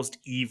just the most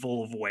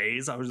evil of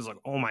ways, I was just like,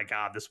 oh my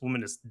god, this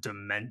woman is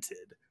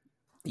demented.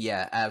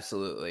 Yeah,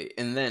 absolutely.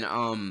 And then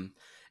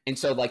and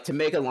so like to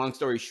make a long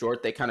story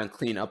short, they kind of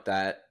clean up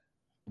that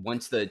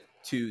once the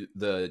two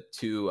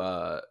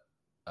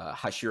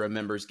Hashira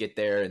members get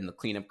there and the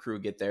cleanup crew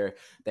get there,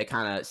 they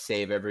kind of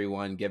save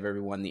everyone, give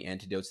everyone the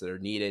antidotes that are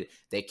needed.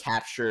 They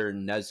capture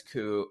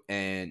Nezuko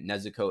and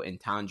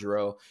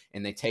Tanjiro,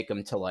 and they take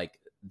them to like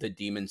the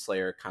Demon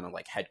Slayer kind of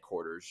like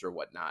headquarters or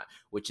whatnot,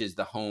 which is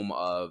the home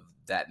of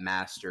that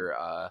master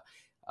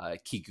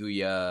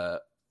Kiguya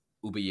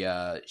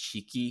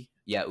Ubuyashiki.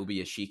 Yeah,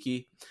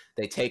 Ubuyashiki.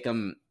 They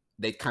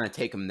kind of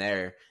take him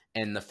there,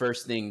 and the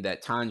first thing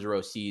that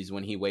Tanjiro sees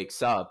when he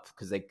wakes up,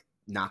 because they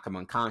knock him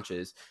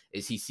unconscious,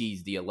 is he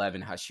sees the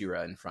 11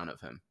 Hashira in front of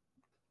him.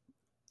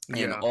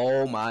 Yeah. And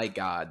oh my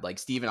god, like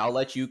Steven, I'll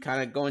let you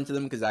kind of go into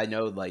them, because I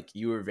know like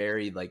you were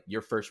very like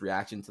your first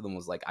reaction to them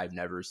was like, I've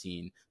never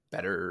seen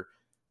better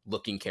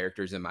looking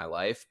characters in my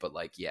life. But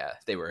like, yeah,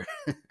 they were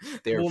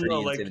pretty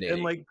intimidating.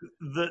 And like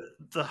the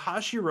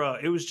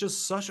Hashira, it was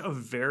just such a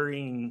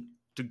varying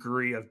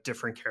degree of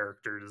different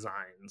character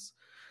designs,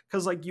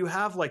 because like you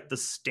have like the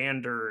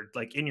standard,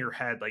 like in your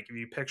head, like if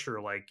you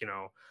picture like, you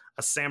know,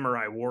 a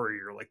samurai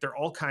warrior, like they're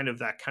all kind of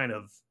that kind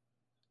of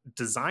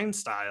design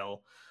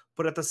style.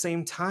 But at the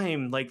same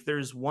time, like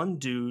there's one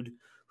dude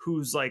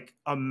who's like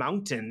a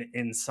mountain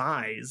in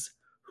size,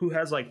 who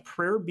has like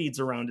prayer beads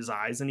around his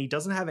eyes, and he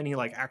doesn't have any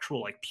like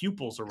actual like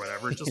pupils or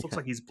whatever. It just looks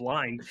like he's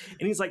blind,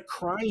 and he's like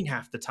crying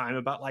half the time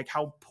about like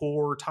how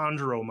poor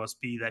Tanjiro must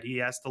be, that he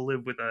has to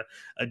live with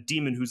a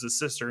demon who's a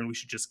sister, and we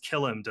should just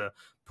kill him to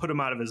put him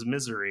out of his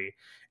misery.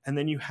 And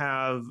then you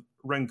have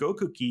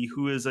Rengokuki,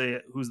 who's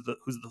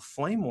the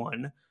flame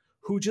one,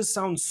 who just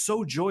sounds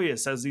so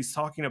joyous as he's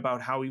talking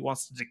about how he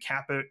wants to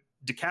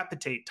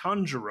decapitate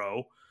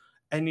Tanjiro,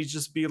 and he'd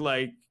just be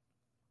like,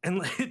 and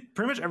like,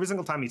 pretty much every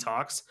single time he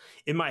talks,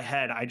 in my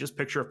head, I just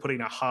picture putting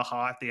a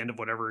ha-ha at the end of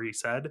whatever he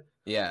said.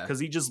 Yeah. Because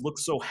he just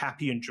looks so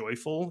happy and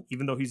joyful,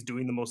 even though he's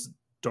doing the most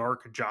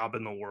dark job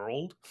in the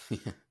world.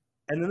 And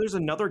then there's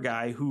another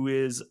guy who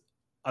is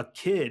a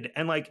kid.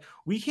 And like,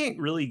 we can't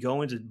really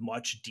go into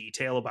much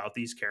detail about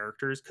these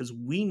characters because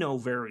we know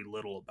very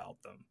little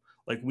about them.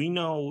 Like, we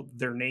know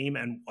their name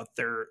and what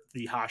they're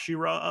the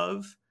Hashira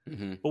of.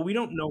 Mm-hmm. But we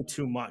don't know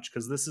too much,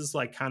 because this is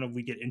like kind of,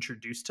 we get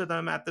introduced to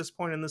them at this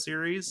point in the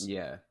series.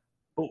 Yeah.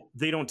 But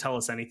they don't tell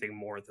us anything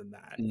more than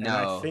that.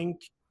 No. And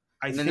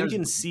I think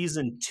in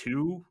season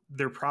 2,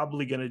 they're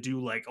probably going to do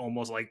like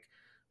almost like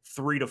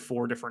 3 to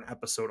 4 different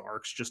episode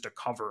arcs just to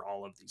cover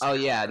all of these. Oh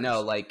characters. Yeah,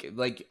 no,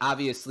 like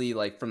obviously,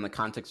 like from the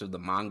context of the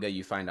manga,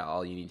 you find out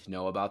all you need to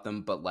know about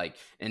them. But like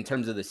in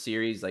terms of the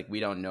series, like we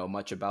don't know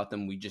much about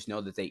them. We just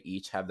know that they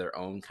each have their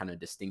own kind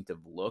of distinctive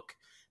look,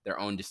 their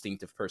own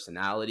distinctive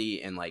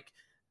personality, and like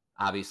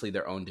obviously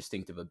their own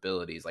distinctive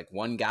abilities. Like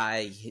one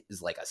guy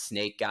is like a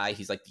snake guy.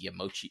 He's like the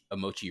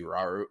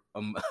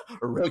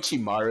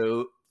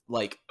Orochimaru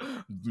like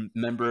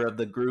member of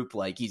the group.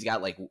 Like he's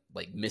got like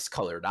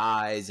miscolored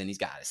eyes, and he's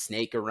got a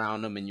snake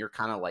around him, and you're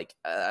kind of like,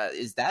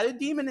 is that a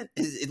demon?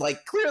 Is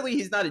like, clearly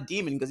he's not a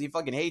demon because he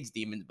fucking hates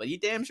demons, but he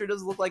damn sure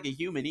doesn't look like a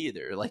human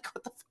either. Like,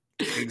 what the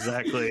fuck?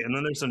 Exactly. And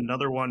then there's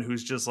another one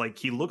who's just like,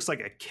 he looks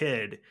like a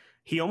kid.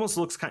 He almost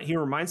looks he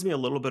reminds me a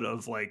little bit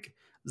of like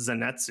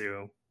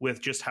Zenitsu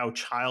with just how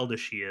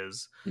childish he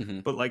is. Mm-hmm.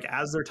 But like,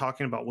 as they're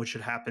talking about what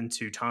should happen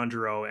to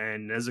Tanjiro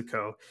and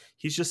Nezuko,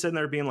 he's just sitting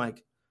there being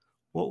like,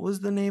 What was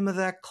the name of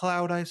that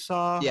cloud I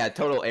saw? Yeah,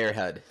 total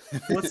airhead.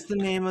 What's the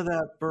name of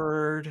that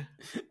bird?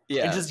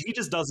 Yeah. He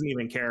just doesn't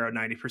even care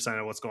 90%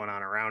 of what's going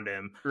on around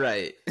him.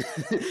 Right.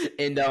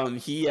 And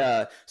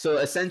so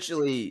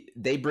essentially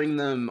they bring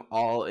them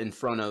all in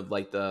front of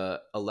like the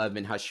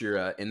 11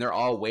 Hashira, and they're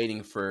all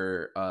waiting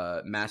for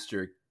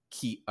Master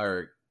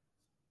Kigayu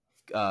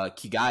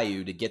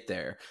to get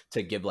there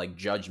to give like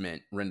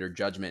render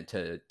judgment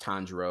to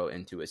Tanjiro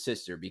and to his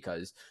sister,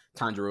 because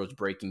Tanjiro's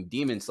breaking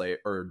Demon Slayer,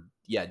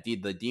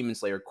 the Demon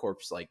Slayer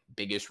Corp's like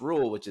biggest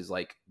rule, which is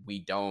like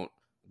we don't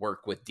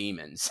work with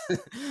demons.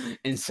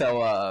 And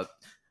so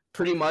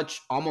pretty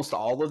much almost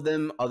all of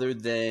them, other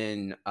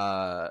than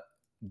Giyu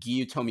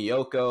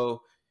Tomiyoko,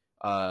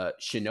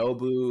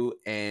 Shinobu,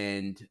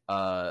 and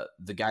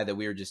the guy that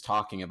we were just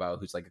talking about,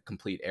 who's like a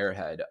complete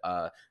airhead.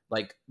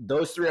 Like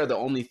those three are the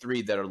only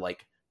three that are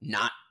like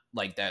not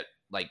like that,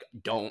 like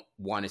don't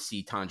want to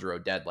see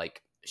Tanjiro dead.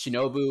 Like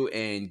Shinobu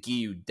and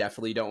Giyu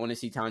definitely don't want to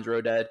see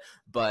Tanjiro dead,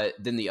 but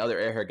then the other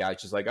airhead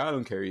guy's just like, I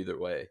don't care either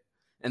way.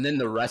 And then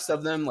the rest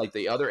of them, like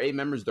the other 8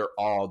 members, they're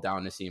all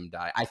down to see him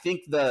die. I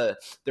think there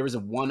was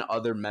one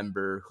other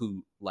member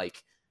who,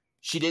 like,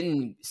 she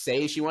didn't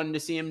say she wanted to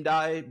see him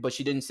die, but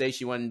she didn't say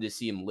she wanted to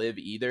see him live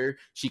either.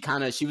 She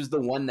was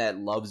the one that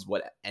loves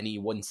what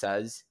anyone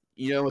says.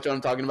 You know what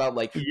I'm talking about?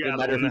 Like, yeah, no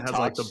matter who has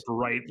like the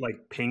bright,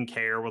 like pink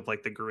hair with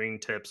like the green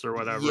tips or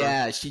whatever.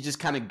 Yeah, she just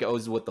kind of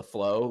goes with the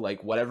flow.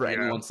 Like whatever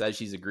anyone says,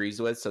 she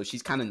agrees with. So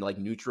she's kind of like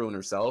neutral in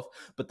herself.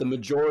 But the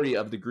majority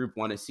of the group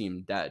want to see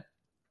him dead.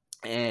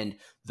 And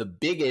the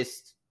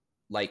biggest,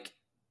 like,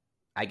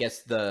 I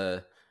guess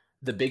the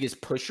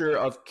biggest pusher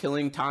of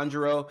killing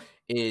Tanjiro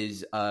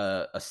is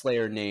a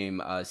slayer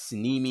named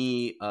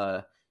Sanemi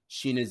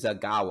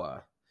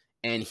Shinazagawa.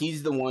 And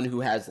he's the one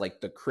who has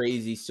like the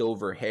crazy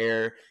silver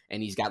hair,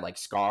 and he's got like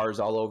scars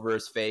all over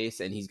his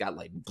face, and he's got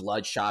like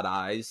bloodshot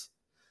eyes.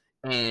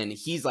 And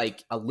he's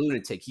like a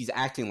lunatic. He's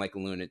acting like a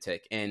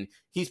lunatic, and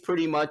he's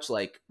pretty much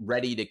like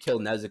ready to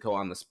kill Nezuko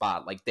on the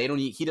spot. Like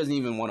he doesn't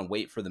even want to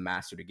wait for the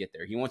master to get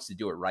there. He wants to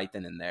do it right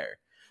then and there.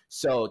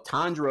 So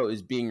Tanjiro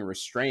is being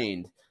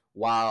restrained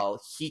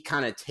while he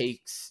kind of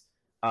takes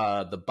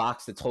the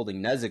box that's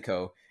holding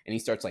Nezuko, and he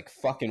starts like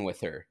fucking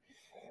with her,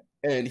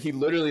 and he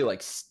literally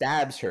like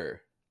stabs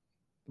her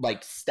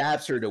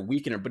to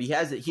weaken her. But he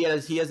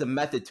has a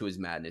method to his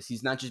madness.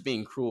 He's not just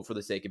being cruel for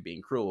the sake of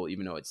being cruel,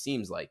 even though it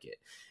seems like it.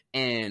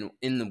 And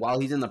while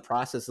he's in the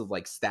process of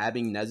like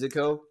stabbing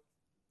Nezuko,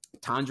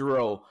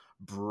 Tanjiro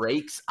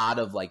breaks out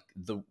of like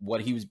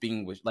what he was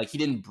being, like he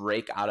didn't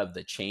break out of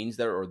the chains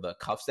there or the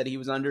cuffs that he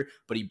was under,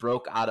 but he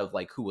broke out of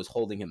like who was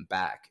holding him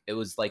back. It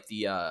was like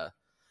I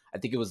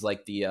think it was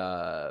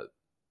the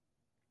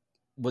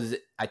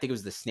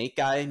snake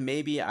guy,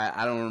 maybe.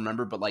 I don't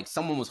remember, but like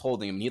someone was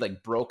holding him, and he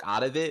like broke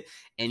out of it,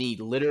 and he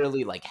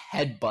literally like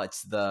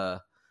headbutts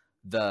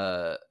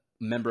the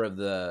member of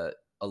the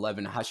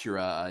 11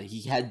 Hashira.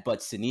 He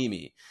headbutts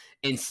Sanemi,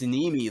 and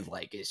Sanemi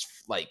like is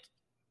like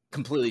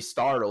completely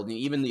startled, and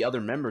even the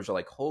other members are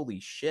like, holy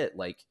shit,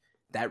 like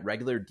that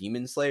regular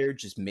demon slayer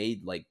just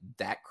made like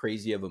that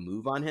crazy of a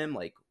move on him.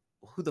 Like,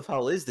 who the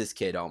hell is this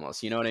kid,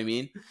 almost, you know what I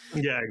mean?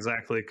 Yeah,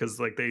 exactly, because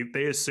like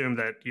they assume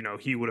that, you know,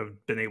 he would have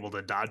been able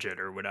to dodge it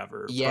or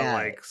whatever. Yeah.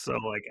 But like, so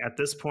like at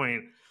this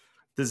point,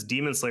 this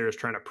demon slayer is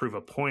trying to prove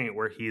a point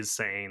where he's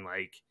saying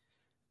like,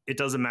 it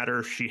doesn't matter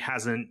if she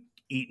hasn't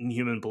eaten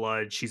human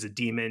blood, she's a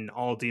demon,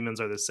 all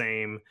demons are the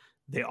same,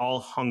 they all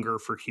hunger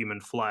for human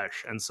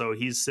flesh. And so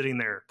he's sitting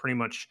there pretty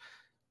much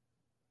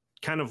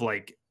kind of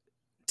like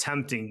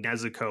tempting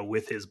Nezuko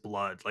with his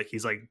blood. Like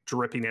he's like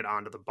dripping it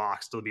onto the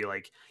box to be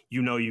like,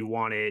 you know, you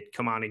want it,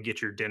 come on and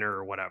get your dinner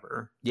or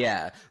whatever.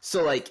 Yeah.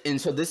 So like,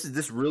 and so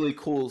this really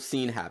cool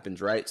scene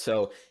happens, right?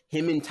 So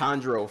him and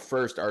Tanjiro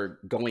first are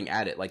going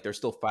at it, like they're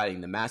still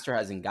fighting. The master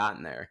hasn't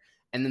gotten there.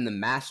 And then the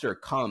master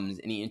comes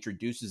and he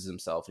introduces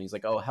himself, and he's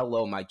like, oh,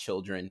 hello, my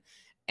children.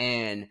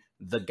 And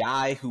the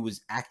guy who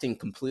was acting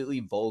completely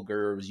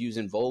vulgar, was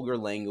using vulgar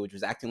language,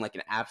 was acting like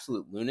an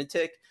absolute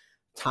lunatic,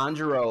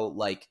 Tanjiro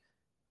like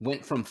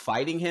went from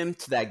fighting him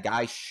to that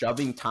guy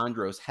shoving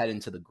Tanjiro's head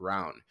into the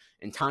ground.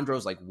 And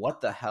Tanjiro's like,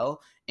 what the hell?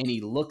 And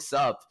he looks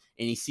up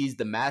and he sees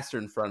the master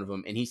in front of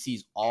him, and he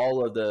sees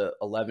all of the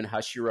 11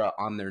 Hashira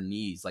on their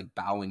knees, like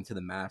bowing to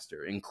the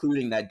master,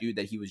 including that dude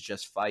that he was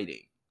just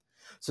fighting.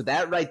 So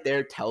that right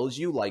there tells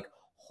you like,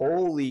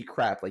 holy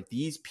crap, like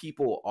these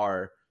people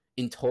are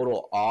in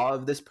total awe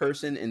of this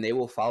person, and they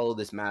will follow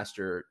this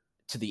master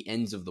to the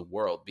ends of the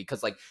world,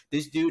 because like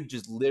this dude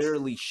just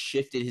literally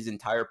shifted his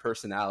entire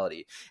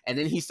personality. And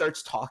then he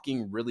starts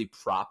talking really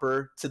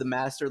proper to the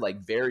master, like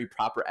very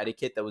proper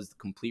etiquette that was the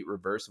complete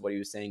reverse of what he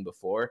was saying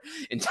before.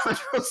 And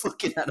Tanjiro's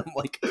looking at him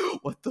like,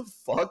 what the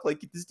fuck?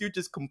 Like this dude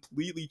just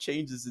completely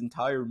changed his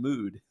entire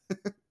mood.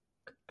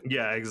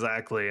 Yeah,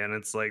 exactly. And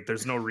it's like,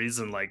 there's no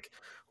reason, like,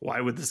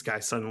 why would this guy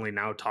suddenly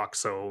now talk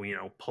so, you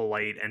know,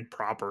 polite and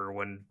proper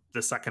when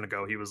the second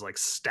ago he was like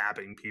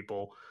stabbing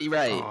people?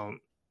 Right.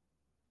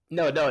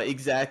 No,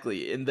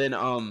 exactly. And then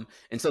and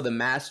so the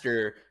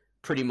master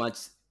pretty much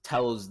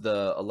tells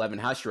the 11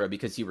 Hashira,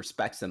 because he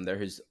respects them, they're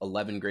his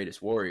 11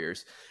 greatest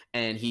warriors,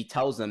 and he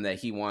tells them that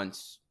he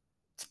wants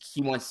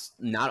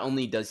not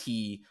only does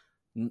he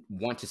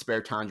want to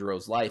spare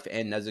Tanjiro's life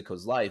and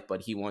Nezuko's life,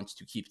 but he wants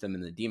to keep them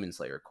in the Demon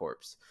Slayer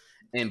Corps.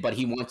 But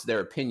he wants their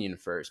opinion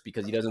first,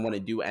 because he doesn't want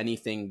to do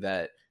anything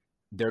that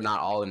they're not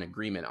all in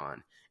agreement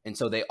on. And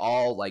so they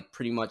all, like,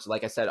 pretty much,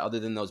 like I said, other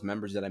than those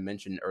members that I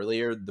mentioned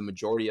earlier, the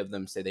majority of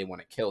them say they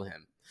want to kill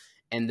him.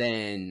 And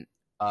then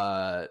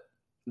the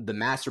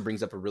master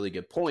brings up a really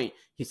good point.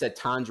 He said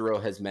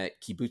Tanjiro has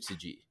met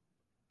Kibutsuji.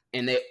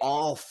 And they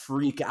all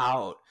freak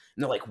out.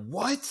 And they're like,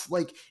 what?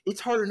 Like,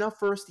 it's hard enough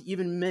for us to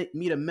even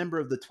meet a member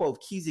of the 12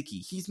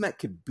 Kizuki. He's met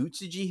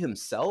Kibutsuji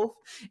himself?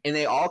 And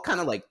they all kind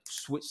of, like,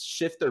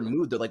 shift their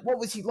mood. They're like, what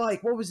was he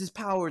like? What was his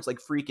power? It's, like,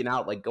 freaking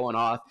out, like, going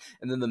off.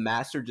 And then the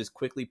master just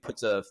quickly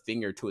puts a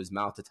finger to his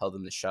mouth to tell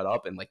them to shut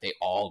up. And, like, they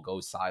all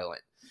go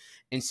silent.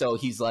 And so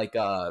he's like,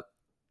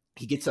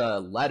 he gets a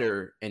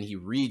letter and he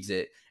reads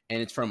it. And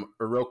it's from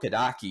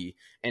Urokodaki.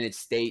 And it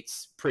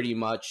states pretty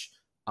much,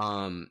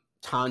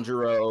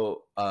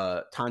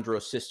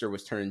 Tanjiro's sister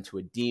was turned into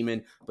a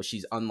demon, but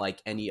she's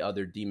unlike any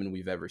other demon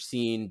we've ever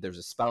seen. There's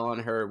a spell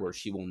on her where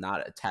she will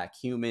not attack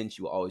humans.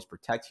 She will always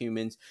protect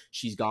humans.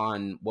 She's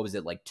gone, what was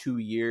it, like 2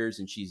 years,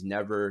 and she's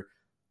never,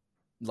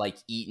 like,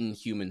 eaten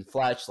human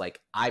flesh.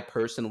 Like, I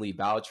personally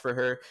vouch for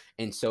her,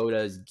 and so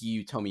does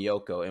Giyu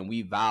Tomiyoko. And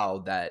we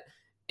vow that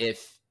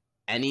if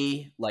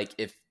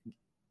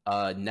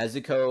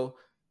Nezuko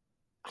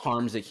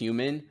harms a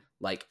human,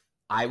 like,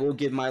 I will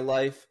give my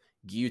life,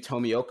 Giyu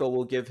Tomiyoko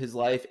will give his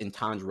life, and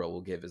Tanjiro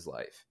will give his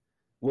life,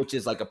 which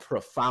is like a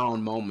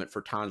profound moment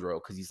for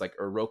Tanjiro, because he's like,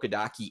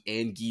 Urokodaki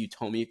and Giyu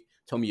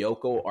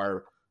Tomiyoko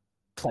are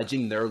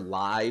pledging their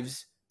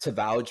lives to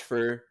vouch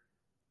for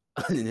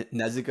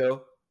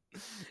Nezuko.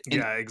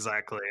 Yeah,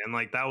 exactly. And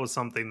like, that was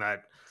something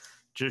that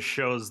just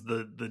shows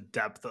the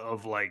depth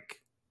of, like,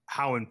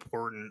 how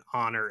important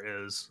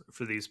honor is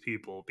for these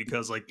people,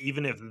 because, like,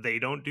 even if they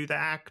don't do the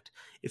act,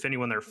 if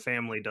anyone in their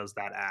family does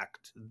that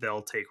act,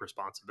 they'll take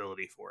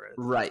responsibility for it.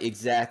 Right,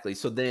 exactly.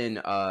 So then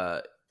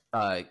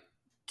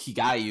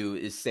Kigayu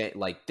is saying,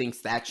 like, thinks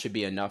that should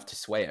be enough to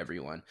sway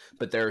everyone,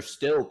 but there are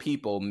still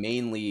people,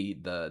 mainly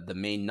the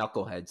main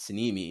knucklehead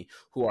Sanemi,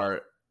 who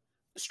are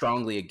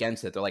strongly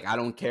against it. They're like, I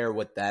don't care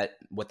what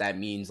that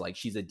means. Like,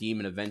 she's a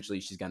demon, eventually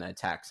she's gonna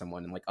attack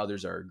someone, and like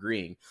others are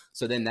agreeing.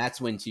 So then that's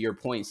when, to your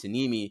point,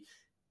 Sanemi,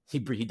 he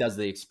does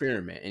the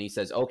experiment, and he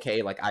says,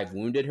 okay, like, I've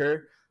wounded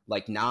her,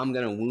 like, now I'm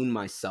gonna wound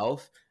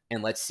myself,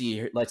 and let's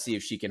see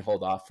if she can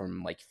hold off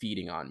from, like,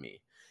 feeding on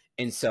me.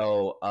 And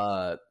so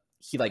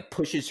he, like,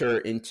 pushes her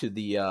into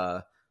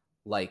the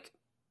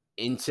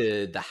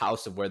into the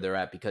house of where they're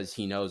at, because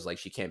he knows, like,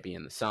 she can't be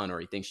in the sun, or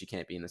he thinks she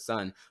can't be in the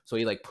sun. So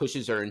he, like,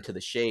 pushes her into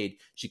the shade.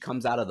 She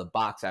comes out of the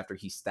box after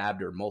he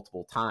stabbed her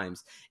multiple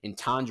times, and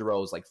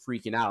Tanjiro is, like,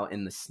 freaking out,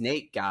 and the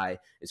snake guy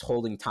is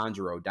holding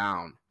Tanjiro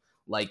down.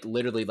 Like,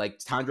 literally, like,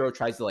 Tanjiro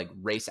tries to, like,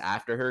 race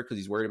after her because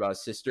he's worried about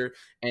his sister,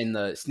 and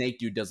the snake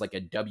dude does, like,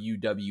 a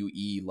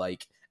WWE,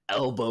 like,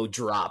 elbow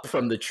drop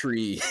from the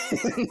tree.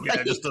 Yeah,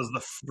 it just does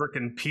the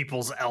freaking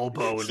people's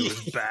elbow into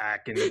his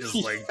back, and it just,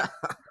 like...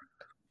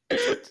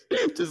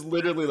 just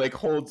literally, like,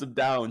 holds him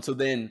down. So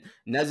then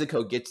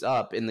Nezuko gets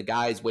up, and the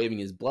guy's waving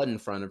his blood in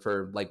front of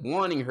her, like,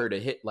 wanting her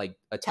to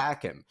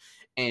attack him.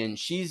 And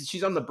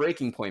she's on the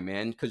breaking point,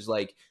 man, because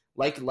like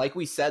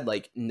we said,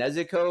 like,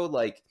 Nezuko,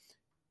 like,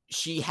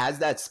 she has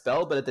that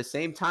spell, but at the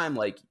same time,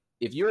 like,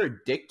 if you're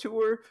a dick to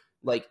her,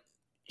 like,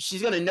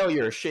 she's gonna know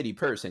you're a shitty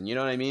person, you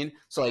know what I mean?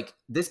 So, like,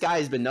 this guy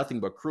has been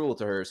nothing but cruel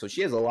to her, so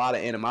she has a lot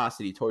of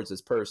animosity towards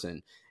this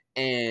person,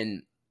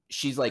 and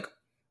she's like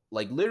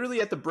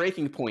literally at the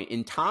breaking point,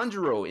 and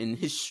Tanjiro, in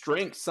his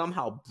strength,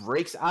 somehow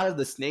breaks out of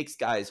the snake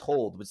guy's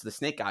hold, which the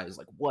snake guy is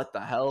like, what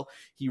the hell?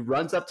 He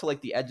runs up to,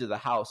 like, the edge of the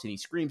house, and he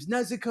screams,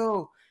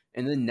 Nezuko!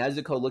 And then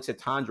Nezuko looks at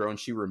Tanjiro, and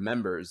she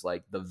remembers,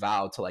 like, the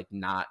vow to, like,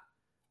 not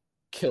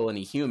kill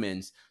any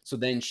humans. So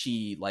then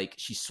she's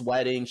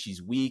sweating,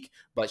 she's weak,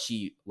 but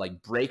she,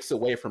 like, breaks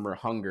away from her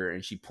hunger,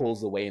 and she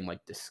pulls away in,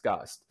 like,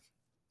 disgust.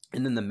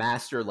 And then the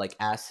master, like,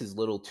 asks his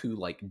little two,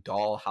 like,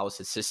 dollhouse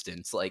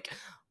assistants, like,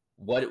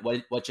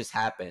 what just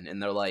happened?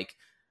 And they're like,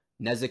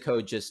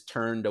 Nezuko just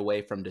turned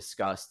away from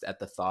disgust at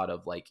the thought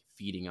of, like,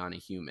 feeding on a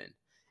human.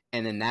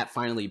 And then that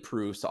finally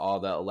proves to all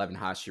the 11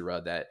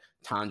 Hashira that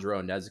Tanjiro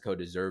and Nezuko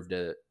deserve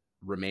to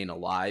remain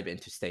alive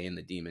and to stay in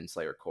the Demon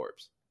Slayer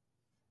Corps.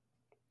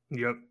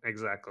 Yep,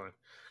 exactly.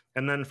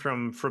 And then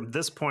from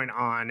this point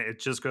on, it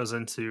just goes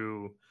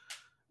into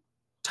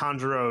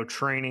Tanjiro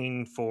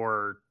training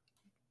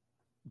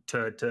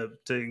to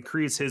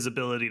increase his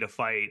ability to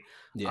fight.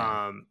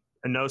 Yeah.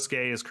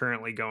 Inosuke is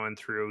currently going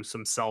through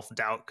some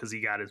self-doubt because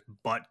he got his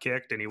butt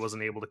kicked and he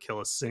wasn't able to kill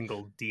a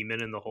single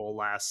demon in the whole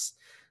last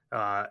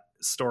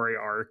story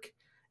arc.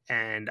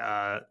 And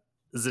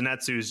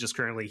Zenitsu is just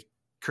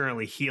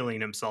currently healing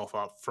himself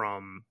up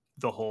from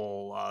the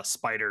whole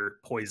spider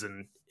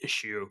poison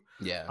issue.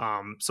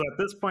 Yeah. So at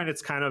this point,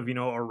 it's kind of,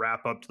 a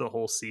wrap up to the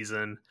whole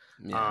season.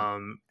 Yeah.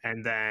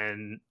 And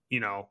then,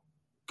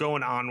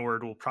 going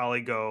onward, we'll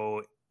probably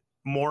go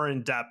more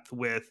in depth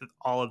with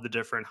all of the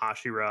different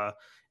Hashira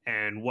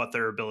and what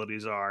their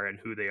abilities are and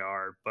who they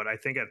are. But I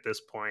think at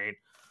this point,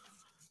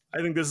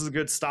 I think this is a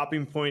good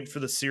stopping point for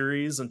the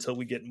series until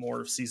we get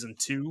more of season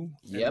 2.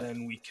 Yep. And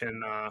then we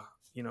can,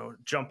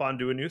 jump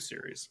onto a new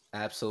series.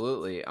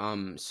 Absolutely.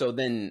 So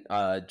then,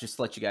 just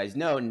to let you guys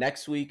know,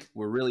 next week,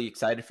 we're really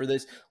excited for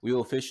this. We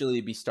will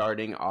officially be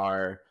starting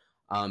our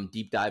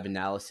deep dive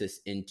analysis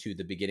into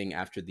the beginning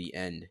after the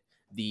end,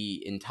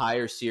 the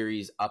entire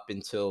series up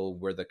until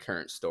where the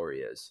current story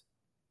is.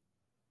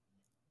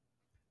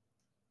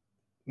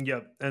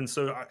 Yep.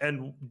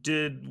 And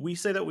did we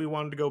say that we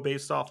wanted to go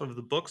based off of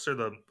the books or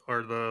the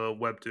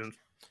webtoons?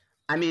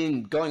 I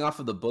mean, going off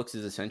of the books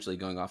is essentially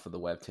going off of the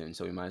webtoon,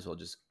 so we might as well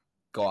just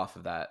go off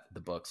of the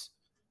books.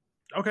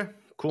 Okay,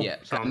 cool. Yeah,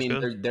 sounds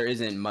good. There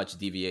isn't much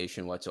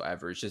deviation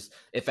whatsoever. It's just,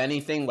 if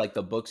anything, like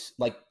the books,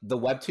 like the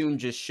webtoon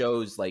just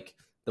shows, like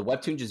the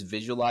webtoon just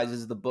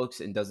visualizes the books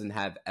and doesn't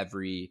have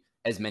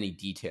as many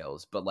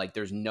details, but like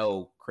there's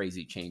no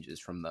crazy changes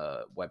from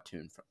the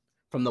webtoon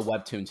from the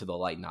webtoon to the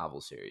light novel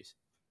series.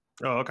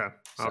 Oh, okay.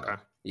 So, okay.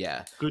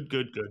 Yeah. Good.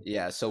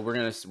 Yeah, so we're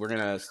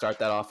gonna start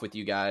that off with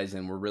you guys,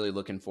 and we're really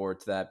looking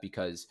forward to that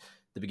because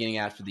the beginning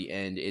after the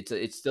end,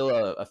 it's still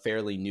a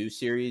fairly new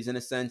series in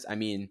a sense. I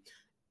mean,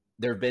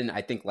 there have been,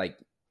 I think, like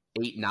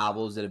 8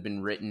 novels that have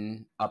been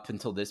written up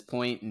until this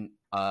point. And,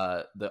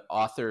 the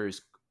author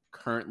is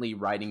currently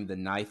writing the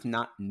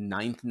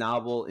ninth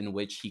novel, in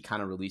which he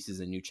kind of releases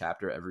a new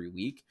chapter every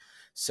week.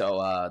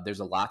 So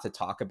there's a lot to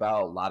talk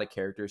about, a lot of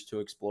characters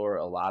to explore,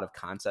 a lot of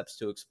concepts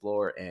to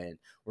explore, and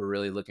we're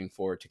really looking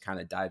forward to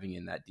kind of diving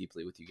in that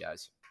deeply with you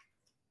guys.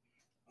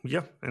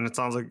 Yeah, and it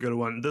sounds like a good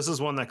one. This is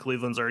one that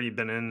Cleveland's already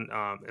been in.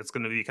 It's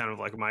going to be kind of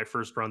like my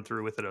first run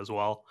through with it as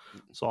well.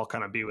 So I'll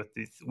kind of be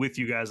with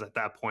you guys at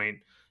that point.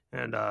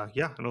 And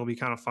it'll be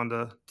kind of fun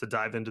to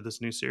dive into this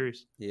new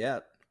series. Yeah.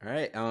 All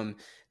right.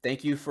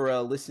 Thank you for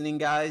listening,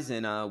 guys,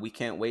 and we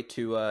can't wait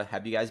to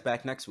have you guys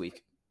back next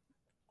week.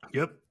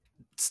 Yep.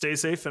 Stay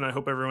safe, and I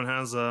hope everyone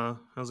has a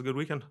good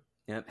weekend.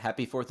 Yep.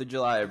 Happy 4th of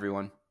July,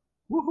 everyone.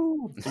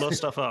 Woohoo! Blow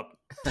stuff up.